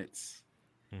 23 minutes.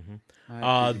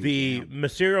 The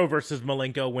Mysterio versus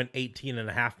Malenko went 18 and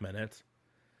a half minutes.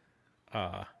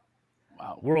 Wow.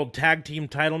 World Tag Team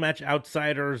title match,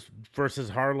 Outsiders versus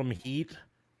Harlem Heat.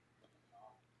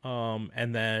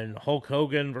 And then Hulk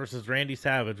Hogan versus Randy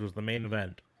Savage was the main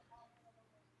event.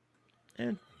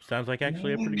 And sounds like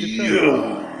actually a pretty good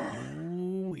show.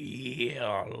 Ooh,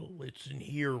 yeah. Listen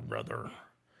here, brother.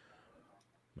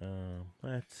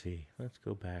 Let's see. Let's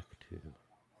go back to...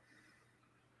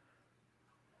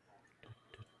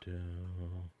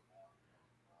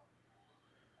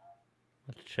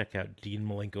 Let's check out Dean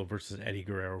Malenko versus Eddie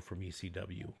Guerrero from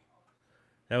ECW.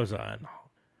 That was on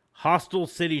Hostile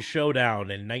City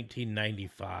Showdown in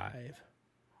 1995.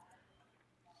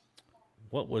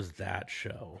 What was that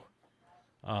show?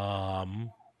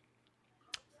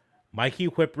 Mikey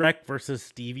Whipwreck versus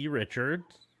Stevie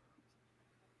Richards.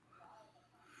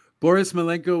 Boris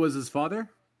Malenko was his father?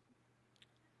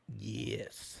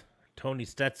 Yes. Tony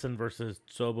Stetson versus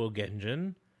Sobo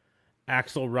Genjin.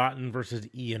 Axel Rotten versus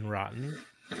Ian Rotten.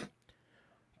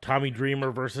 Tommy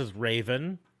Dreamer versus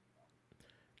Raven.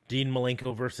 Dean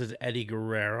Malenko versus Eddie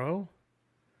Guerrero.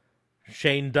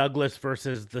 Shane Douglas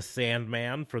versus The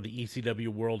Sandman for the ECW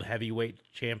World Heavyweight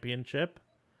Championship.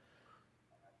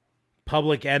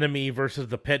 Public Enemy versus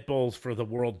the Pitbulls for the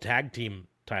World Tag Team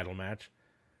title match.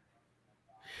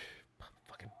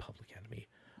 Fucking Public Enemy.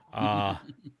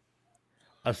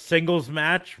 A singles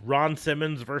match, Ron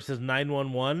Simmons versus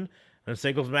 911. And a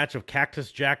singles match of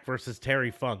Cactus Jack versus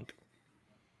Terry Funk.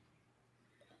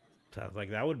 Sounds like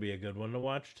that would be a good one to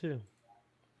watch, too.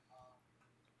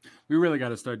 We really got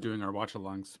to start doing our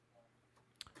watch-alongs.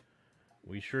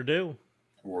 We sure do.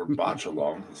 Or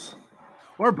botch-alongs.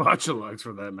 Or botch-alongs,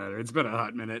 for that matter. It's been a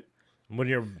hot minute. When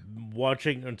you're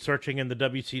watching and searching in the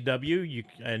WCW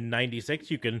in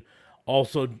 96, you can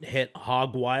also hit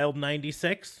Hog Wild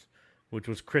 96, which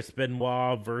was Chris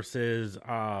Benoit versus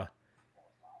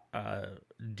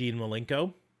Dean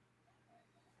Malenko.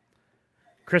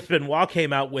 Chris Benoit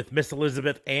came out with Miss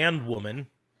Elizabeth and Woman,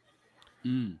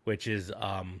 which is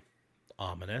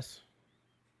ominous.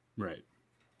 Right.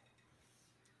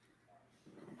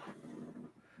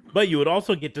 But you would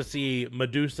also get to see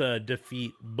Medusa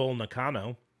defeat Bull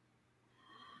Nakano.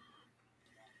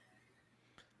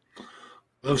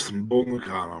 Love some Bull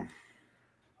Nakano.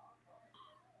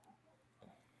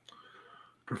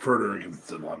 Preferred her against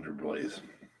the Wonder Blaze.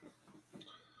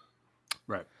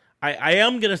 Right. I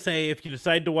am going to say, if you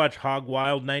decide to watch Hog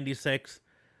Wild 96,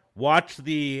 watch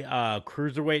the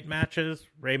cruiserweight matches,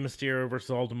 Rey Mysterio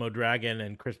versus Ultimo Dragon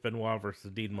and Chris Benoit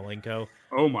versus Dean Malenko.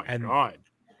 Oh my God.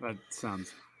 That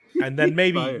sounds... And then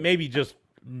maybe just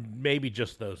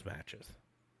those matches.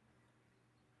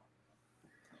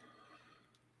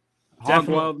 Hog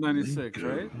Wild 96,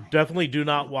 right? Definitely do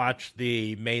not watch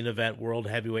the main event World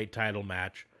Heavyweight title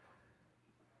match.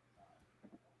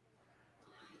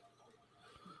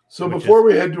 So before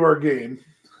we head to our game,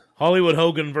 Hollywood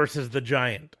Hogan versus the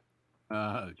Giant.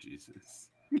 Oh, Jesus.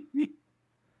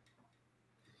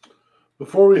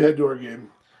 before we head to our game,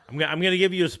 I'm going to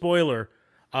give you a spoiler.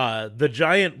 The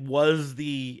Giant was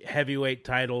the heavyweight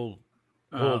title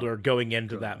holder going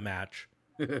into that match.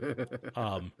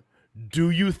 Do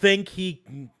you think he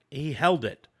held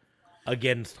it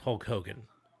against Hulk Hogan?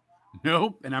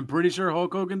 Nope. And I'm pretty sure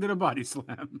Hulk Hogan did a body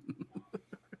slam.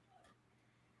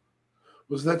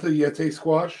 was that the Yeti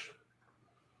squash?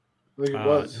 I think it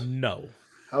was. No.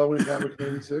 Halloween Havoc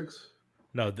 96?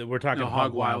 No, we're talking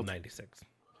Hog Wild 96.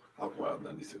 Hog Wild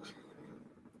 96.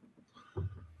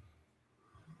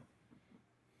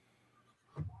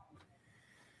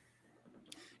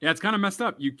 Yeah, it's kind of messed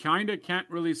up. You kind of can't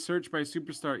really search by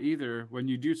superstar either. When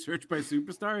you do search by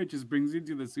superstar, it just brings you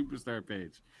to the superstar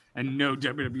page. And no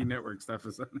WWE Network stuff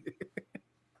is on it.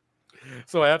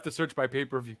 So I have to search by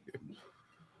pay-per-view.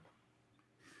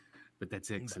 But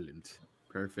that's excellent.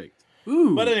 Perfect.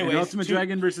 Ooh, but anyways, Ultimate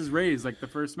Dragon versus Ray is like the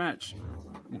first match.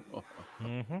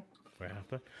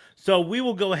 So we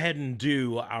will go ahead and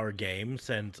do our game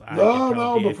since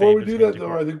No, before we do that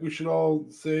though, I think we should all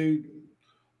say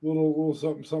little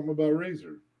something about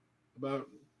Razor, about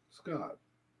Scott.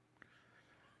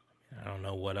 I don't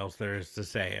know what else there is to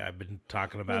say. I've been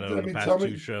talking about it on the past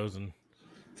two shows, and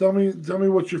tell me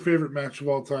what's your favorite match of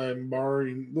all time,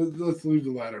 barring. Let's leave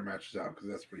the ladder matches out because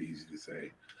that's pretty easy to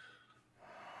say.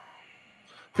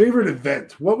 Favorite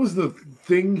event? What was the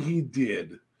thing he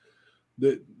did?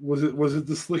 That was it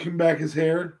the slicking back his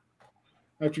hair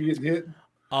after getting hit?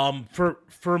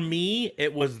 For me,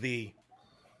 it was the,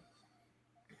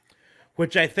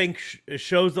 which I think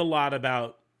shows a lot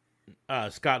about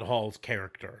Scott Hall's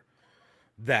character.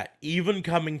 That even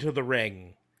coming to the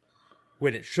ring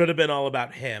when it should have been all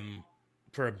about him,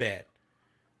 for a bit.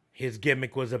 His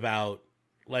gimmick was about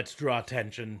let's draw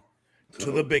attention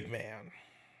to the big man.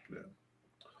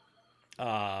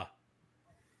 Yeah.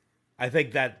 I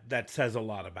think that says a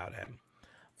lot about him.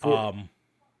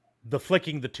 The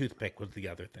flicking the toothpick was the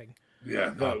other thing. Yeah,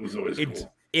 that was always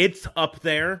cool. It's up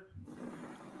there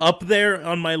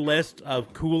on my list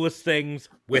of coolest things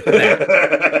with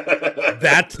that.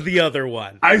 That's the other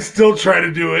one. I still try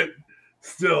to do it,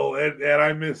 and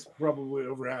I miss probably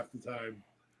over half the time.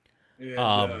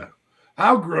 And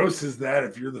how gross is that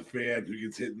if you're the fan who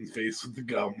gets hit in the face with the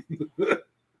gum?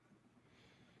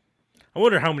 I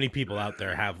wonder how many people out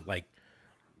there have like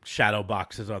shadow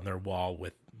boxes on their wall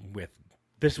with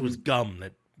this was gum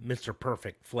that Mr.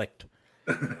 Perfect flicked.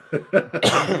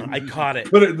 I caught it.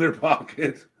 Put it in their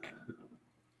pocket.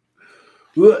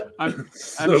 I'm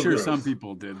sure gross. some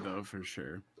people did though, for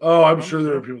sure. Oh, I'm sure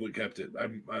there are people that kept it.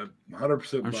 I'm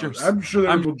 100%. I'm sure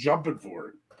there are people jumping for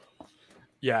it.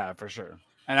 Yeah, for sure.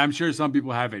 And I'm sure some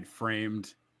people have it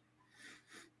framed.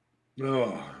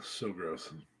 Oh, so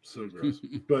gross. So gross.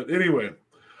 But anyway,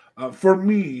 for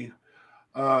me,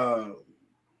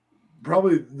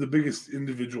 probably the biggest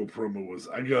individual promo was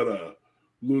I got a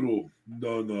little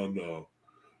no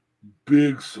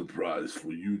big surprise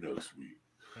for you next week.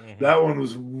 Mm-hmm. That one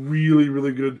was really,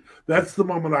 really good. That's the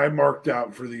moment I marked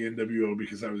out for the NWO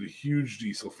because I was a huge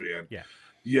Diesel fan. Yeah.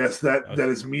 Yes, that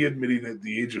is me admitting at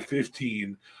the age of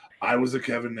 15, I was a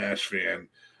Kevin Nash fan,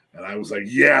 and I was like,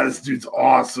 yeah, this dude's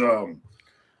awesome.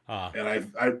 And I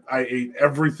ate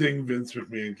everything Vince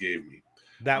McMahon gave me.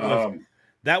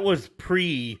 That was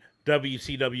pre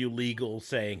WCW legal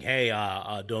saying, hey,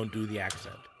 don't do the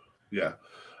accent. Yeah.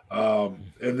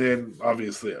 And then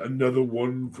obviously another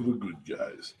one for the good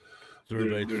guys.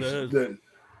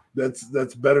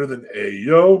 That's better than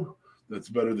Ayo. That's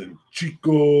better than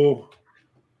Chico.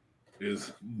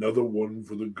 Is another one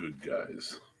for the good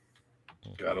guys.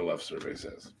 Gotta love Survey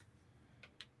Says.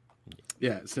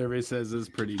 Yeah, Survey Says is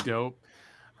pretty dope.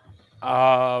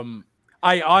 I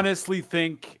honestly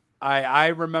think I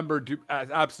remember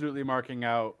absolutely marking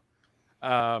out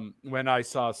when I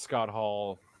saw Scott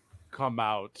Hall come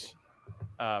out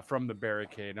from the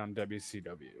barricade on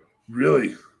WCW.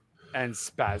 Really? And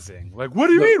spazzing. Like, what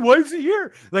do you mean? Why is he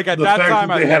here? Like, at that time,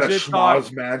 they had a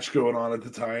schmoz match going on at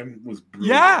the time was brutal.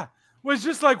 Yeah. Was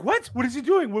just like, what? What is he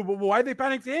doing? Why are they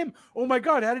panicking to him? Oh my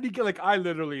God, how did he get? Like, I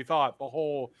literally thought the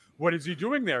whole, what is he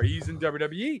doing there? He's in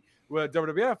WWE,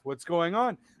 WWF. What's going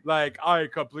on? Like, I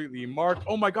completely marked.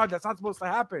 Oh my God, that's not supposed to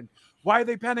happen. Why are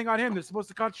they panicking on him? They're supposed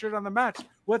to concentrate on the match.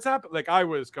 What's happened? Like, I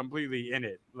was completely in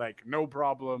it. Like, no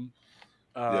problem.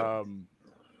 Yeah,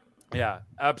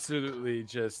 absolutely,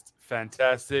 just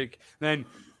fantastic. Then,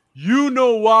 you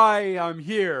know why I'm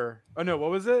here? Oh no, what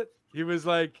was it? He was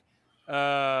like,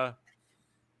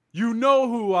 you know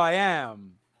who I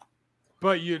am,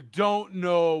 but you don't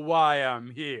know why I'm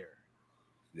here.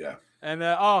 Yeah. And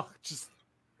just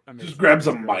grabs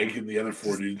a mic and the other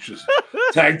 40 just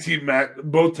tag team match.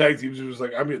 Both tag teams are just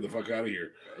like, I'm getting the fuck out of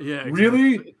here. Yeah. Exactly.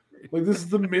 Really? Like, this is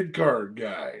the mid card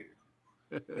guy.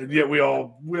 And yet we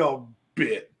all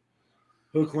bit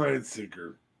hook, line, and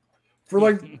sinker for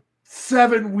like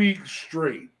 7 weeks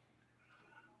straight.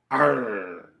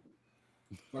 Fucking.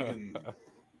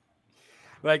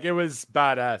 Like, it was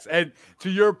badass. And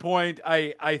to your point,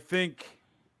 I think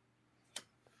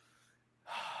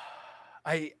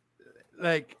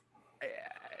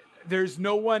there's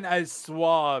no one as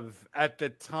suave at the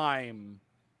time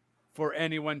for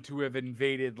anyone to have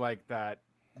invaded like that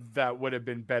would have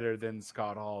been better than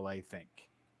Scott Hall, I think.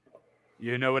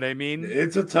 You know what I mean?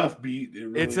 It's a tough beat. It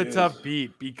really is. Tough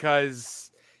beat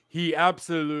because he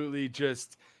absolutely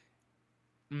just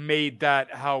made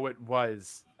that how it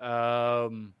was.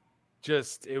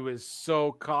 It was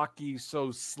so cocky,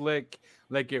 so slick,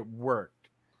 like it worked.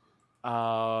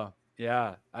 Yeah.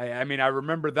 I mean, I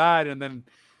remember that, and then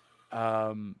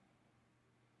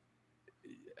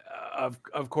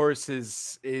of course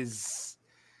his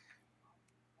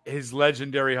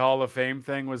legendary Hall of Fame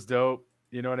thing was dope.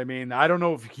 You know what I mean? I don't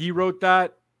know if he wrote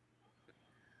that.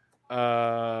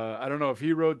 But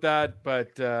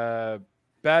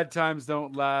bad times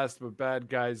don't last, but bad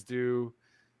guys do.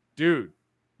 Dude,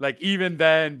 like, even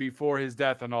then, before his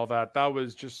death and all that, that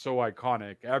was just so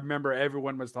iconic. I remember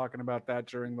everyone was talking about that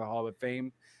during the Hall of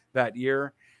Fame that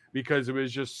year because it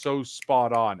was just so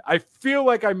spot on. I feel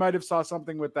like I might have saw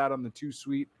something with that on the Too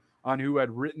Sweet on who had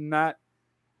written that.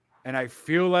 And I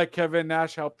feel like Kevin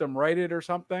Nash helped them write it or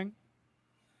something.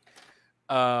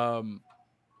 But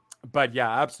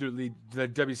yeah, absolutely. The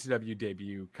WCW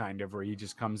debut kind of where he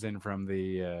just comes in from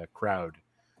the crowd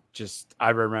just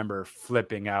I remember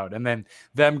flipping out, and then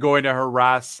them going to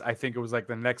harass. I think it was like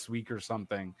the next week or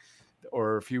something,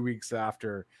 or a few weeks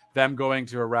after, them going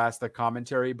to harass the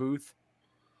commentary booth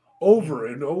over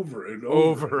and over and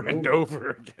over and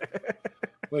over again.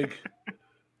 Like,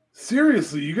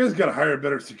 seriously, you guys got to hire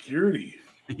better security.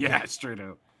 Yeah, straight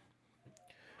up.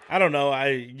 I don't know.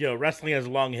 Wrestling has a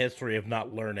long history of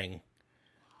not learning.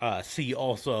 See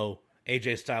also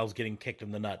AJ Styles getting kicked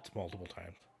in the nuts multiple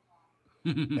times.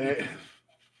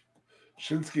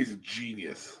 Shinsuke's a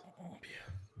genius.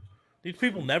 These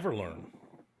people never learn.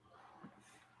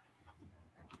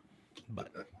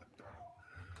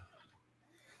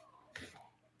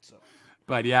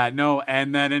 But yeah, no.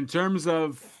 And then in terms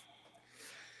of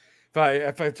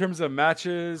in terms of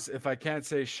matches, if I can't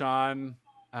say Sean,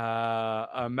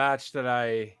 a match that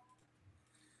I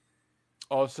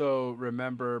also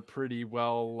remember pretty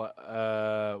well,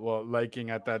 liking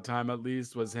at that time at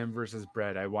least, was him versus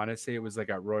Bret. I want to say it was like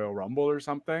at Royal Rumble or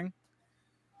something.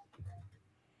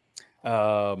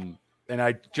 And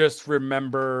I just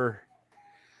remember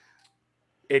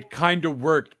it kind of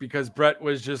worked because Bret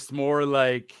was just more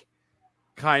like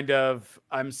kind of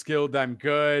I'm skilled, I'm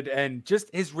good, and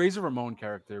just his Razor Ramon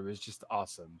character was just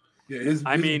awesome. Yeah,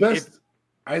 I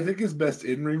think his best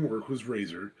in-ring work was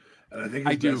Razor, and I think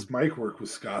his best mic work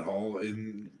was Scott Hall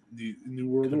in the New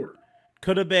World Order.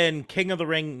 Could have been King of the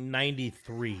Ring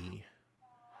 93.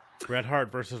 Bret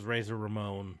Hart versus Razor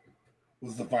Ramon.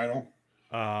 Was the final?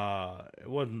 It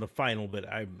wasn't the final,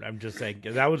 but I'm just saying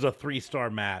that was a 3-star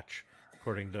match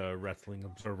according to Wrestling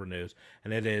Observer News,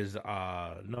 and it is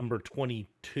number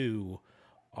 22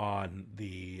 on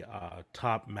the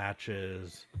top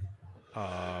matches.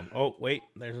 Oh wait,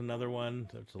 there's another one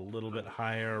that's a little bit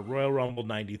higher. Royal Rumble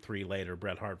 93 later,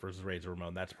 Bret Hart versus Razor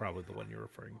Ramon. That's probably the one you're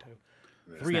referring to.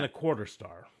 3.25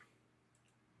 star.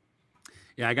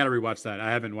 Yeah, I got to rewatch that.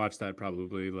 I haven't watched that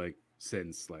probably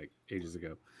since ages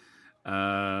ago.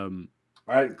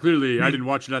 I didn't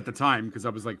watch it at the time because I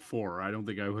was 4. I don't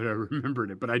think I would have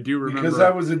remembered it, but I do remember because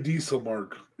that was a Diesel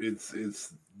mark. It's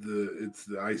the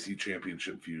IC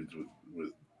championship feuds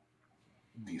with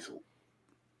Diesel.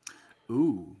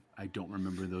 Ooh, I don't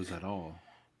remember those at all.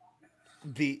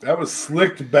 That was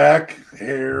slicked back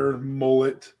hair,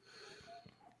 mullet,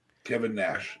 Kevin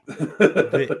Nash.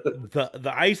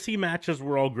 the IC matches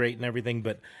were all great and everything,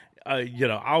 but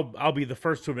I'll be the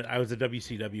first to admit I was a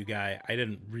WCW guy. I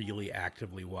didn't really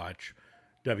actively watch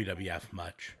WWF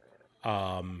much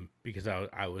because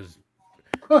I was.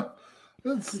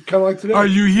 That's kind of like today. Are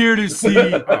you here to see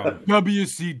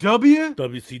WCW?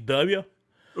 WCW?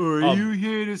 Or are you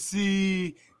here to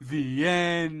see the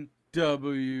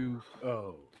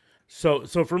NWO? So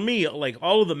for me,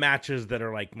 all of the matches that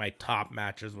are my top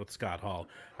matches with Scott Hall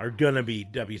are gonna be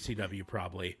WCW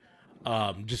probably.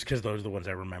 Just because those are the ones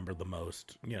I remember the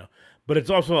most, But it's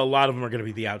also a lot of them are going to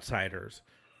be the outsiders.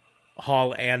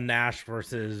 Hall and Nash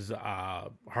versus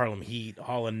Harlem Heat.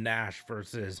 Hall and Nash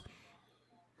versus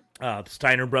the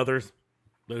Steiner brothers.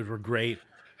 Those were great.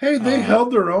 Hey, they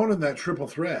held their own in that triple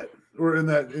threat, or in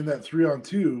that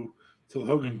 3-on-2 till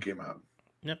Hogan came out.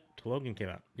 Yep, till Hogan came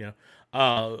out.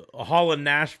 Hall and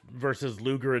Nash versus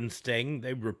Luger and Sting.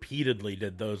 They repeatedly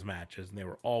did those matches, and they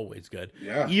were always good.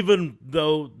 Yeah. Even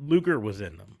though Luger was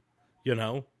in them,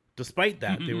 despite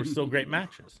that, they were still great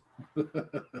matches.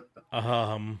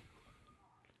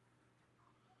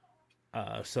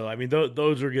 So I mean,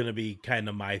 those are going to be kind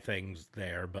of my things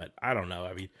there, but I don't know.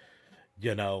 I mean,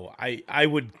 I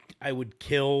would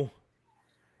kill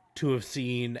to have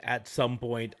seen at some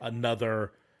point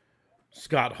another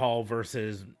Scott Hall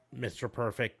versus Mr.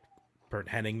 Perfect Bert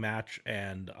Hennig match,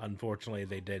 and unfortunately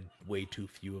they did way too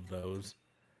few of those.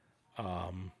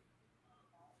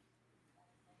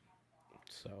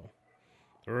 So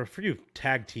there were a few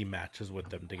tag team matches with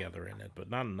them together in it, but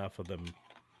not enough of them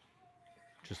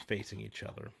just facing each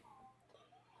other.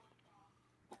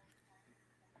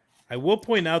 I will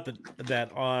point out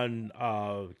that on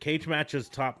Cage Match's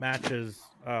top matches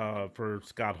for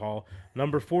Scott Hall,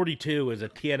 number 42 is a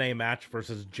TNA match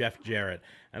versus Jeff Jarrett,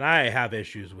 and I have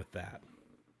issues with that.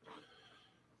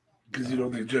 Because you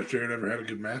don't think Jeff Jarrett ever had a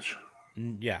good match?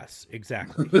 Yes,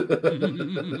 exactly.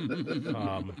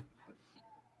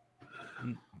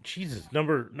 Jesus,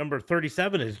 number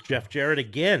 37 is Jeff Jarrett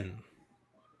again.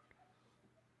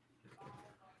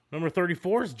 Number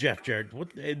 34 is Jeff Jarrett.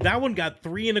 That one got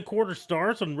 3.25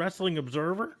 stars on Wrestling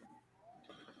Observer.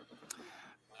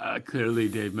 Clearly,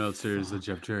 Dave Meltzer is a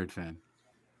Jeff Jarrett fan.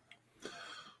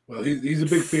 Well, he's a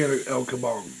big fan of El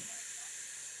Kabong.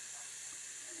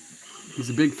 He's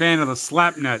a big fan of the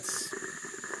slap nuts.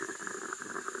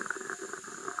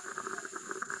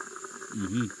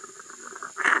 Mm-hmm.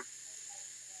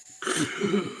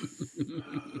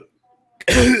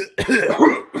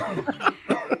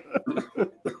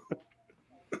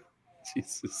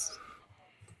 Jesus.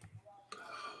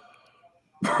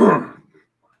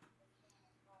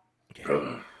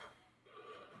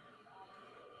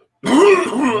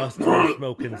 Must be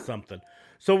smoking something.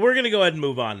 So we're gonna go ahead and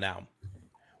move on now.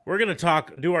 We're gonna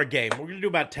do our game. We're gonna do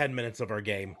about 10 minutes of our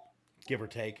game, give or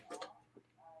take.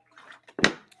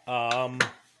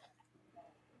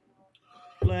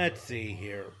 Let's see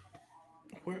here.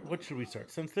 What should we start?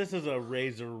 Since this is a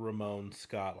Razor Ramon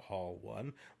Scott Hall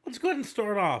one, let's go ahead and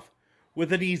start off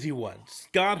with an easy one.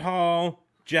 Scott Hall,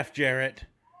 Jeff Jarrett,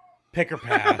 pick or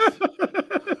pass.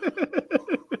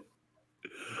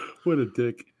 What a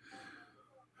dick.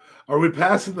 Are we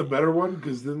passing the better one?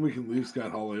 Because then we can leave Scott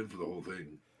Hall in for the whole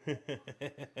thing.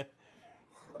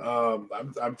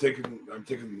 I'm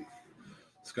taking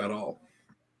Scott Hall.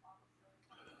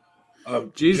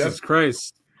 Jesus Jeff,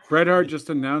 Christ. Bret Hart just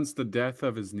announced the death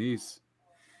of his niece.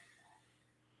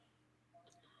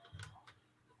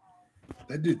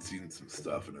 that dude's seen some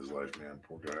stuff in his life, man.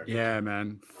 Poor guy. Yeah,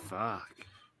 man. Fuck.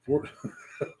 Poor...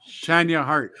 Tanya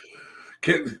Hart.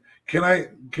 Can I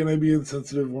be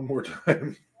insensitive one more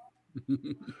time?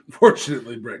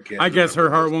 Fortunately, Brett can't. I guess her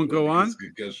remember heart most won't of it go because on? of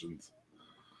concussions.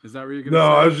 Is that what you're going to No,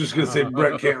 say? I was just going to say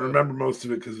Brett can't remember most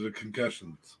of it because of the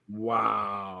concussions.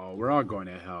 Wow. We're all going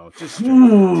to hell. Just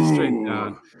straight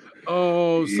down.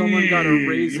 Oh, someone got a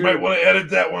razor. You might want to edit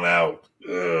that one out.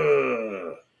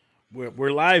 Ugh.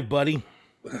 We're live, buddy.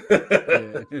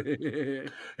 Hey,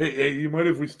 you mind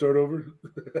if we start over?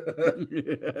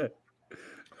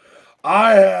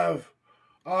 I'm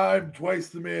twice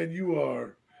the man you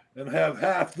are and have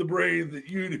half the brain that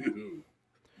you do.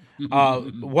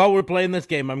 While we're playing this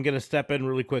game, I'm going to step in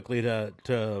really quickly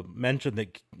to mention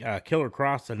that Killer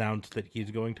Cross announced that he's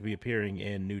going to be appearing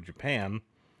in New Japan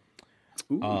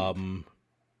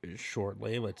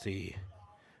shortly. Let's see.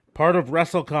 Part of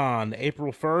WrestleCon,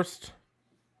 April 1st.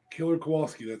 Killer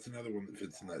Kowalski, that's another one that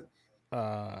fits in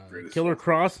that. Killer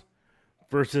Cross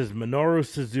versus Minoru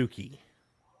Suzuki.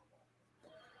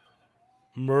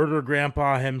 Murder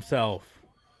Grandpa himself.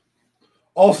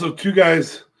 Also, two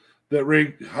guys that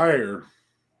rank higher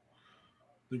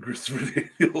than Christopher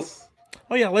Daniels.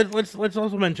 Oh yeah, let's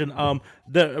also mention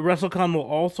the WrestleCon will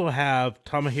also have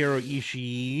Tomohiro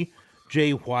Ishii,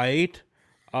 Jay White,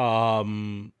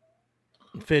 Finn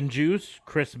Juice,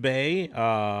 Chris Bay.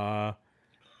 Those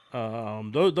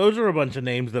are a bunch of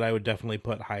names that I would definitely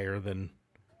put higher than.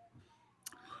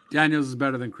 Daniels is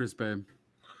better than Chris Bay.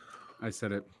 I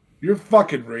said it. You're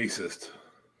fucking racist.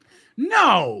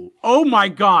 No! Oh my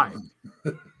god!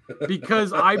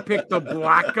 Because I picked the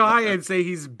black guy and say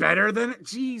he's better than it?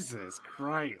 Jesus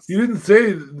Christ! You didn't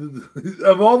say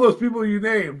of all those people you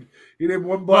named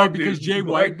one black because dude. Jay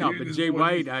Black White. No, dude but is Jay one-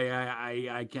 White,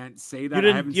 I can't say that.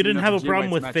 You didn't have a problem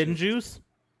with Finn Juice?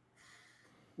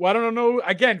 Well, I don't know.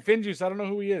 Again, Finjuice, I don't know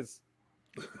who he is.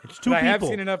 It's two But I have people.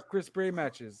 seen enough Chris Bray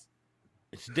matches.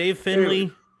 It's Dave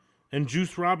Finley and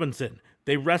Juice Robinson.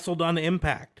 They wrestled on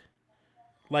Impact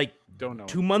like Don't know.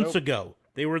 2 months Nope. ago.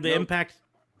 They were the Nope. Impact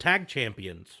Tag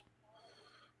Champions.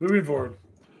 Moving forward.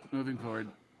 Moving forward.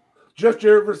 Jeff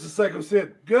Jarrett versus Psycho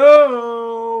Sid.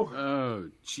 Go! Oh,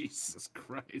 Jesus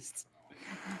Christ.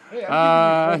 Hey,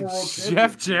 I'm giving you former world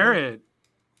Jeff champion. Jarrett.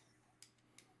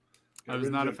 Got I was rid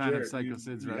of not a Jeff fan of Jarrett. Psycho You-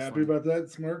 Sid's you wrestling. happy about that,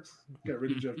 Smarks? Got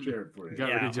rid of Jeff Jarrett for you. Got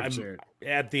rid of Jeff I'm Jarrett.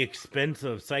 at the expense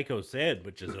of Psycho Sid,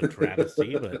 which is a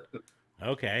travesty, but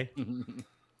okay.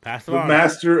 Pass it The on.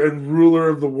 master and ruler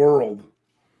of the world.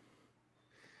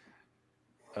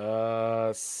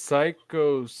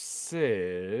 Psycho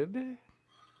Sid.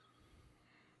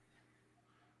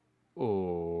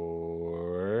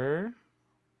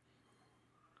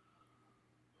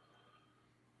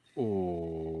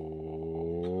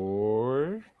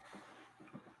 Or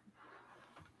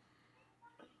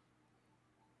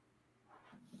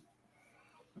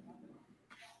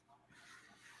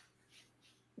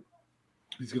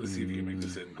He's going to see if he can make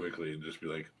this in quickly and just be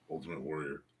like, Ultimate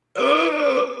Warrior.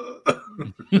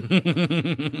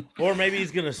 Or maybe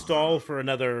he's gonna stall for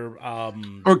another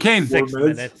Or Kane. 6 4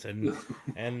 minutes. minutes,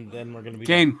 and then we're gonna be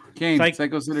Kane. Psych-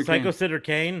 Psycho Sid or Psycho Kane. Sid or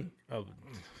Kane. Oh,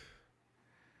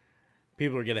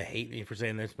 people are gonna hate me for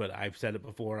saying this, but I've said it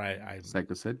before. I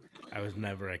Psycho Sid. was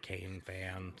never a Kane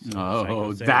fan. so Oh,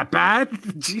 Psycho Sid- that bad?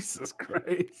 Jesus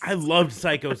Christ. I loved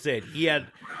Psycho Sid. He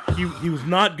was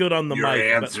not good on the Your mic,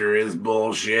 answer is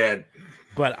bullshit.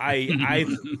 but I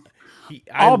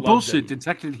All loved bullshit him.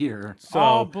 detected here. So,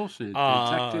 All bullshit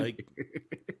uh, detected.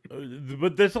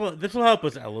 But this will help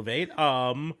us elevate.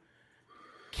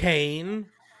 Kane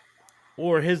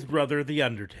or his brother, the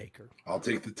Undertaker. I'll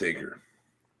take the Taker.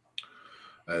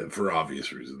 for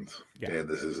obvious reasons. Yeah. And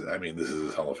this is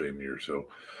his Hall of Fame year. So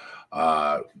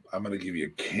I'm going to give you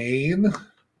Kane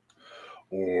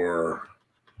or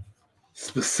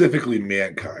specifically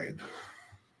Mankind.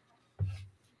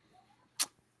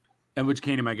 And which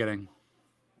Kane am I getting?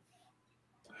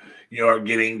 You're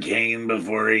getting Kane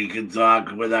before he could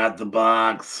talk without the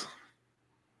box.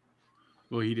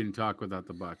 Well, he didn't talk without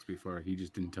the box before. He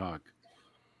just didn't talk.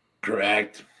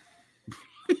 Correct.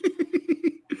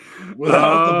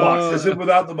 Without the box. I said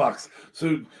without the box.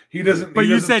 So he doesn't. But he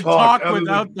you doesn't said talk other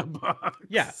without than- the box.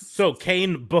 Yeah. So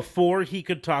Kane before he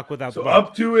could talk without So the box.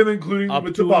 up to and including Up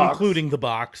with to the box. including the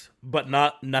box, but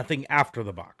nothing after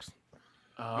the box.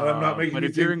 And I'm not making But you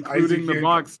if you're think including Isaac the Yankem.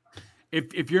 box,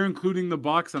 if you're including the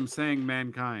box, I'm saying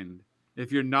Mankind.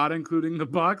 If you're not including the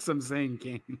box, I'm saying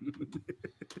Kane.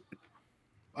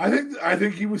 I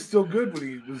think he was still good when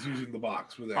he was using the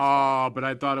box with X. But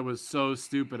I thought it was so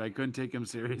stupid. I couldn't take him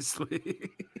seriously.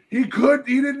 He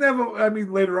didn't have a. I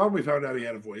mean, later on we found out he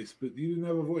had a voice, but he didn't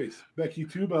have a voice. Becky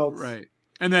Two Belts. Right.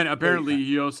 And then apparently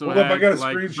he also Hold had up, I got to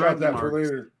like screenshot that for trademarks.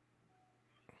 later.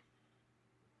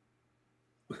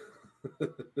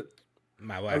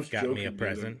 My I wife was got me a joking,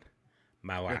 present.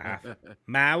 My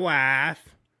wife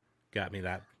got me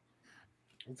that.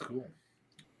 That's cool.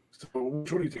 So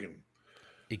which one are you taking?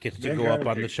 It gets to go Mankind up or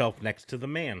on the Kane? shelf next to the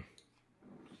man.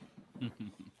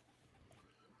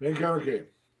 Mankind or Kane?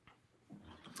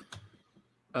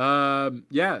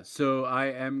 Yeah, so I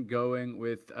am going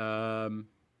with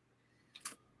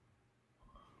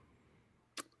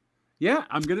yeah,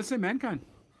 I'm gonna say Mankind,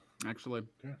 actually.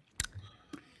 Okay.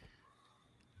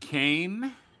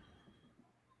 Kane.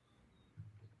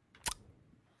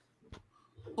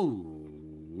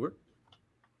 Ooh.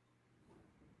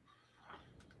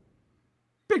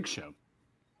 Big Show.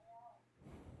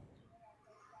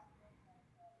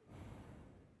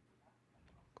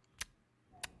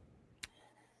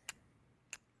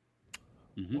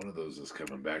 One of those is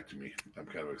coming back to me. I'm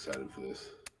kind of excited for this.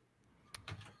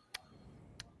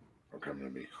 Or coming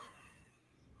to me.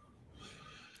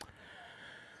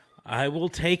 I will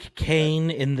take Kane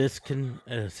in this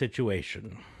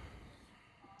situation.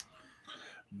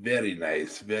 Very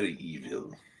nice. Very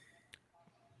evil.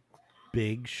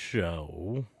 Big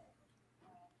Show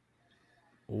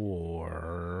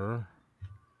or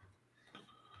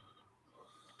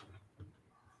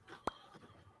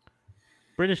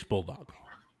British Bulldog.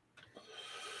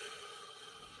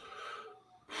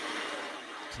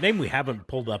 It's a name we haven't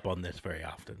pulled up on this very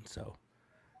often, so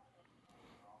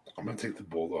I'm gonna take the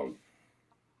Bulldog.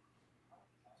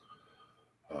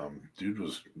 Dude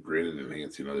was great at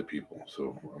enhancing other people,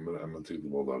 so I'm gonna take the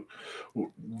Bulldog.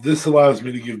 This allows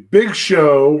me to give Big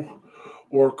Show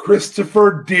or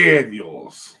Christopher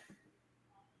Daniels.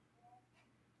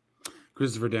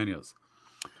 Christopher Daniels.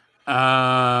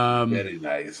 Very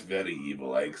nice, very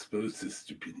evil. I exposed his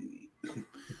stupidity.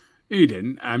 You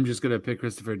didn't. I'm just gonna pick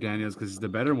Christopher Daniels because he's the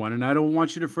better one, and I don't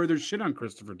want you to further shit on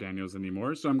Christopher Daniels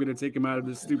anymore. So I'm gonna take him out of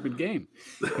this stupid game.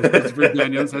 Christopher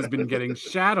Daniels has been getting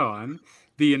shat on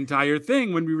the entire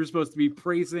thing when we were supposed to be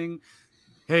praising.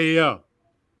 Hey yo.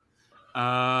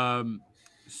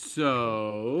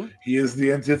 So He is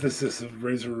the antithesis of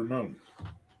Razor Ramon.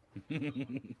 Who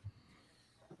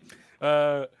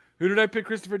did I pick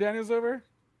Christopher Daniels over?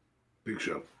 Big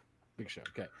Show. Big Show.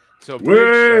 Okay. So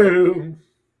Well,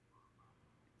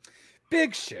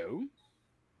 Big Show.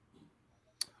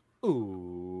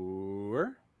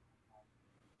 Or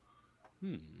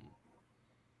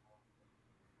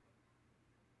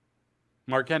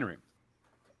Mark Henry.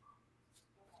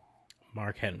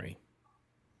 Mark Henry.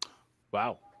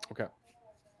 Wow. Okay.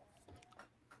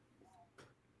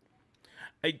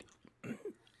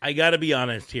 I got to be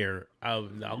honest here.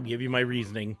 I'll give you my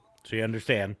reasoning so you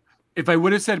understand. if I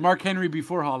would have said Mark Henry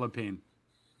before Hall of Pain,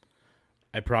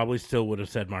 I probably still would have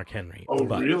said Mark Henry. oh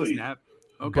but, really? snap.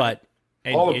 Okay. But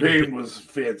and, Hall of and- Pain was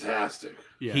fantastic.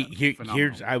 Yeah, here's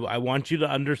phenomenal. I want you to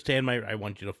understand I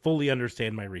want you to fully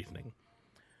understand my reasoning.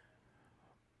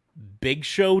 Big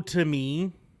Show to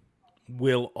me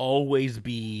will always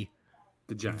be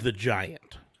the Giant. the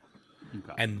Giant.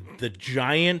 Okay. And the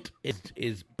Giant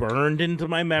is burned into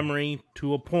my memory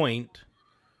to a point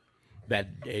that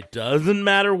it doesn't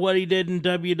matter what he did in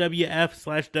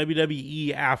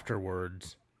WWF/WWE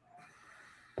afterwards.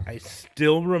 I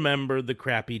still remember the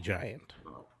crappy Giant.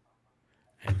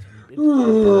 And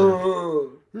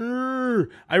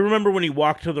I remember when he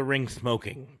walked to the ring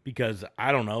smoking because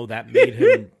I don't know, that made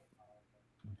him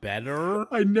better.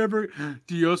 I never.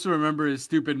 Do you also remember his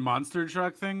stupid monster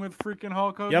truck thing with freaking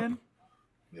Hulk Hogan?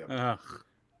 Yep. Ugh.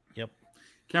 Yep.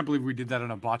 Can't believe we did that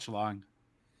on a botch along.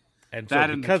 And That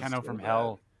so and the because Keno from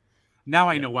Hell. Now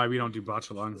I know why we don't do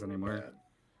botch-alongs anymore.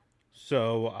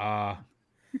 So,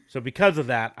 so because of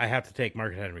that, I have to take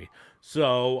Mark Henry.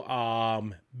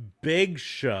 So, Big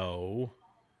Show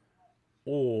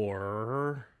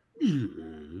or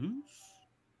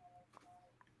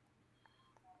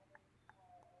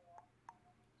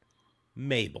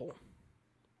Mabel.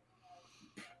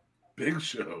 Big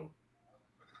Show.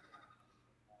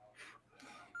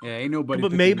 Yeah, ain't nobody.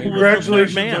 But picking Mabel was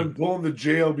Congratulations man. on pulling the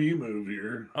JLB move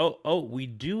here. Oh, we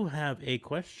do have a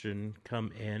question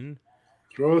come in.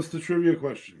 Throw us the trivia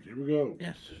question. Here we go.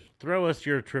 Yes, throw us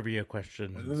your trivia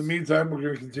questions. And in the meantime, we're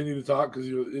going to continue to talk because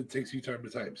it takes you time to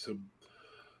type.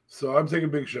 So I'm taking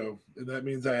Big Show, and that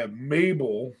means I have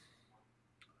Mabel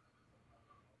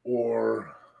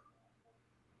or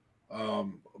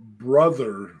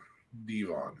Brother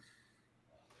Devon.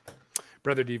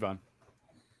 Brother Devon.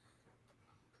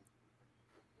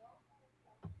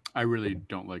 I really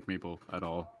don't like Mabel at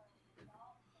all.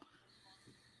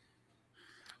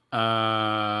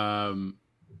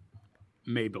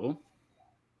 Mabel.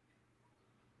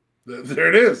 There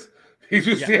it is. He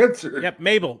just answered. Yep,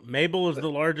 Mabel. Mabel is the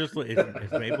largest.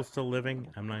 Is Mabel still living?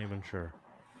 I'm not even sure.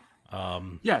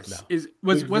 Yes. No.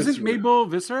 Wasn't Viscera. Mabel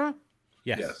Viscera?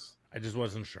 Yes. I just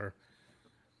wasn't sure.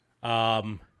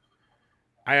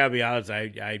 I gotta be honest.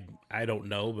 I don't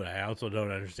know, but I also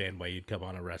don't understand why you'd come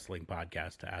on a wrestling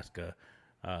podcast to ask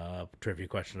a trivia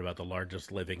question about the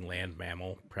largest living land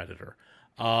mammal predator.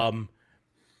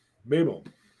 Mabel.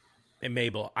 And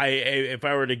Mabel. If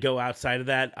I were to go outside of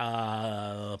that,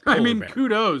 I polar mean, bear.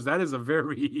 kudos. That is a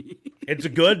very. It's a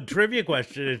good trivia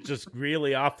question. It's just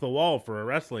really off the wall for a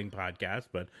wrestling podcast.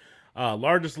 But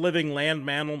largest living land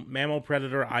mammal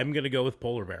predator, I'm going to go with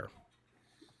polar bear.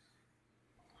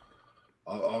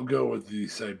 I'll go with the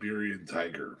Siberian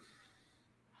tiger.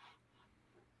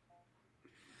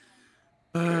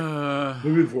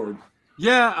 Moving forward.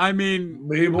 Yeah, I mean,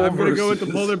 Mabel I'm going to go with the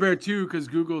versus- polar bear too because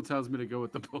Google tells me to go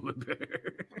with the polar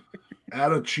bear.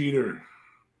 Add a cheater.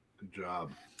 Good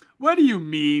job. What do you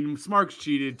mean? Smarks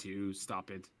cheated too.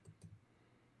 Stop it.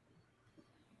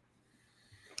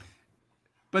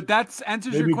 But that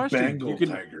answers Maybe your question. Bengal You can,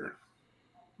 tiger.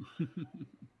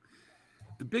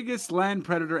 the biggest land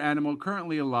predator animal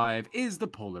currently alive is the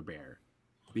polar bear.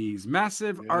 These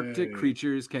massive Arctic Yay.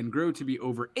 creatures can grow to be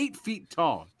over 8 feet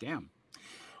tall. Damn.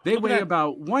 They Look at weigh that.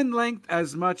 about one length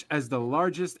as much as the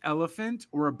largest elephant,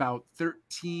 or about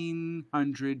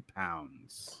 1,300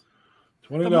 pounds.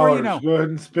 $20. The more you know. Go ahead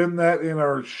and spend that in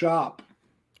our shop.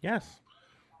 Yes.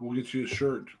 We'll get you a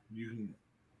shirt. You can.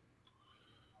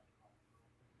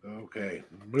 Okay.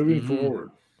 Moving forward.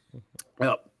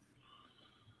 Yep.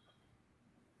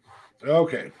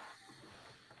 Okay.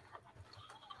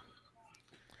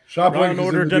 Shop Raw link and is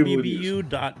in order the doobly-doos.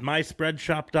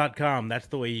 www.myspreadsshop.com. That's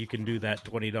the way you can do that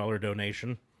 $20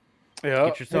 donation. Yeah.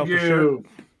 Get yourself Thank a shirt. you.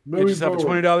 Get Moving yourself a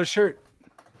forward. $20 shirt.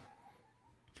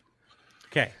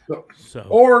 Okay. So- So,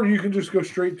 Or you can just go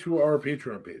straight to our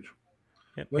Patreon page.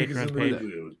 yep, Link is in Patreon the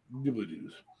page.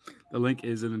 doobly-doos. The link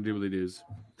is in the doobly-doos.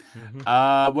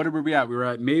 Mhm. What were we at? We were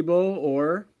at Mabel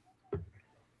or...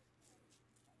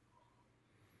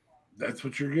 That's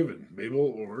what you're given. Mabel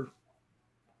or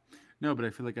No, but I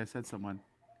feel like I said someone.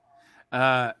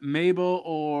 Mabel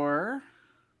or...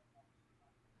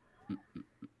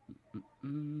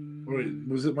 wait,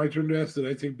 was it my turn to ask? Did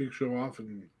I take Big Show off?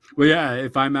 And Well, yeah,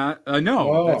 if I'm at...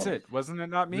 no. Oh. That's it. Wasn't it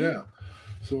not me? yeah,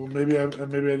 so maybe I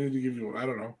need to give you one. I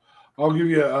don't know. I'll give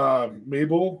you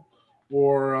Mabel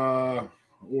or oh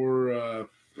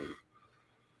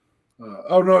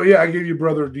no, yeah, I gave you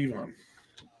Brother Devon,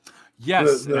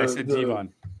 Yes. The- and I the- said the-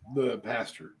 Devon. the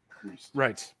pastor priest.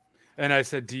 Right. And I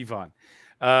said Devon.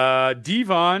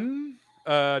 Devon.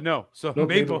 No. So No,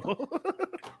 Mabel. Mabel.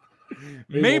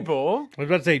 Mabel. I was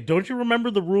about to say, don't you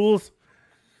remember the rules?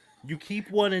 You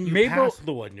keep one and you Mabel- pass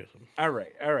the one. All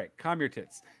right. All right. Calm your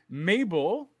tits.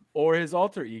 Mabel or his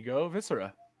alter ego,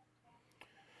 Viscera.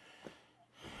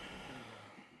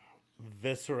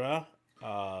 Viscera,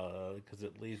 because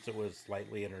at least it was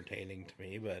slightly entertaining to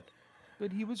me, but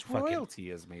But he was Fucking-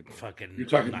 royalty as Mabel. fucking You're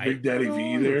talking Big Daddy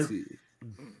V there.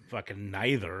 fucking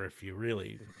neither if you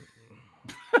really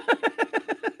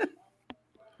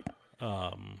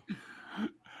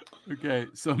Okay,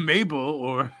 so Mabel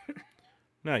or...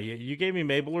 no, you gave me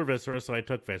Mabel or Viscera, so I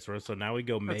took Viscera. So now we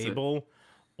go That's it. Mabel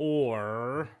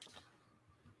or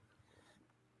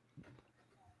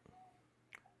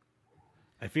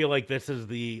I feel like this is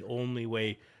the only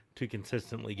way to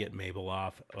consistently get Mabel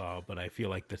off, but I feel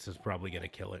like this is probably going to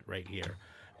kill it right here.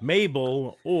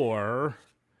 Mabel or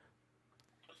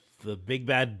the Big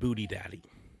Bad Booty Daddy.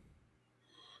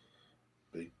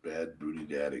 Big Bad Booty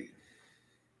Daddy.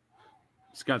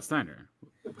 Scott Steiner.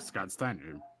 Scott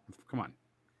Steiner. Come on.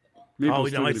 Oh, Maple's no,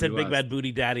 still I gonna said be Big last. Bad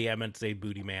Booty Daddy. I meant to say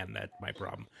Booty Man. That's my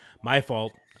problem. My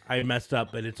fault. I messed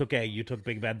up, but it's okay. You took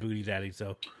Big Bad Booty Daddy,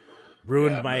 so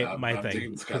ruined Yeah, my I'm thing.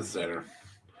 taking Scott Steiner.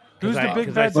 Who's the big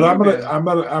 'cause bad But booty I'm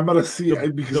man? gonna see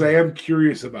The- because the- I am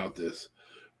curious about this.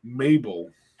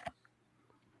 Mabel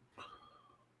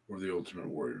or the Ultimate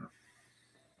Warrior.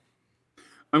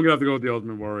 I'm gonna have to go with the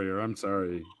Ultimate Warrior. I'm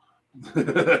sorry.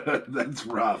 That's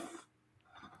rough.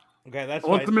 Okay, that's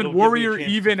fine. Ultimate It'll give me a Warrior, chance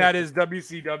to even fix at it. his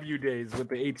WCW days with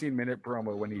the 18-minute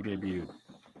promo when he debuted.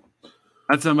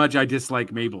 That's how much I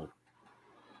dislike Mabel.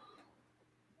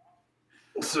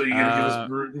 So you gotta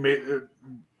give us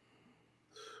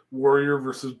Warrior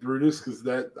versus Brutus because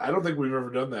that I don't think we've ever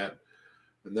done that,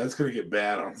 and that's gonna get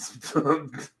bad on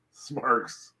some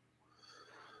Smarks.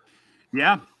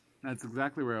 Yeah, that's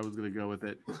exactly where I was gonna go with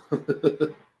it.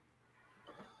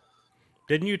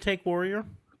 Didn't you take Warrior?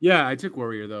 Yeah, I took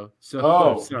Warrior though. So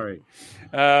Oh. sorry.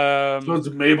 So it's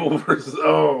Mabel versus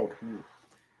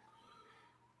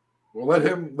Well, let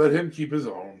him keep his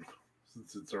own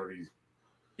since it's already.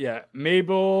 Yeah,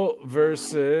 Mabel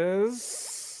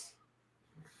versus.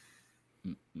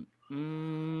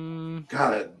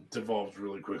 God, it devolved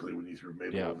really quickly when you threw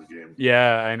Mabel Yeah. in the game.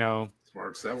 Yeah, I know.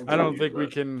 Smarks, that one's I on don't you, think we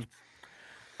bud. can.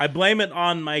 I blame it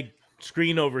on my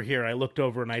screen over here. I looked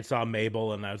over and I saw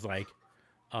Mabel, and I was like,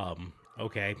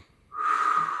 okay.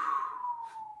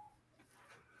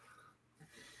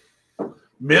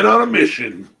 Men on a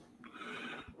mission.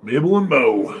 Mabel and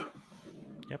Mo.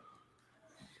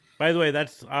 By the way,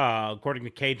 that's according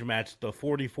to Cage Match, the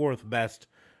 44th best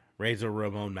Razor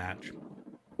Ramon match.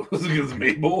 Was it against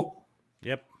Mabel?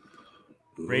 Yep.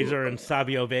 Razor and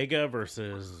Savio Vega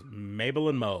versus Mabel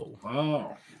and Mo.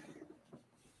 Oh.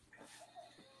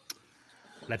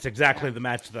 That's exactly the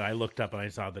match that I looked up and I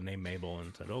saw the name Mabel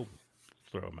and said, "Oh,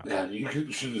 throw him out." Yeah,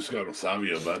 you should have just gone with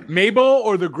Savio, bud. Mabel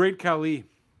or the Great Khali?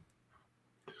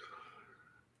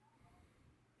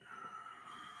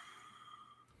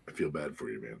 I feel bad for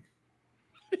you, man.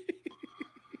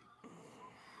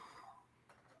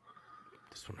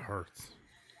 This one hurts.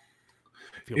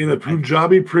 I feel, In a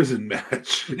Punjabi prison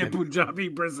match. In a Punjabi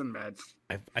prison match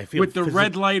I feel with the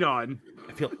red light on.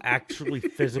 I feel actually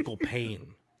physical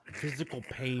pain. Physical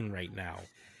pain right now.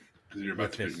 Because you're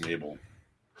about to pick Mabel.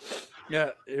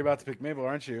 Yeah, you're about to pick Mabel,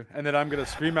 aren't you? And then I'm gonna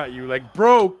scream at you like,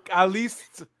 "Bro, at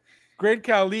least Great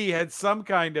Khali had some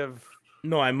kind of."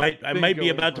 No, I might be going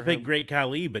about to for pick him. Great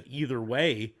Khali, but either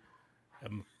way,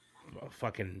 I'm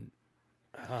fucking.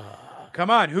 Come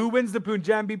on, who wins the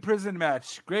Punjabi prison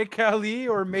match? Great Khali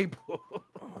or Mabel?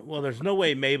 Well, there's no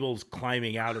way Mabel's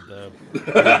climbing out of the.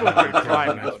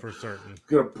 climb That's for certain.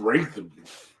 Gonna break the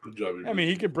Punjabi. I mean,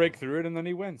 he could break through it and then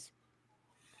he wins.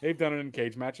 They've done it in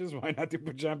cage matches. Why not do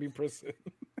Punjabi prison?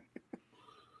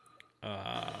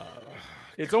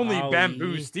 It's only Khali.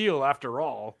 bamboo steel after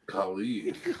all.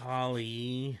 Khali.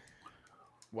 Khali.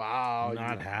 Wow.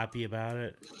 Not happy about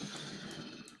it.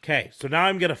 Okay, so now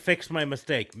I'm gonna fix my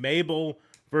mistake. Mabel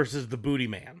versus the Booty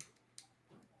Man.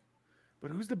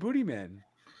 But who's the booty man?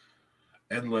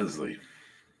 And Leslie.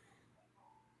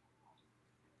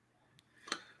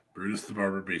 Brutus the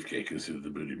Barber Beefcake is who the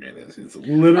booty man is. It's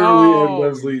literally Ed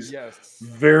Leslie's yes.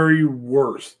 very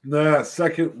worst,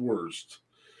 second worst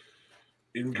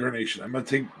incarnation. I'm going to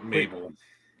take Mabel.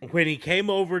 When he came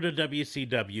over to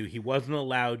WCW, he wasn't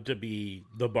allowed to be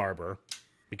the barber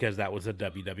because that was a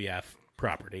WWF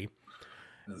property.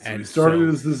 And so And he started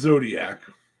so- as the Zodiac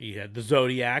He had the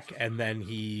Zodiac, and then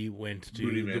he went to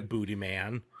Booty the Man. Booty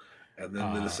Man, and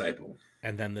then the Disciple.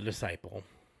 and then the Disciple.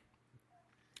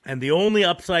 And the only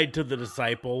upside to the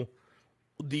Disciple,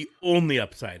 the only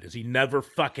upside is he never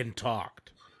fucking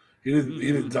talked. He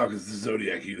didn't talk as the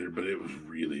Zodiac either, but it was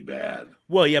really bad.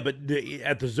 Well, yeah, but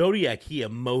at the Zodiac, he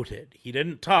emoted. He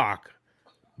didn't talk,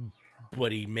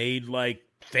 but he made like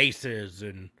faces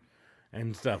and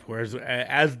stuff. Whereas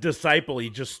as Disciple, he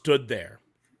just stood there.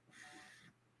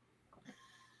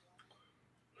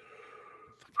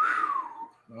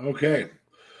 Okay.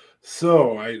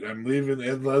 So I'm leaving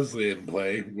Ed Leslie in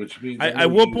play, which means I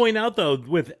will point out though,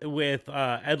 with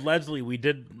Ed Leslie, we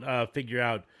did figure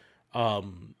out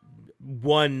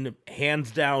one hands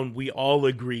down we all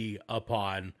agree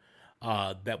upon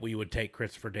that we would take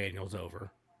Christopher Daniels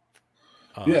over.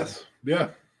 Yes. Yeah.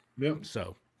 Yep.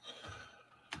 So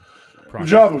Good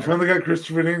job. We finally got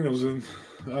Christopher Daniels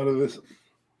out of this.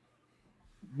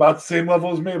 About the same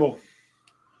level as Mabel.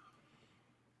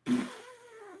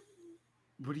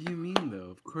 What do you mean, though?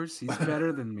 Of course, he's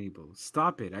better than Mabel.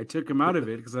 Stop it! I took him out of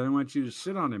it because I don't want you to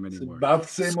shit on him It's anymore. about the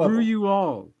same Screw level. you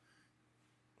all.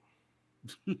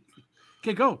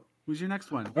 Okay, go. Who's your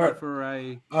next one? All right. For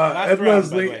a Last Ed round, by the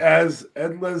Leslie way. as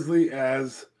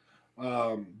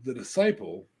the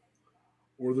disciple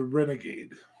or the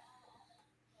renegade.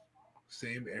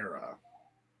 Same era.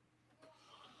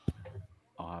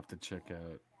 I'll have to check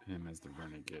out him as the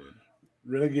renegade.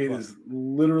 Renegade is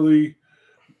literally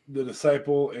the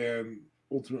disciple and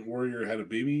Ultimate Warrior had a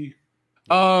baby.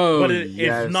 Oh, But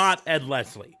it's not Ed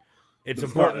Leslie. It's It's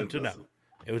important not to Ed know. Leslie.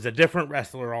 It was a different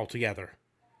wrestler altogether.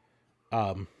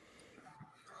 God,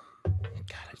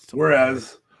 I still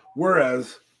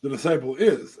Whereas the disciple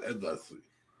is Ed Leslie.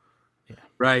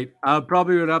 Right. I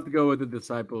probably would have to go with the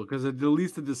disciple because at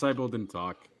least the disciple didn't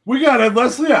talk. We got Ed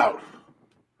Leslie out.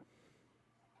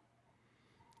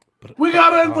 We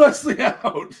got Ed Leslie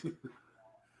out.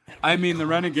 I mean, the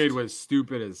renegade was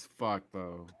stupid as fuck,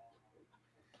 though.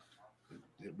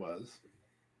 It was.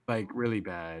 Like, really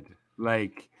bad.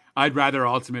 Like, I'd rather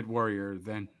Ultimate Warrior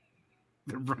than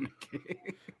the renegade.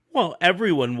 Well,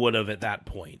 everyone would have at that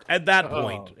point. At that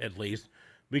point, Oh. at least,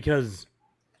 because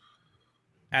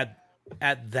at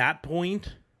that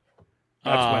point,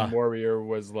 That's when Warrior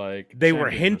was like they were champion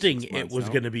for hinting 6 it months, was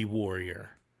no? going to be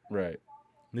Warrior. right.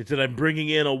 They said, "I'm bringing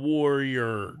in a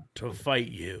warrior to fight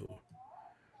you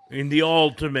in the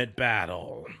ultimate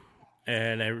battle,"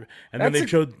 and then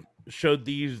That's they a- showed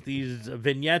these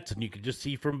vignettes, and you could just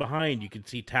see from behind. You could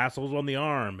see tassels on the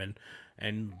arm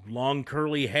and long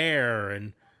curly hair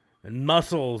and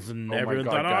muscles, and Oh my everyone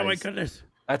God, thought, "Oh my guys. goodness!"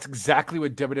 That's exactly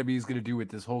what WWE is gonna do with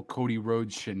this whole Cody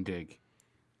Rhodes shindig.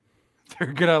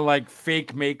 They're gonna like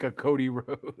fake make a Cody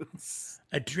Rhodes.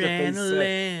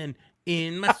 Adrenaline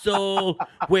in my soul.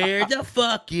 Where the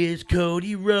fuck is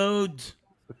Cody Rhodes?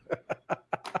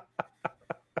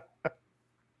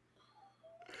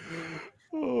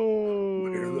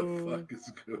 Where the fuck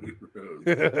is Cody Rhodes?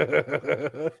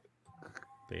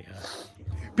 They,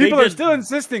 People They are did- still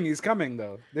insisting he's coming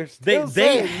though. They're They still they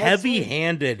saying next week.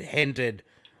 heavy-handed hinted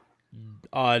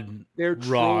on They're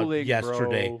Raw trolling,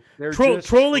 yesterday. bro. They're just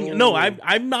Trolling. No, trolling.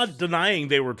 I'm not denying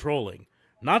they were trolling.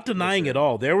 Not denying at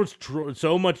all. There was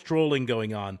so much trolling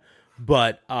going on,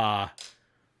 but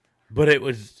it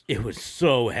was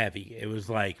so heavy. It was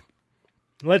like,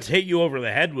 let's hit you over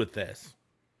the head with this.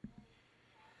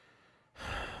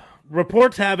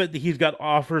 Reports have it that he's got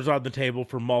offers on the table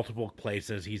for multiple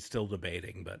places. He's still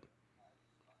debating, but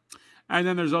And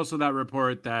then there's also that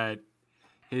report that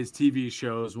his TV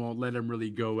shows won't let him really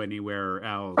go anywhere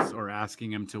else or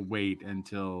asking him to wait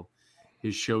until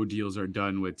his show deals are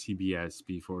done with TBS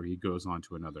before he goes on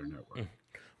to another network.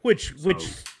 which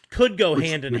could go Which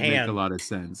hand in would make hand. a lot of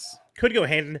sense. Could go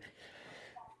hand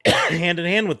in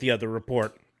hand with the other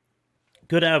report.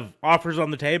 Could have offers on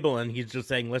the table, and he's just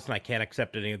saying, "Listen, I can't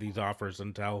accept any of these offers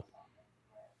until."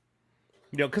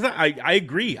 Because I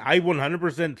agree. I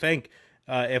 100% think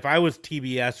if I was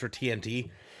TBS or TNT,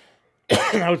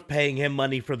 and I was paying him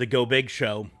money for the Go Big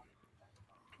show,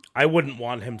 I wouldn't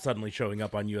want him suddenly showing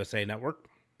up on USA Network.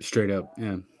 Straight up,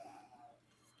 yeah.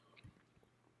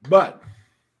 But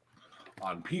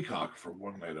on Peacock for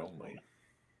one night only.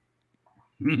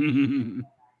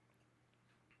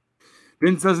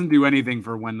 Vince doesn't do anything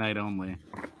for one night only.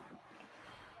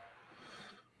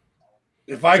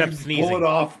 If I Except could sneezing. pull it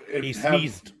off and He have,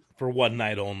 sneezed for one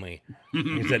night only.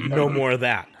 He said, "No more of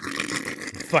that.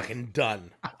 Fucking done."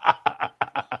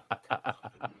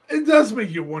 it does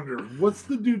make you wonder, what's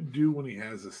the dude do when he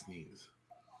has a sneeze?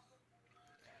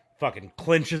 Fucking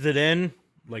clinches it in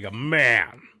like a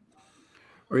man.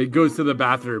 Or he goes to the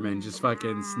bathroom and just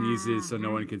fucking sneezes so no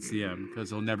one can see him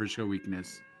because he'll never show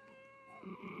weakness.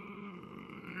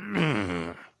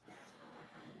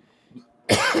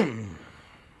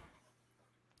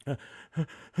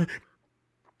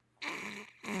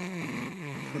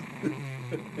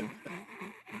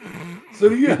 So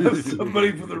do you have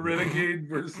somebody for the Renegade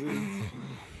versus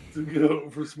to go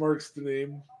for Smarks to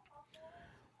name?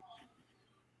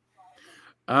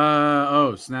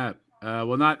 Oh snap.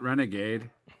 Well, not Renegade.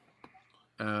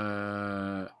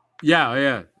 Yeah,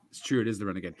 it's true. It is the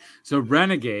Renegade. So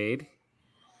Renegade,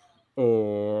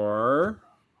 or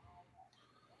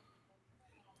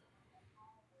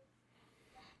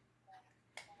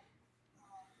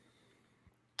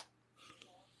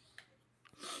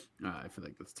I feel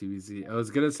like that's too easy. I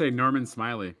was gonna say Norman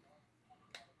Smiley.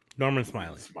 Norman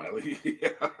Smiley. Smiley. Yeah.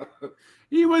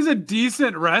 He was a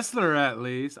decent wrestler, at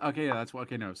least. Okay, yeah, that's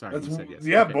okay. No, sorry, That's- you said yes.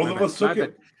 yeah, Okay, both my of bad, us took my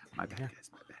it. bad. My bad,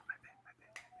 guys. My bad.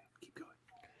 Keep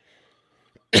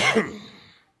going.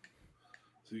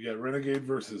 So you got Renegade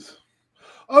versus.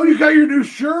 Oh, you got your new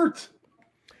shirt.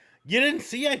 You didn't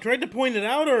see? I tried to point it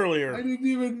out earlier. I didn't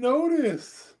even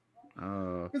notice.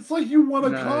 Oh, It's like you won a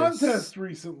Nice. contest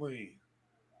recently.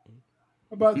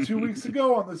 about 2 weeks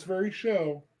ago on this very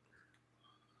show.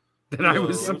 That I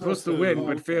was No, supposed to no, win, no.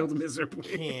 but failed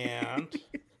miserably. Can't.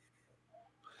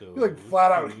 He like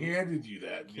flat out handed you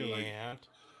that. And you're like, Can't.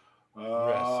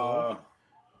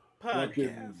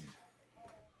 fucking,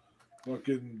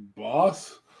 fucking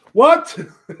boss. What?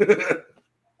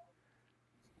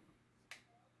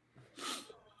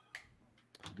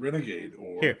 Renegade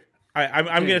or Here, I'm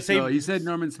gonna say. So you said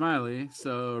Norman Smiley,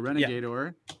 so Renegade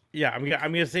or Yeah, I'm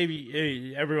gonna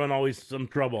save everyone always some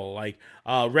trouble. Like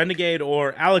Renegade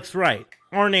or Alex Wright,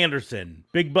 Arn Anderson,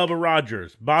 Big Bubba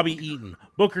Rogers, Bobby Eaton,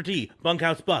 Booker T,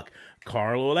 Bunkhouse Buck,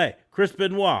 Carl Olay, Chris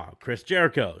Benoit, Chris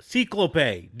Jericho,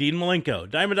 Cyclope, Dean Malenko,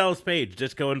 Diamond Dallas Page,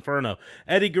 Disco Inferno,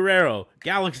 Eddie Guerrero,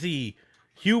 Galaxy,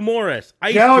 Hugh Morris,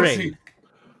 Ice Galaxy. Train.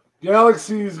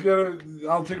 Galaxy's gonna.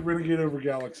 I'll take Renegade over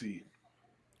Galaxy.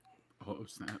 oh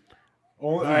snap.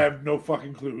 Only I have no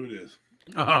fucking clue who it is.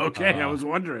 Oh, okay. I was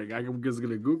wondering. I was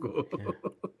gonna Google.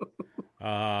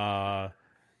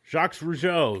 Jacques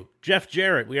Rougeau, Jeff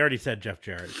Jarrett. We already said Jeff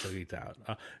Jarrett, so he's out.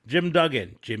 Jim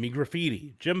Duggan, Jimmy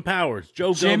Graffiti, Jim Powers,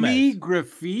 Joe Jimmy Gomez,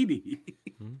 Graffiti.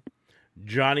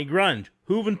 Johnny Grunge,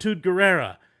 Juventud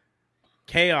Guerrera,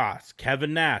 Chaos,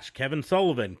 Kevin Nash, Kevin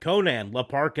Sullivan, Conan, La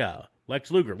Parca, Lex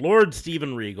Luger, Lord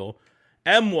Steven Regal,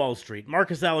 M. Wall Street,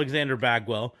 Marcus Alexander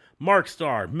Bagwell, Mark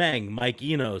Starr, Meng, Mike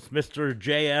Enos, Mr.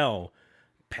 JL,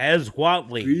 Pez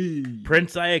Watley,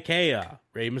 Prince Iakea,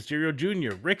 Rey Mysterio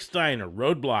Jr., Rick Steiner,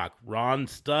 Roadblock, Ron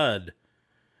Studd,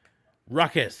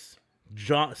 Ruckus,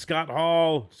 Scott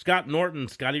Hall, Scott Norton,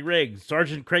 Scotty Riggs,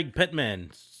 Sergeant Craig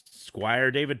Pittman, Squire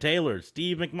David Taylor,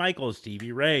 Steve McMichael,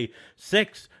 Stevie Ray,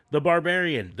 Six, The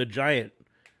Barbarian, The Giant,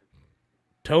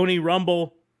 Tony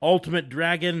Rumble, Ultimate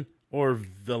Dragon, or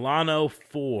Villano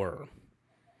 4.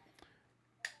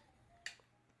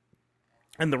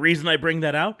 And the reason I bring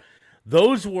that out,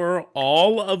 those were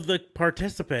all of the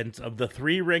participants of the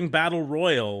 3-ring battle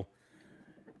royal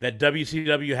that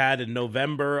WCW had in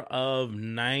November of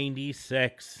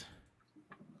 96.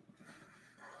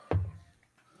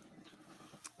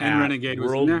 And at Renegade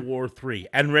was in World there? War III.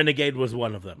 And Renegade was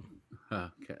one of them.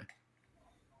 Okay.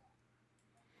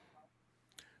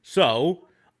 So,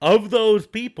 of those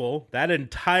people, that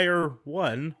entire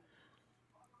one,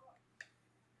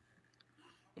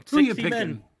 Who you 60 men.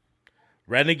 picking?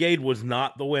 Renegade was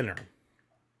not the winner.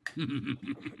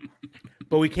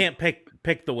 But we can't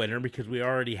pick the winner because we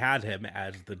already had him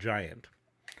as the Giant.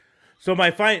 So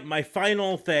my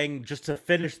final thing, just to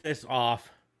finish this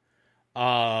off,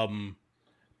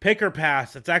 pick or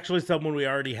pass. It's actually someone we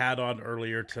already had on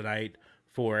earlier tonight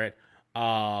for it,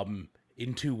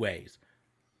 in 2 ways.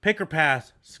 Pick or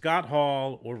pass, Scott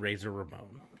Hall or Razor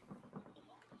Ramon.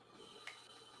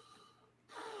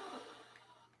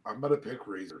 I'm gonna pick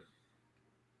Razor.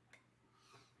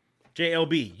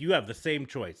 JLB, you have the same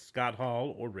choice, Scott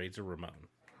Hall or Razor Ramon.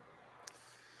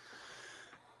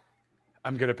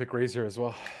 I'm gonna pick Razor as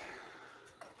well.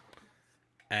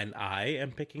 And I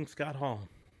am picking Scott Hall.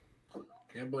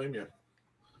 Can't blame you.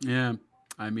 Yeah.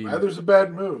 I mean, Neither's a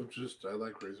bad move. Just I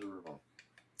like Razor Ramon.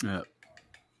 yeah.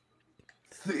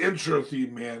 It's the intro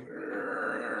theme, man.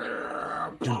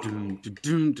 Dun, dun, dun,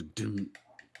 dun, dun, dun.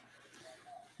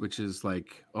 Which is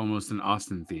like almost an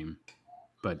Austin theme,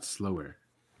 but slower.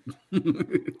 New world.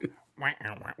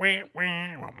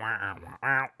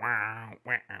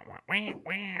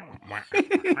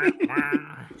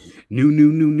 New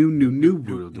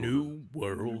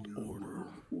World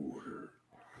Order.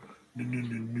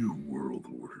 New world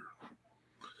order.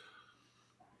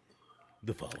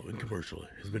 The following commercial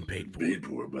has been paid for Paid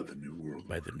for by the new world.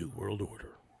 by the New World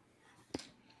Order.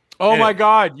 Oh Yeah. my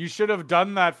God, you should have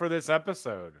done that for this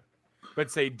episode.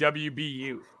 But say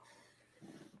WBU,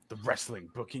 the Wrestling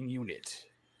Booking Unit.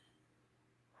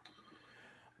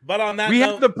 But on that We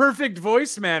note, have the perfect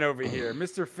voice man over here,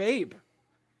 Mr. Fabe.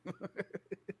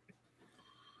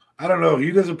 I don't know.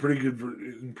 He does a pretty good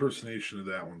impersonation of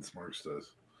that one. Smarks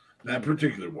does. That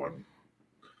particular one.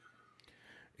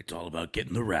 it's all about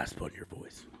getting the rasp on your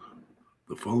voice.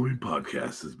 The following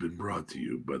podcast has been brought to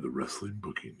you by the Wrestling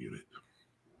Booking Unit.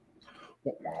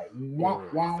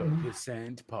 The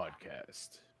Descent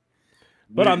Podcast.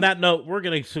 But on that note, we're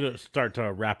going to start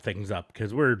to wrap things up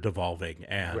because we're devolving,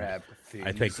 and Wrap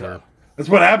I think things we're up. That's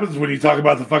what happens when you talk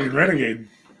about the fucking Renegade.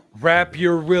 Wrap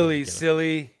your willy,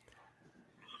 silly.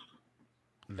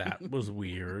 that was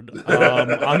weird.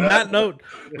 On that note,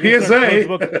 we're gonna close the PSA.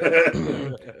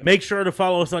 book. Make sure to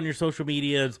follow us on your social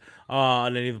medias,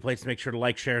 on any of the places. Make sure to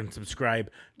like, share, and subscribe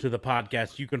to the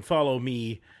podcast. You can follow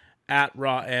me at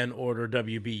Raw and Order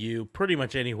WBU pretty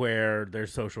much anywhere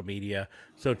there's social media.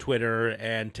 So Twitter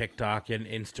and TikTok and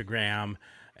Instagram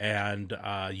and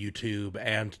YouTube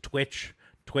and Twitch.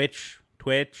 Twitch,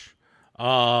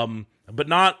 but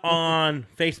not on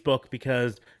Facebook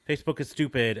because Facebook is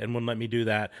stupid and wouldn't let me do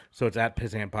that. So it's at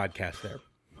Pissant Podcast there.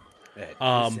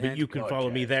 But you can follow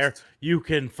me there. You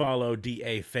can follow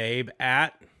DA Fabe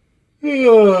at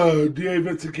DA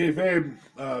Vincent Kayfabe,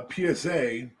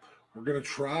 PSA. We're gonna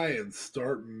try and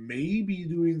start maybe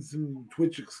doing some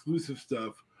Twitch exclusive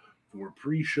stuff for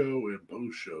pre-show and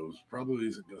post-shows. Probably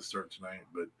isn't gonna start tonight,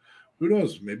 but who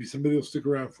knows? Maybe somebody will stick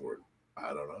around for it.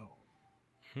 I don't know.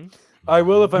 I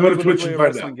will if I'm Go to able Twitch to play and a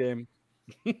find wrestling out. game.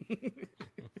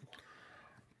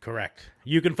 correct.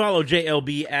 You can follow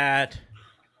JLB at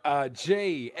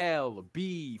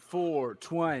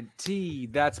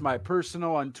JLB420. That's my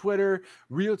personal on Twitter.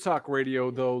 Real Talk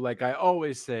Radio, though, like I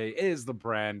always say, is the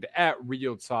brand at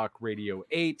Real Talk Radio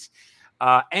 8.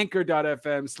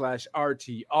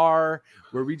 Anchor.fm/RTR,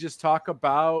 where we just talk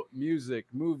about music,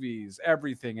 movies,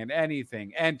 everything and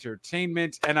anything,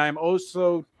 entertainment. And I'm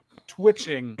also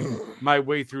twitching my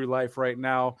way through life right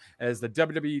now as the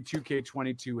WWE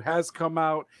 2K22 has come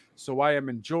out. So I am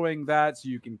enjoying that. So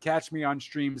you can catch me on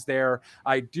streams there.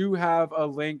 I do have a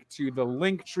link to the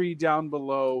link tree down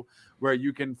below where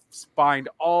you can find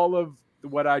all of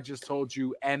what I just told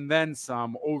you and then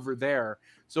some over there.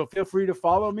 So feel free to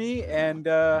follow me. And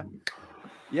yeah,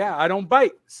 I don't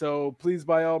bite. So please,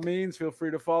 by all means, feel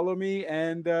free to follow me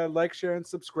and like, share, and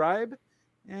subscribe.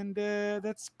 And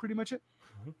that's pretty much it.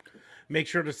 Make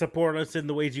sure to support us in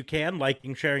the ways you can.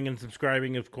 Liking, sharing, and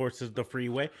subscribing, of course, is the free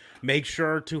way. Make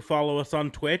sure to follow us on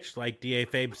Twitch, like DA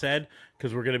Fabe said,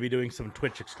 because we're going to be doing some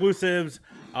Twitch exclusives,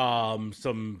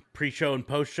 some pre-show and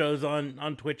post-shows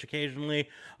on Twitch occasionally,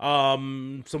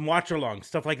 some watch-alongs,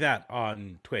 stuff like that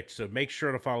on Twitch. So make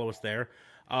sure to follow us there.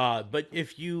 But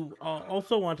if you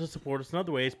also want to support us in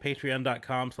other ways,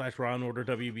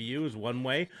 patreon.com/RawandOrderWBU is one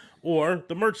way, or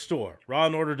the merch store,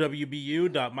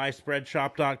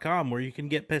 rawandorderwbu.myspreadshop.com, where you can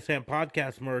get Pissant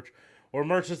Podcast merch, or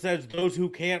merch that says Those Who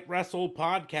Can't Wrestle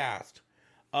Podcast.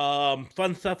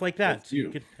 Fun stuff like that. That's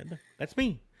you. That's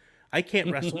me. I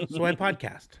can't wrestle, so I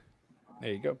podcast.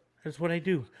 There you go. That's what I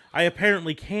do. I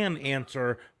apparently can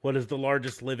answer what is the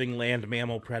largest living land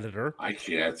mammal predator. I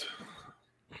can't.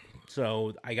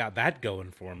 So I got that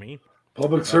going for me.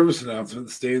 Public service announcement: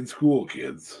 stay in school,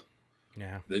 kids.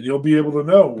 Yeah. Then you'll be able to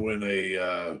know when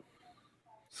a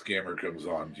scammer comes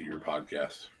on to your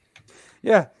podcast.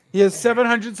 Yeah, he has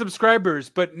 700 subscribers,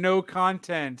 but no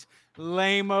content.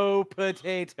 Lame-o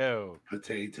potato.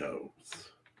 Potatoes,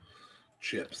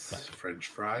 chips, French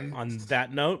fries. On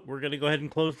that note, we're going to go ahead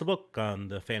and close the book on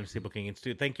the Fantasy Booking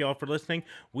Institute. Thank you all for listening.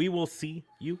 We will see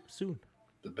you soon.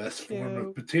 The best form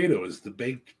of potato is the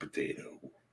baked potato.